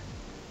 Right.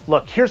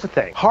 Look, here's the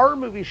thing. Horror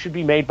movies should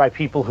be made by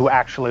people who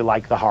actually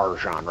like the horror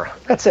genre.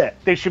 That's it.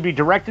 They should be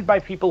directed by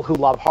people who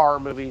love horror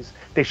movies.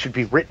 They should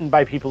be written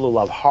by people who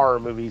love horror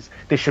movies.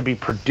 They should be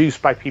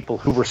produced by people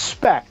who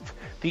respect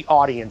the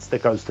audience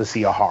that goes to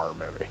see a horror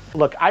movie.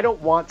 Look, I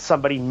don't want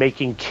somebody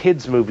making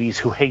kids' movies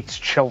who hates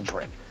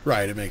children.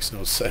 Right, it makes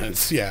no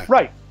sense, yeah.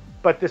 Right,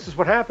 but this is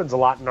what happens a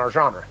lot in our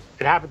genre.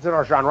 It happens in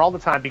our genre all the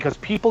time because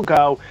people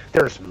go,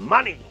 there's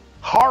money.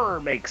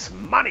 Horror makes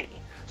money.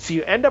 So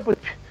you end up with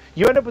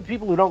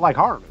people who don't like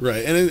horror movies.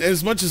 Right, and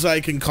as much as I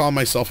can call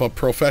myself a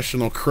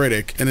professional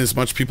critic, and as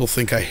much people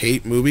think I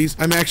hate movies,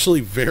 I'm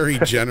actually very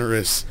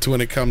generous to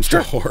when it comes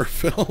to horror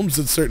films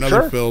and certain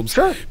other films.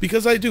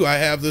 Because I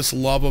have this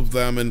love of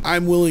them, and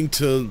I'm willing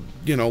to,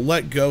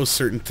 let go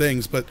certain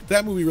things. But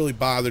that movie really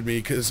bothered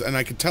me, and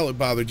I could tell it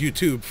bothered you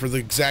too, for the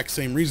exact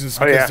same reasons,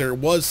 because there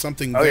was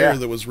something there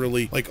that was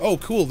really like, oh,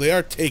 cool, they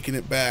are taking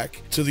it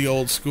back to the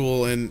old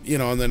school, and,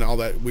 and then all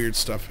that weird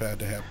stuff had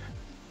to happen.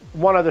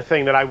 One other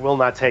thing that I will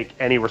not take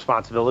any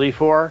responsibility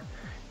for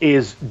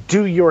is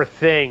do your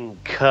thing,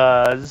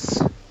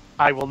 cuz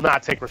I will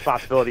not take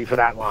responsibility for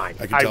that line.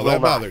 I can tell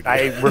that bothered you.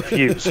 I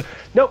refuse.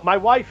 No, my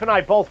wife and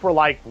I both were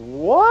like,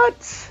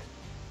 what?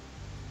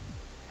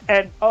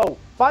 And, oh,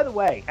 by the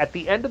way, at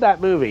the end of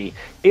that movie,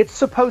 it's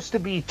supposed to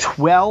be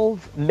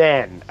 12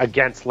 men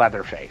against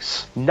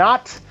Leatherface,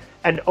 not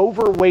an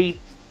overweight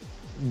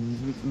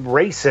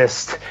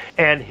racist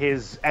and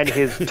his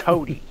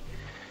toady.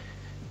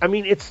 I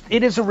mean,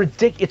 it's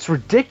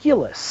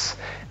ridiculous.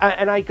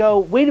 And I go,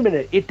 wait a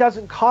minute, it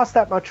doesn't cost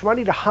that much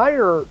money to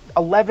hire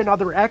 11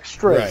 other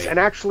extras and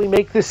actually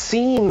make this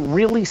scene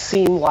really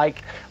seem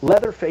like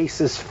Leatherface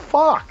is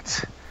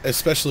fucked.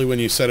 Especially when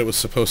you said it was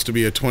supposed to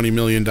be a $20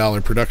 million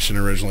production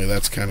originally.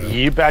 That's kind of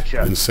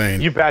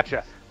insane. You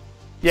betcha.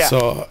 Yeah.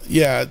 So,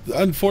 yeah,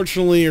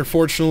 unfortunately or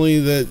fortunately,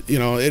 that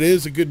it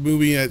is a good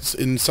movie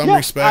in some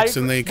respects,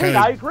 and they kind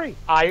of. I agree.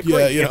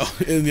 Yeah,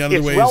 in the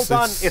other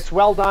ways, it's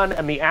well done,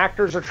 and the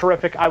actors are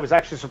terrific. I was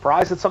actually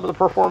surprised at some of the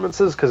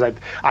performances because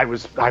I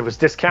was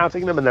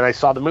discounting them, and then I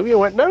saw the movie and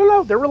went,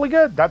 no, they're really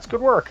good. That's good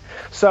work.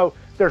 So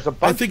there's a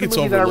bunch of the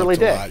movie that I really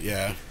did. Lot,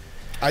 yeah.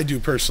 I do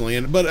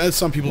personally, but as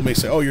some people may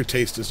say, "Oh, your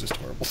taste is just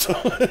horrible." So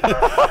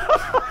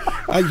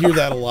I hear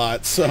that a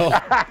lot. So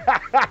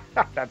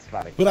that's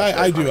funny. But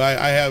I do.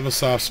 I have a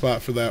soft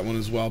spot for that one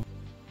as well.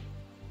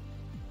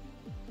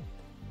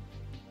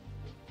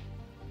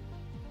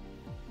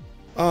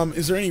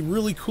 Is there any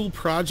really cool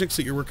projects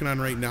that you're working on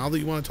right now that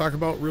you want to talk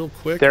about real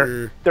quick?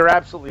 There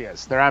absolutely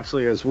is. There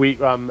absolutely is.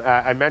 We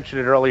I mentioned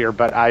it earlier,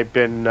 but I've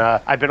been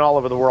all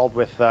over the world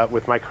with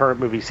my current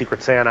movie,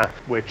 Secret Santa,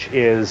 which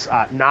is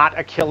not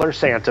a killer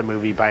Santa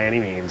movie by any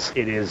means.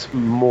 It is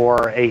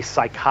more a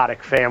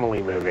psychotic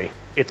family movie.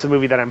 It's a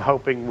movie that I'm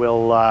hoping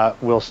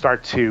will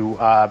start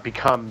to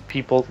become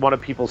one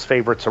of people's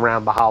favorites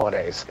around the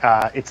holidays.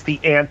 It's the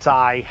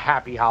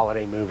anti-happy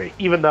holiday movie,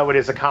 even though it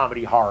is a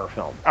comedy horror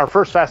film. Our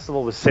first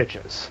festival was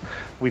Sitges.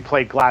 We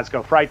played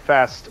Glasgow Fright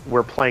Fest.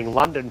 We're playing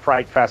London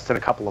Fright Fest in a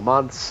couple of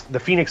months.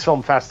 The Phoenix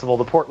Film Festival,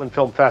 the Portland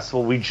Film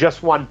Festival. We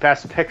just won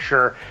Best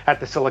Picture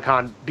at the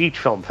Silicon Beach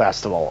Film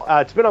Festival.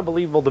 It's been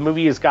unbelievable. The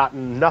movie has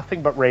gotten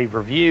nothing but rave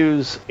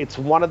reviews. It's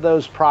one of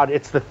those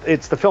it's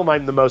the film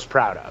I'm the most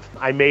proud of.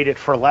 I made it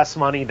for less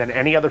money than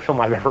any other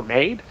film I've ever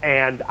made,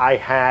 and I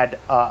had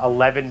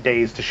 11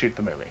 days to shoot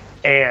the movie.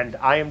 And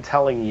I am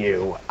telling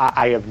you,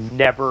 I have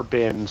never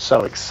been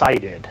so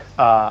excited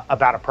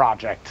about a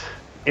project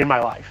in my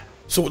life.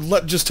 So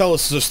just tell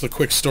us just the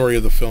quick story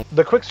of the film.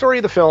 The quick story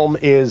of the film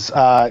is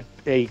a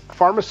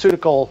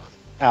pharmaceutical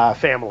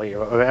family,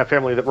 a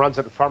family that runs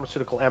a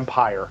pharmaceutical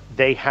empire.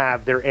 They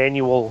have their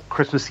annual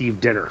Christmas Eve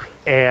dinner,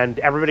 and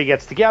everybody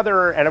gets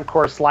together. And of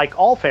course, like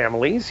all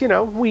families,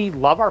 we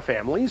love our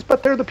families,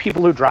 but they're the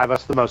people who drive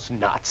us the most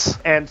nuts.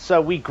 And so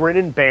we grin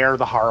and bear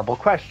the horrible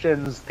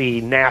questions,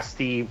 the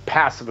nasty,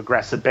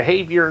 passive-aggressive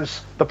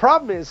behaviors. The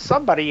problem is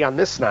somebody on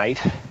this night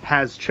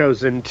has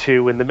chosen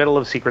to, in the middle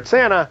of Secret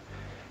Santa,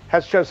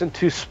 has chosen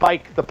to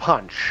spike the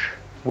punch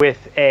with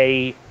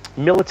a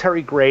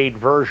military-grade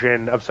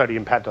version of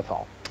sodium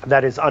pentothal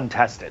that is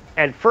untested.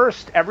 And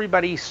first,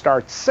 everybody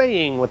starts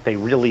saying what they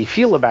really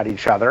feel about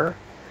each other,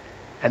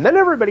 and then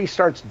everybody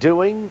starts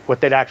doing what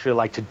they'd actually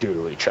like to do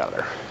to each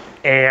other.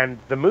 And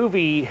the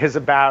movie is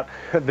about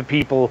the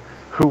people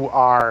who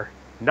are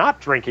not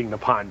drinking the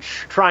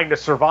punch, trying to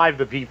survive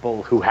the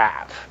people who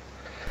have.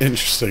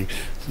 Interesting.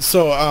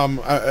 So,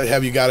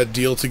 have you got a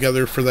deal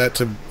together for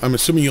that? I'm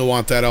assuming you'll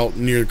want that out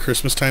near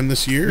Christmas time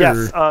this year?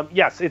 Yes.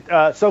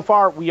 Yes. So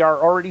far, we are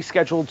already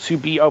scheduled to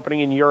be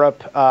opening in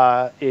Europe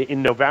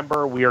in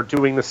November. We are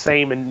doing the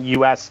same in the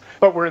U.S.,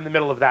 but we're in the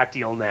middle of that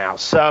deal now.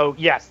 So,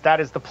 yes,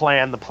 that is the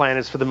plan. The plan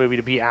is for the movie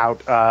to be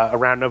out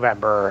around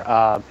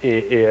November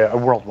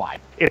worldwide.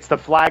 It's the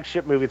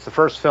flagship movie. It's the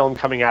first film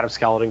coming out of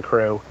Skeleton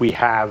Crew. We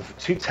have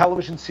 2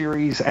 television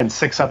series and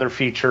 6 other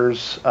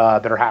features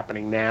that are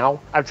happening now.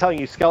 I'm telling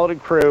you, Skeleton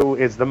Crew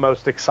is the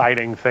most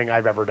exciting thing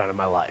I've ever done in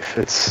my life.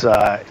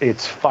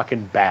 It's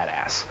fucking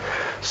badass.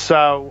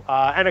 So,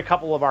 and a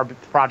couple of our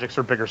projects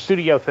are bigger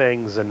studio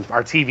things, and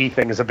our TV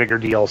thing is a bigger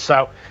deal.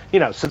 So,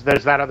 so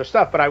there's that other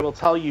stuff. But I will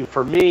tell you,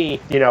 for me,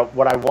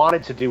 what I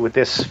wanted to do with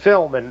this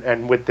film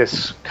and with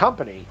this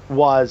company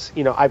was,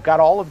 I've got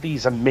all of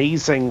these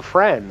amazing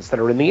friends that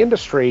are in the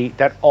industry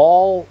that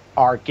all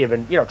are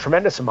given,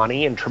 tremendous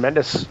money and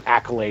tremendous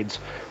accolades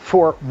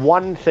for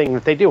one thing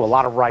that they do. A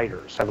lot of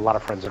writers. I have a lot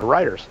of friends that are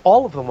writers.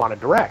 All of them want to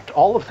direct.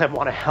 All of them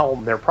want to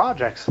helm their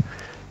projects.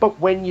 But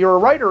when you're a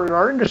writer in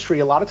our industry,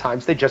 a lot of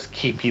times they just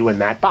keep you in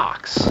that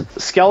box.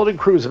 Skeleton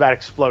Crew is about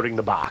exploding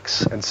the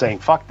box and saying,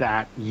 fuck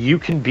that, you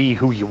can be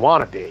who you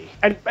want to be.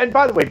 And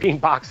by the way, being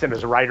boxed in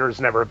as a writer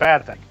is never a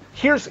bad thing.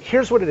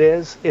 Here's what it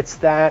is. It's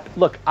that,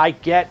 look, I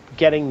get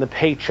getting the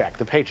paycheck.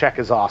 The paycheck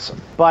is awesome.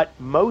 But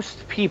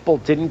most people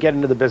didn't get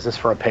into the business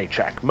for a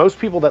paycheck. Most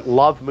people that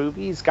love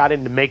movies got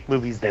in to make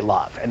movies they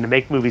love and to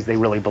make movies they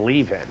really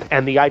believe in.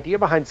 And the idea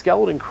behind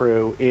Skeleton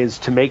Crew is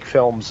to make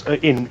films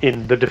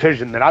in the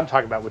division that I'm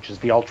talking about, which is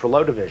the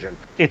ultra-low division.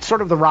 It's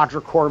sort of the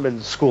Roger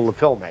Corman school of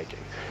filmmaking.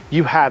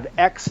 You have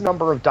X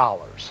number of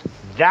dollars.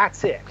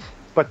 That's it.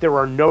 But there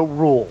are no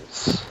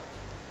rules.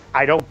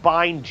 I don't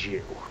bind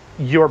you.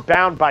 You're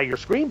bound by your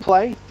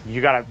screenplay.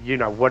 You gotta,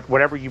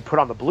 whatever you put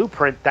on the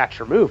blueprint, that's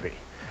your movie.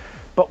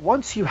 But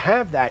once you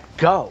have that,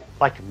 go.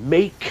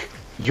 Make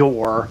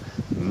your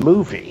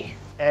movie.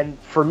 And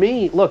for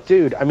me, look,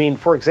 dude,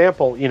 for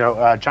example,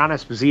 John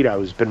Esposito,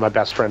 who's been my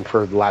best friend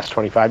for the last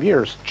 25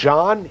 years.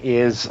 John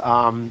is,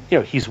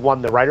 he's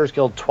won the Writers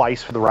Guild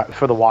twice for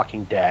The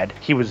Walking Dead.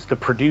 He was the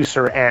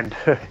producer and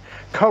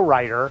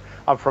co-writer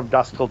of From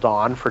Dusk Till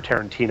Dawn for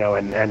Tarantino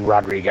and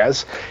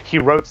Rodriguez. He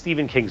wrote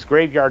Stephen King's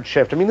Graveyard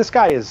Shift. This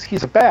guy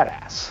he's a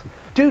badass.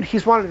 Dude,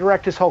 he's wanted to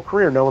direct his whole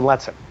career. No one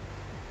lets him.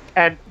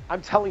 And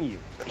I'm telling you,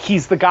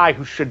 he's the guy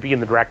who should be in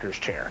the director's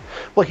chair.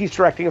 Well, he's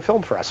directing a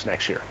film for us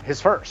next year,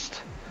 his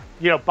first.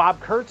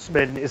 Bob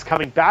Kurtzman is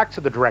coming back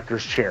to the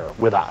director's chair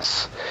with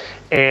us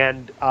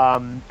and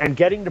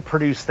getting to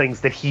produce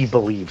things that he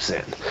believes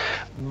in.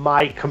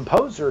 My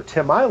composer,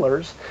 Tim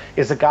Eilers,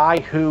 is a guy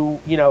who,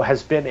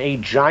 has been a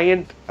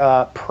giant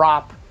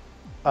prop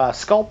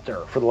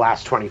sculptor for the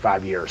last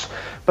 25 years.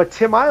 But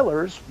Tim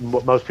Eilers,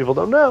 what most people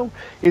don't know,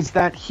 is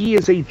that he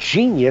is a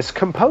genius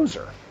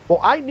composer. Well,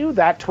 I knew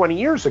that 20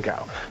 years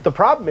ago. The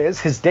problem is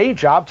his day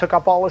job took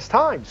up all his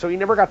time, so he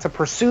never got to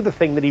pursue the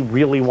thing that he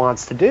really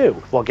wants to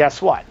do. Well,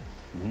 guess what?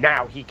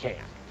 Now he can.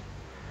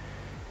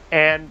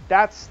 And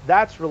that's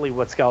really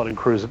what Skeleton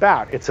Crew is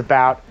about. It's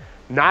about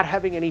not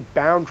having any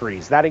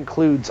boundaries. That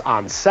includes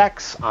on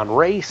sex, on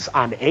race,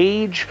 on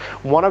age.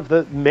 One of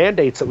the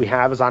mandates that we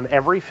have is on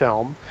every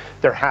film,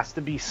 there has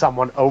to be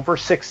someone over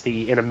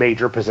 60 in a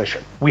major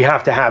position. We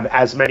have to have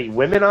as many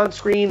women on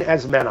screen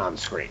as men on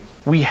screen.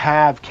 We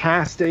have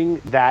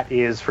casting that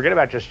is, forget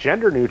about just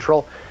gender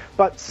neutral,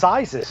 but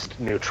sizist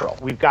neutral.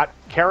 We've got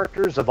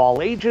characters of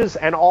all ages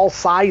and all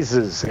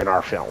sizes in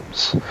our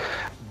films.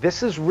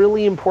 This is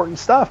really important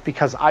stuff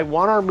because I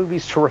want our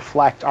movies to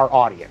reflect our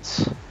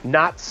audience,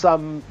 not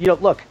some,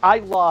 look, I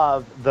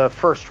love the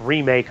first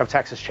remake of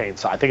Texas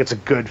Chainsaw. I think it's a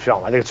good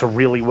film. I think it's a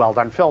really well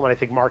done film, and I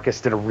think Marcus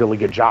did a really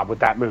good job with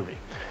that movie.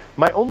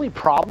 My only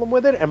problem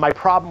with it, and my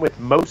problem with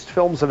most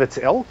films of its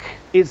ilk,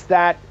 is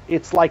that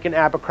it's like an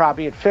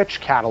Abercrombie and Fitch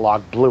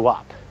catalog blew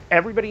up.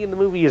 Everybody in the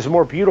movie is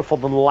more beautiful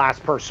than the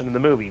last person in the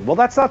movie. Well,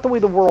 that's not the way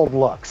the world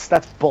looks.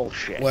 That's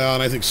bullshit. Well,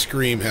 and I think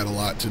Scream had a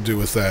lot to do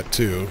with that,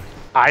 too.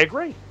 I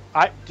agree.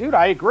 I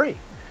agree.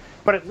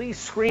 But at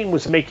least Scream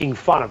was making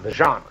fun of the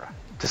genre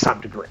to some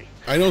degree.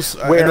 I know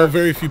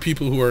very few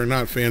people who are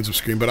not fans of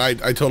Scream, but I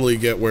totally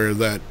get where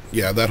that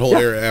whole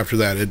era after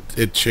that,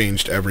 it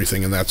changed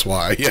everything, and that's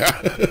why.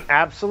 Yeah.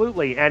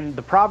 Absolutely. And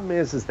the problem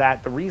is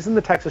that the reason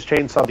the Texas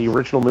Chainsaw, the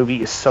original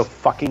movie, is so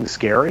fucking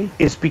scary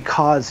is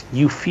because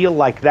you feel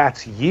like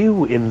that's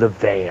you in the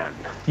van.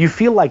 You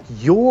feel like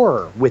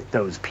you're with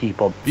those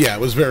people. Yeah,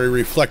 it was very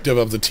reflective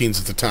of the teens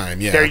at the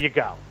time, yeah. There you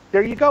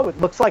go. It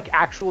looks like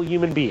actual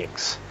human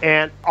beings.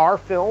 And our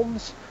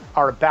films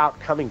are about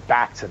coming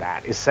back to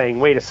that, is saying,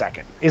 wait a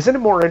second, isn't it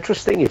more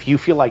interesting if you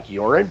feel like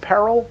you're in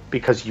peril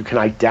because you can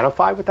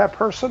identify with that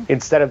person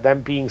instead of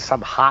them being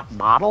some hot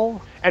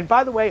model? And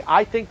by the way,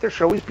 I think there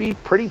should always be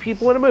pretty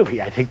people in a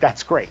movie. I think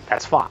that's great.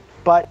 That's fine.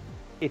 But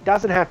it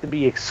doesn't have to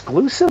be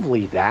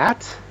exclusively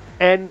that.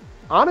 And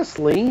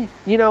honestly,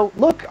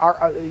 look,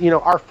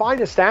 our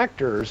finest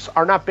actors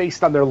are not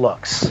based on their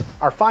looks.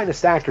 Our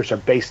finest actors are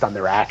based on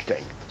their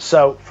acting.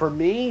 So for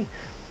me,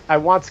 I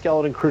want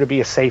Skeleton Crew to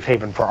be a safe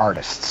haven for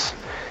artists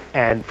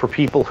and for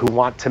people who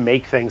want to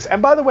make things.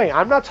 And by the way,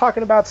 I'm not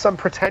talking about some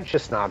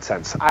pretentious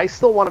nonsense. I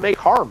still want to make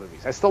horror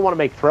movies. I still want to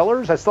make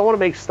thrillers. I still want to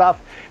make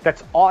stuff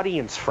that's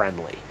audience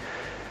friendly.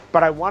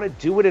 But I want to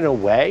do it in a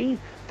way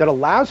that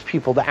allows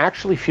people to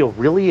actually feel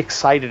really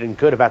excited and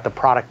good about the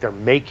product they're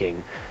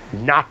making,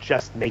 not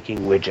just making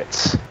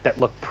widgets that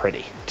look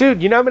pretty.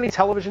 Dude, you know how many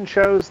television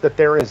shows that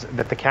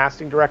the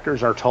casting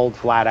directors are told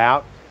flat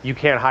out, you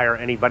can't hire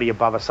anybody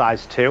above a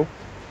size 2?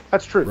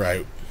 That's true.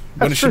 Right.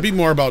 When it should be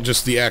more about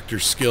just the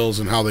actor's skills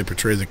and how they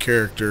portray the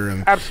character,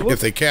 and if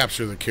they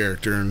capture the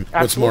character. And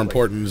what's more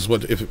important is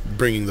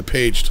bringing the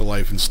page to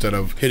life instead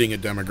of hitting a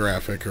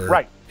demographic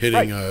or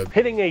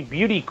hitting a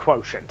beauty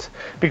quotient.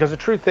 Because the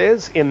truth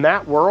is, in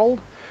that world,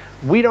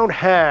 we don't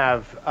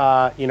have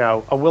a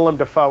Willem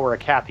Dafoe or a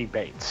Kathy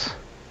Bates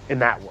in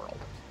that world.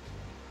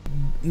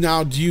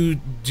 Now, do you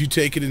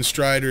take it in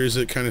stride, or is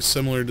it kind of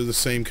similar to the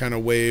same kind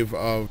of wave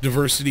of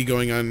diversity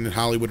going on in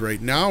Hollywood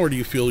right now, or do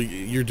you feel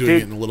you're doing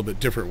it in a little bit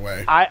different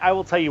way? I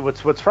will tell you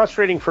what's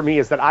frustrating for me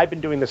is that I've been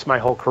doing this my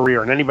whole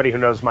career, and anybody who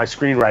knows my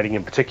screenwriting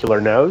in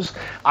particular knows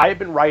I have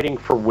been writing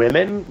for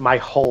women my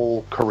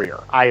whole career.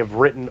 I have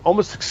written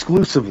almost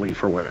exclusively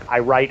for women. I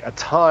write a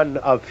ton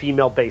of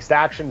female-based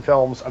action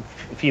films, of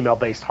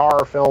female-based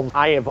horror films.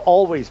 I have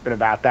always been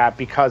about that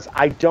because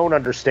I don't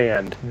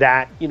understand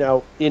that,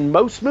 in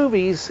most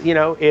movies,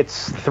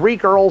 it's 3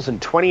 girls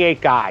and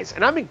 28 guys,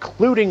 and I'm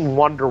including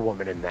Wonder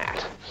Woman in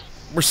that.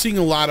 We're seeing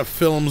a lot of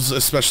films,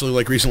 especially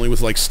like recently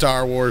with like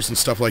Star Wars and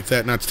stuff like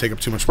that, not to take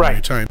up too much more of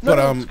your time,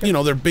 but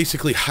they're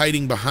basically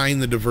hiding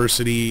behind the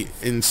diversity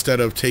instead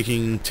of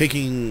taking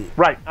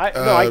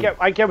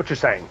I get what you're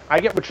saying.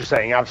 I get what you're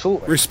saying.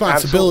 Absolutely.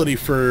 Responsibility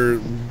for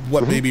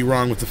what may be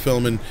wrong with the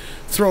film, and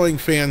throwing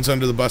fans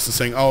under the bus and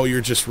saying, "Oh,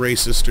 you're just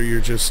racist," or "You're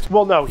just..."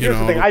 Well, no. Here's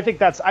the thing. I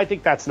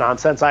think that's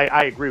nonsense.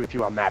 I agree with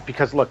you on that,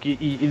 because look,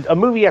 a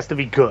movie has to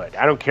be good.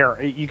 I don't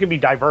care. You can be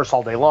diverse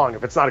all day long.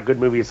 If it's not a good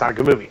movie, it's not a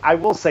good movie. I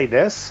will say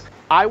this.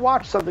 I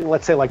watch something,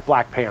 let's say, like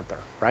Black Panther,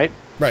 right?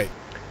 Right.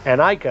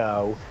 And I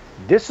go,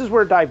 this is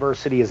where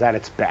diversity is at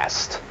its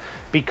best,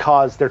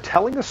 because they're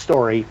telling a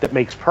story that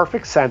makes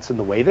perfect sense in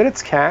the way that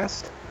it's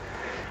cast.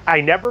 I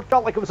never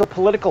felt like it was a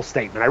political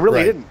statement. I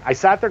really didn't. I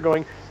sat there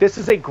going, this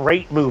is a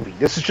great movie.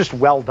 This is just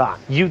well done.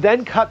 You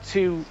then cut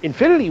to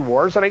Infinity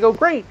Wars, and I go,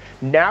 great.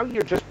 Now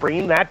you're just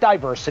bringing that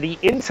diversity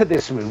into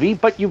this movie,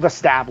 but you've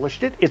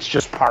established it. It's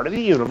just part of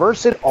the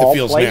universe. It all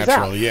feels plays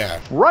natural, out. Yeah.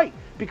 Right.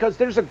 Because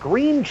there's a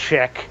green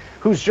chick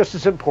who's just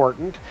as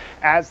important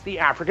as the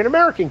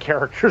African-American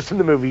characters in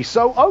the movie.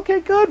 So,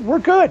 okay, good. We're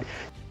good.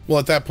 Well,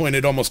 at that point,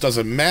 it almost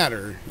doesn't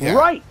matter.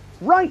 Yeah.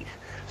 Right.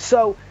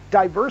 So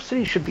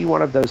diversity should be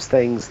one of those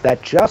things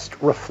that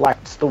just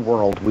reflects the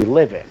world we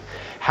live in.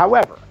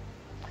 However,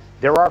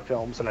 there are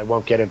films, and I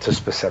won't get into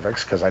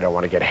specifics because I don't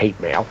want to get hate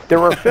mail. There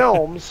are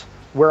films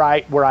where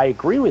I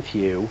agree with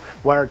you,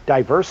 where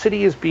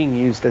diversity is being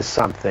used as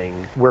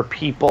something where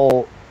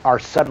people are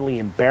suddenly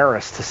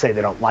embarrassed to say they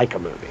don't like a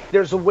movie.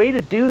 There's a way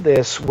to do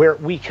this where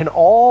we can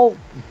all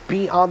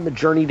be on the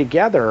journey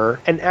together,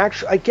 and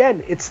actually,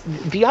 again, it's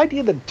the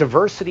idea that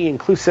diversity,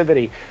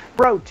 inclusivity.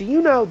 Bro, do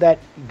you know that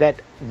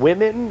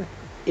women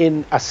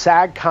in a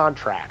SAG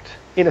contract,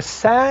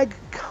 it's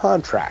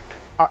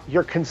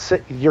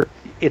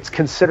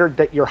considered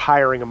that you're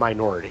hiring a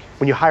minority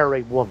when you hire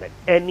a woman,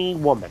 any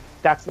woman.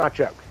 That's not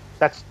joke.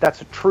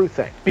 That's a true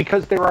thing,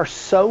 because there are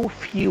so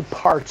few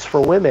parts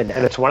for women,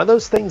 and it's one of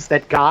those things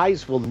that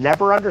guys will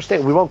never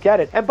understand. We won't get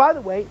it. And by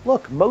the way,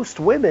 look, most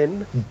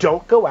women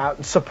don't go out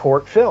and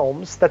support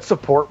films that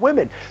support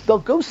women. They'll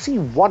go see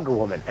Wonder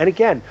Woman. And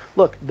again,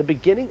 look,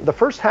 the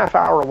first half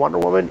hour of Wonder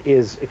Woman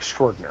is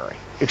extraordinary.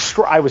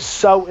 I was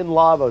so in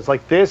love. I was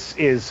like, this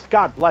is,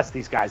 God bless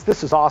these guys.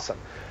 This is awesome.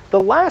 The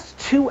last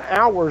 2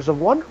 hours of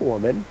Wonder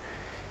Woman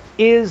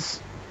is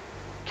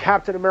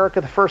Captain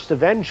America: The First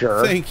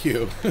Avenger. Thank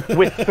you.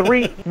 with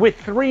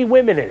three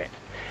women in it.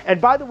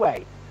 And by the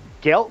way,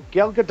 Gal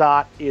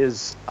Gadot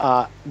is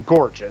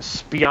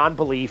gorgeous beyond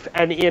belief,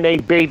 and in a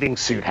bathing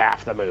suit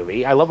half the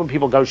movie. I love when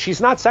people go,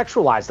 she's not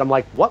sexualized. I'm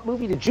like, what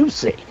movie did you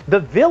see? The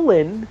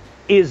villain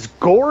is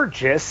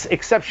gorgeous,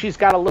 except she's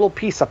got a little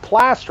piece of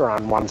plaster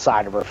on one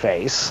side of her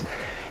face.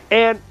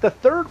 And the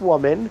third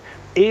woman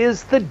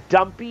is the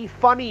dumpy,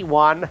 funny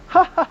one.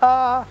 Ha ha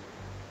ha.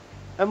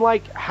 I'm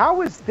like,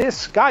 how is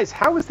this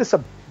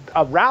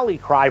a rally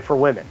cry for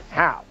women?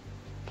 How?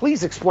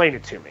 Please explain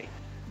it to me.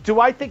 Do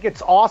I think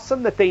it's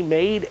awesome that they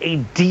made a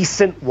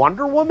decent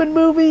Wonder Woman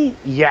movie?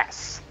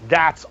 Yes,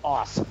 that's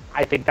awesome.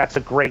 I think that's a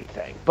great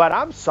thing. But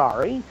I'm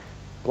sorry,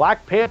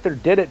 Black Panther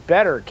did it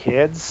better,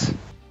 kids.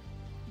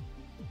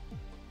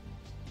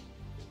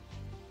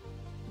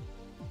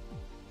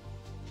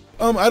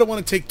 I don't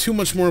want to take too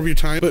much more of your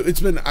time, but it's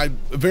been a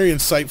very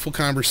insightful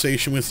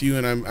conversation with you,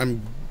 and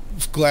I'm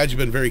glad you've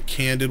been very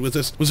candid with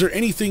us. Was there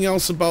anything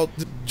else about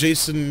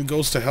Jason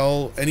Goes to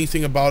Hell,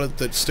 anything about it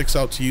that sticks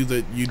out to you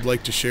that you'd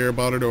like to share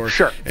about it, or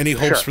any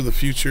hopes for the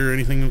future,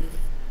 anything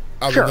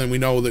other than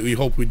we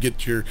hope we'd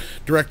get your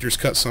director's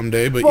cut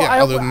someday, but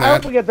other than that,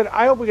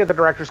 I hope we get the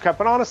director's cut,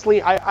 but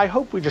honestly, I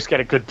hope we just get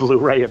a good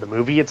Blu-ray of the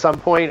movie at some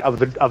point, of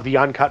the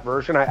uncut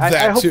version.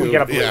 I hope we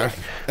get a Blu-ray.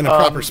 And a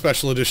proper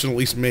special edition, at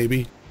least,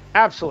 maybe.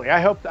 Absolutely. I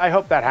hope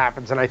that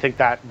happens, and I think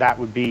that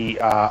would be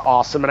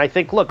awesome. And I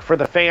think, look, for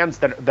the fans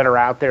that are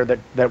out there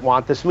that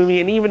want this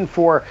movie, and even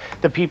for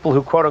the people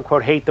who quote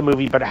unquote hate the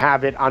movie but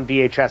have it on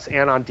VHS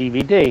and on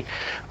DVD,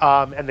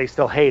 and they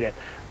still hate it,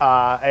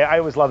 I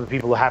always love the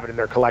people who have it in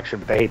their collection,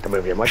 but they hate the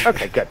movie. I'm like,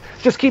 okay, good.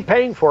 Just keep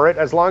paying for it.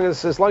 As long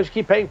as you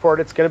keep paying for it,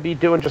 it's going to be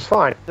doing just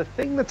fine. The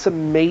thing that's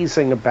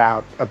amazing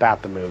about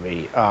the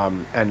movie,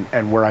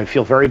 and where I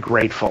feel very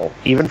grateful,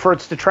 even for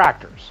its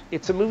detractors,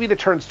 it's a movie that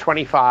turns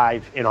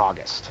 25 in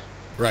August.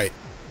 Right.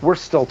 We're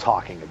still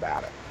talking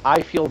about it.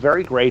 I feel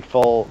very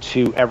grateful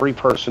to every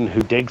person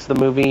who digs the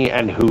movie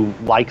and who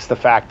likes the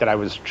fact that I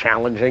was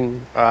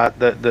challenging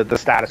the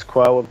status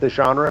quo of the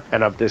genre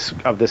and of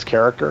this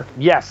character.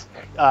 Yes.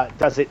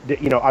 Does it,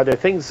 are there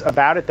things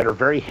about it that are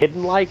very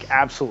hidden-like?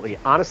 Absolutely.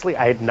 Honestly,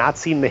 I had not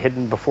seen The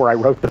Hidden before I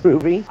wrote the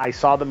movie. I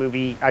saw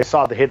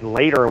The Hidden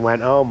later and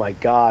went, oh my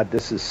God,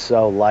 this is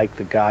so like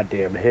the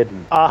goddamn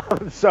Hidden.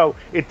 So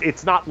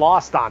it's not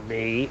lost on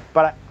me,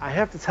 but I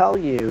have to tell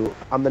you,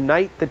 on the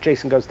night that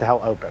Jason Goes to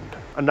Hell opened,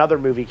 another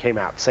movie came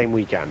out same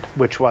weekend,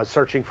 which was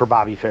Searching for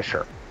Bobby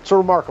Fischer. It's a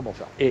remarkable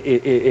film.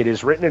 It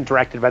is written and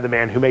directed by the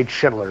man who made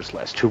Schindler's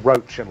List, who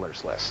wrote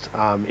Schindler's List.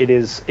 It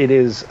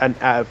is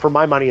for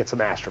my money, it's a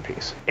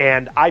masterpiece.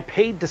 And I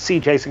paid to see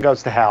Jason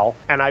Goes to Hell,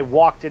 and I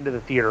walked into the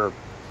theater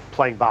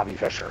playing Bobby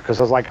Fischer because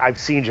I was like, I've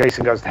seen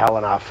Jason Goes to Hell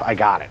enough. I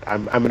got it.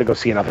 I'm going to go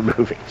see another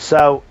movie.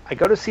 So I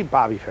go to see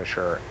Bobby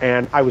Fischer,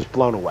 and I was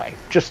blown away.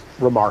 Just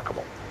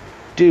remarkable.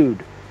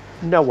 Dude,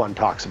 no one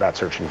talks about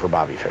Searching for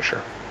Bobby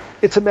Fischer.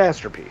 It's a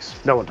masterpiece.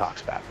 No one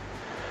talks about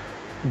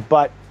it.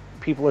 But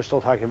people are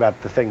still talking about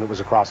the thing that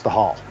was across the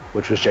hall,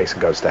 which was Jason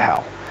Goes to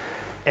Hell.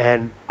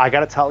 And I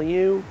got to tell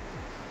you,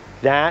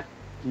 that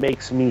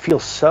makes me feel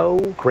so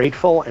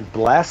grateful and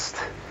blessed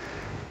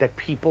that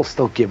people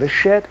still give a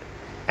shit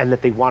and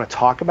that they want to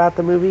talk about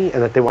the movie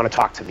and that they want to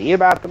talk to me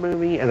about the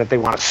movie and that they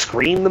want to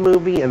screen the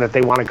movie and that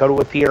they want to go to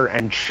a theater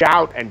and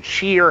shout and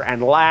cheer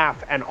and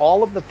laugh and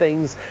all of the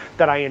things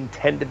that I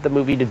intended the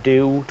movie to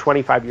do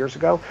 25 years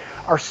ago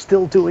are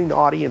still doing to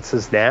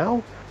audiences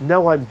now.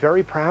 No, I'm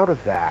very proud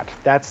of that.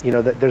 That's,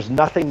 there's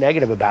nothing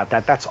negative about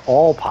that. That's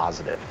all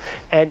positive.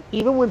 And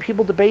even when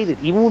people debate it,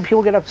 even when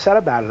people get upset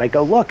about it, I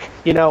go, look,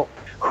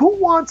 who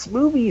wants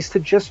movies to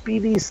just be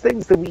these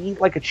things that we eat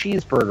like a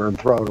cheeseburger and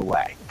throw it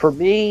away? For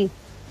me,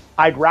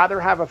 I'd rather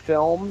have a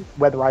film,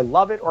 whether I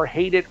love it or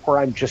hate it, or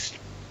I'm just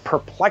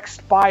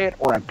perplexed by it,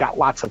 or I've got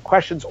lots of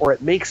questions, or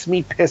it makes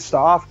me pissed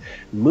off.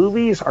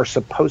 Movies are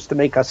supposed to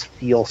make us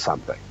feel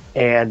something.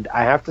 And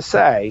I have to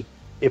say,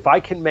 if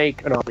I can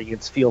make an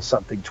audience feel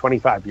something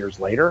 25 years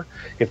later,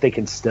 if they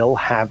can still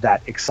have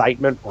that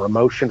excitement or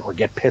emotion or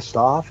get pissed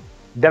off,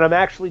 then I'm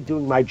actually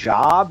doing my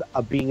job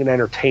of being an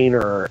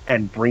entertainer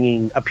and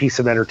bringing a piece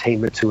of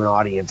entertainment to an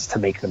audience to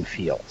make them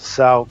feel.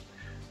 So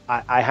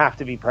I have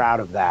to be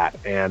proud of that,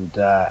 and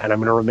I'm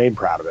going to remain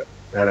proud of it.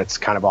 And it's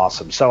kind of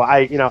awesome. So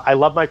I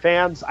love my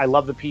fans. I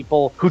love the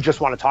people who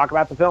just want to talk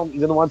about the film,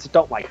 even the ones that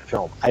don't like the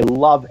film. I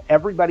love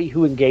everybody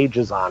who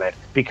engages on it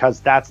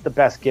because that's the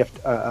best gift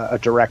a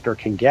director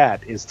can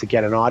get, is to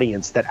get an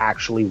audience that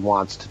actually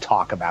wants to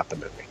talk about the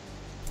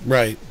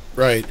movie.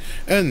 Right.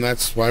 And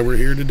that's why we're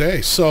here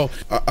today. So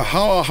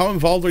how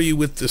involved are you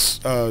with this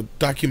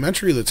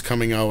documentary that's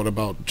coming out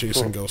about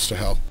Jason Goes to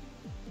Hell?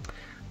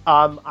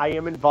 I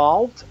am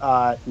involved.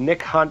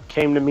 Nick Hunt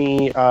came to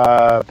me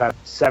about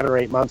 7 or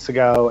 8 months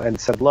ago and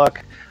said,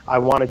 look, I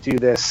want to do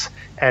this,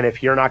 and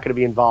if you're not going to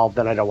be involved,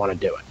 then I don't want to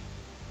do it.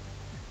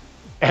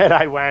 And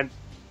I went,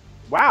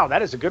 wow,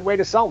 that is a good way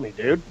to sell me,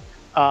 dude.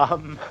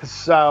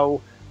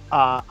 So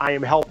I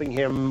am helping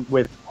him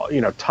with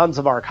tons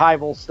of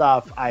archival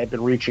stuff. I have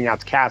been reaching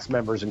out to cast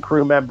members and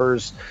crew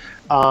members.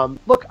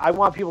 Look, I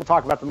want people to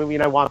talk about the movie,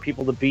 and I want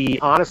people to be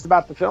honest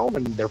about the film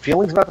and their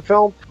feelings about the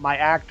film. My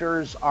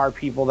actors are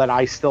people that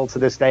I still to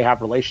this day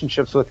have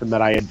relationships with and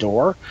that I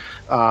adore,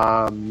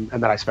 and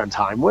that I spend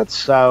time with.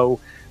 So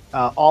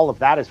all of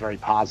that is very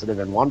positive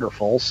and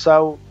wonderful.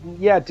 So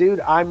yeah, dude,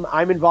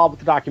 I'm involved with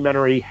the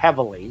documentary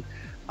heavily.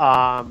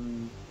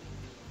 And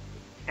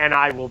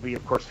I will be,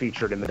 of course,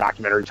 featured in the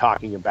documentary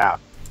talking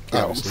about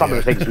some of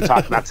the things we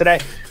talked about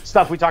today,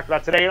 stuff we talked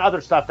about today, and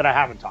other stuff that I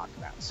haven't talked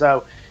about.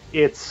 So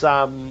it's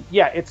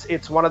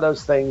it's one of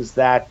those things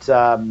that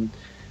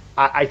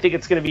I think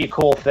it's going to be a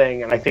cool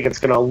thing, and I think it's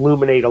going to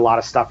illuminate a lot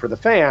of stuff for the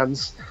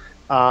fans,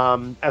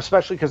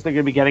 especially because they're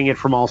going to be getting it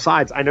from all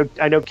sides. I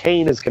know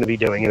Kane is going to be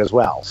doing it as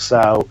well,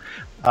 so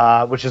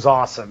which is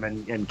awesome,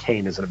 and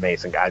Kane is an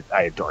amazing guy.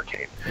 I adore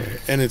Kane.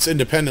 And it's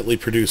independently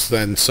produced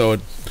then, so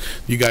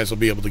you guys will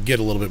be able to get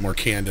a little bit more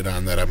candid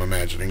on that, I'm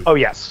imagining. Oh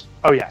yes,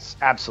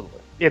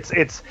 absolutely.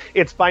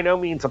 It's by no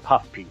means a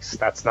puff piece.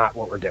 That's not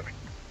what we're doing.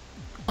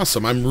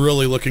 Awesome. I'm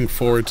really looking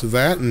forward to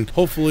that, and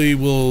hopefully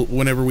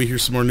whenever we hear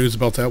some more news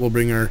about that, we'll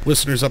bring our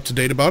listeners up to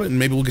date about it, and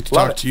maybe we'll get to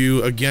talk to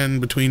you again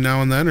between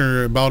now and then,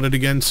 or about it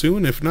again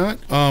soon, if not.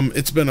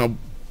 It's been a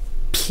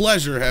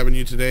pleasure having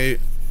you today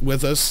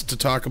with us to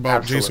talk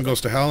about Jason Goes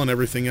to Hell and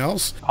everything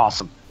else.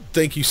 Awesome.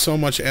 Thank you so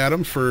much,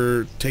 Adam,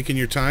 for taking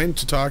your time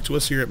to talk to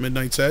us here at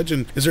Midnight's Edge.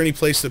 And is there any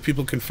place that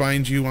people can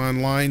find you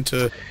online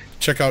to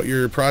check out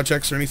your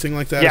projects or anything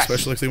like that,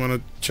 especially if they want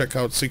to check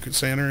out Secret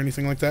Santa or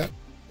anything like that?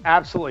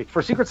 Absolutely.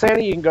 For Secret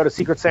Santa, you can go to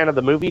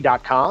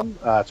secretsantathemovie.com.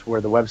 It's where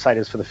the website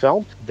is for the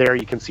film. There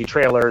you can see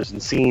trailers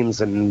and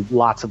scenes and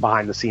lots of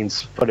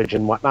behind-the-scenes footage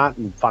and whatnot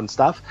and fun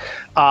stuff.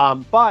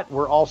 But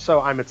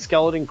I'm at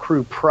Skeleton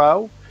Crew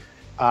Pro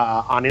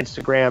on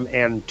Instagram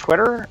and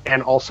Twitter,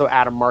 and also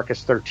Adam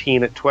Marcus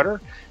 13 at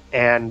Twitter,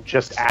 and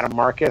just Adam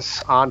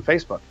Marcus on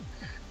Facebook.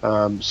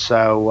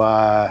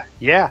 So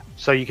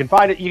you can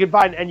find it. You can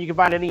find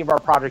any of our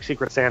Project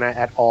Secret Santa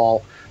at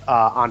all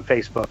on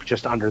Facebook,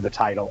 just under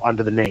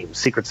the name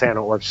Secret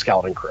Santa or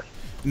Skeleton Crew.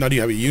 Now, do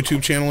you have a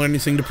YouTube channel or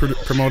anything to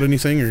promote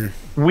anything? Or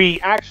we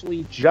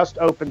actually just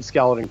opened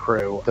Skeleton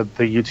Crew, the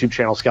YouTube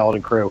channel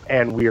Skeleton Crew,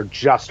 and we are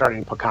just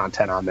starting to put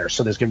content on there.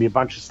 So there's going to be a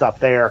bunch of stuff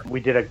there. We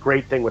did a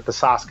great thing with the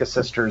Saska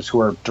sisters,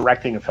 who are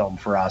directing a film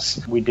for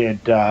us. We did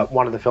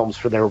one of the films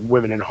for their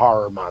Women in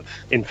Horror Month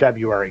in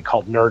February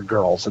called Nerd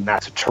Girls, and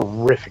that's a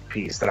terrific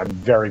piece that I'm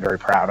very, very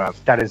proud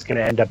of. That is going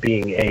to end up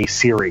being a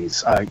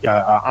series,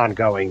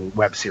 ongoing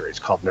web series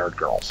called Nerd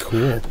Girls.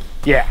 Cool.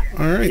 Yeah.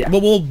 All right. Yeah.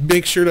 Well, we'll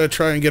make sure to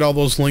try and get all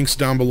those links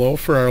down below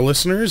for our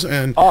listeners.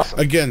 And awesome.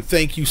 Again,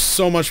 thank you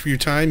so much for your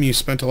time. You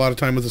spent a lot of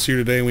time with us here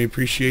today, and we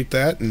appreciate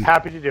that. And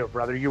happy to do it,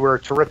 brother. You were a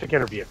terrific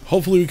interview.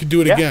 Hopefully we can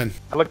do it again.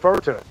 I look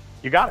forward to it.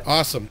 You got it.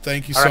 Awesome.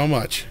 Thank you all so right.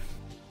 much.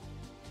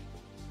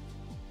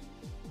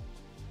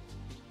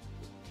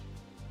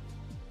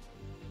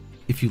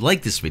 If you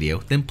like this video,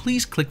 then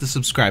please click the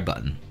subscribe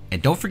button.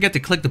 And don't forget to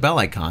click the bell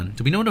icon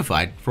to be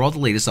notified for all the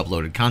latest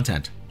uploaded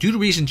content. Due to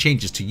recent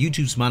changes to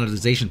YouTube's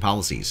monetization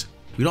policies,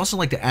 we'd also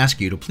like to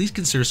ask you to please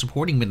consider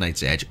supporting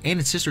Midnight's Edge and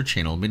its sister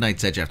channel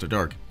Midnight's Edge After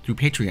Dark through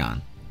Patreon.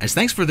 As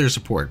thanks for their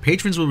support,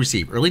 patrons will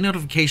receive early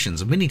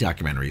notifications of mini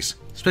documentaries,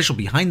 special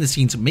behind the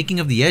scenes making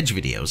of the Edge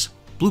videos,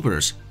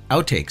 bloopers,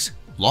 outtakes,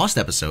 lost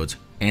episodes,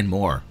 and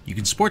more. You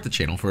can support the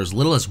channel for as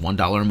little as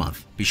 $1 a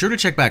month. Be sure to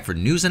check back for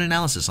news and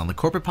analysis on the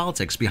corporate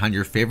politics behind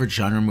your favorite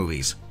genre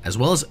movies, as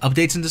well as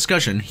updates and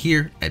discussion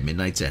here at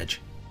Midnight's Edge.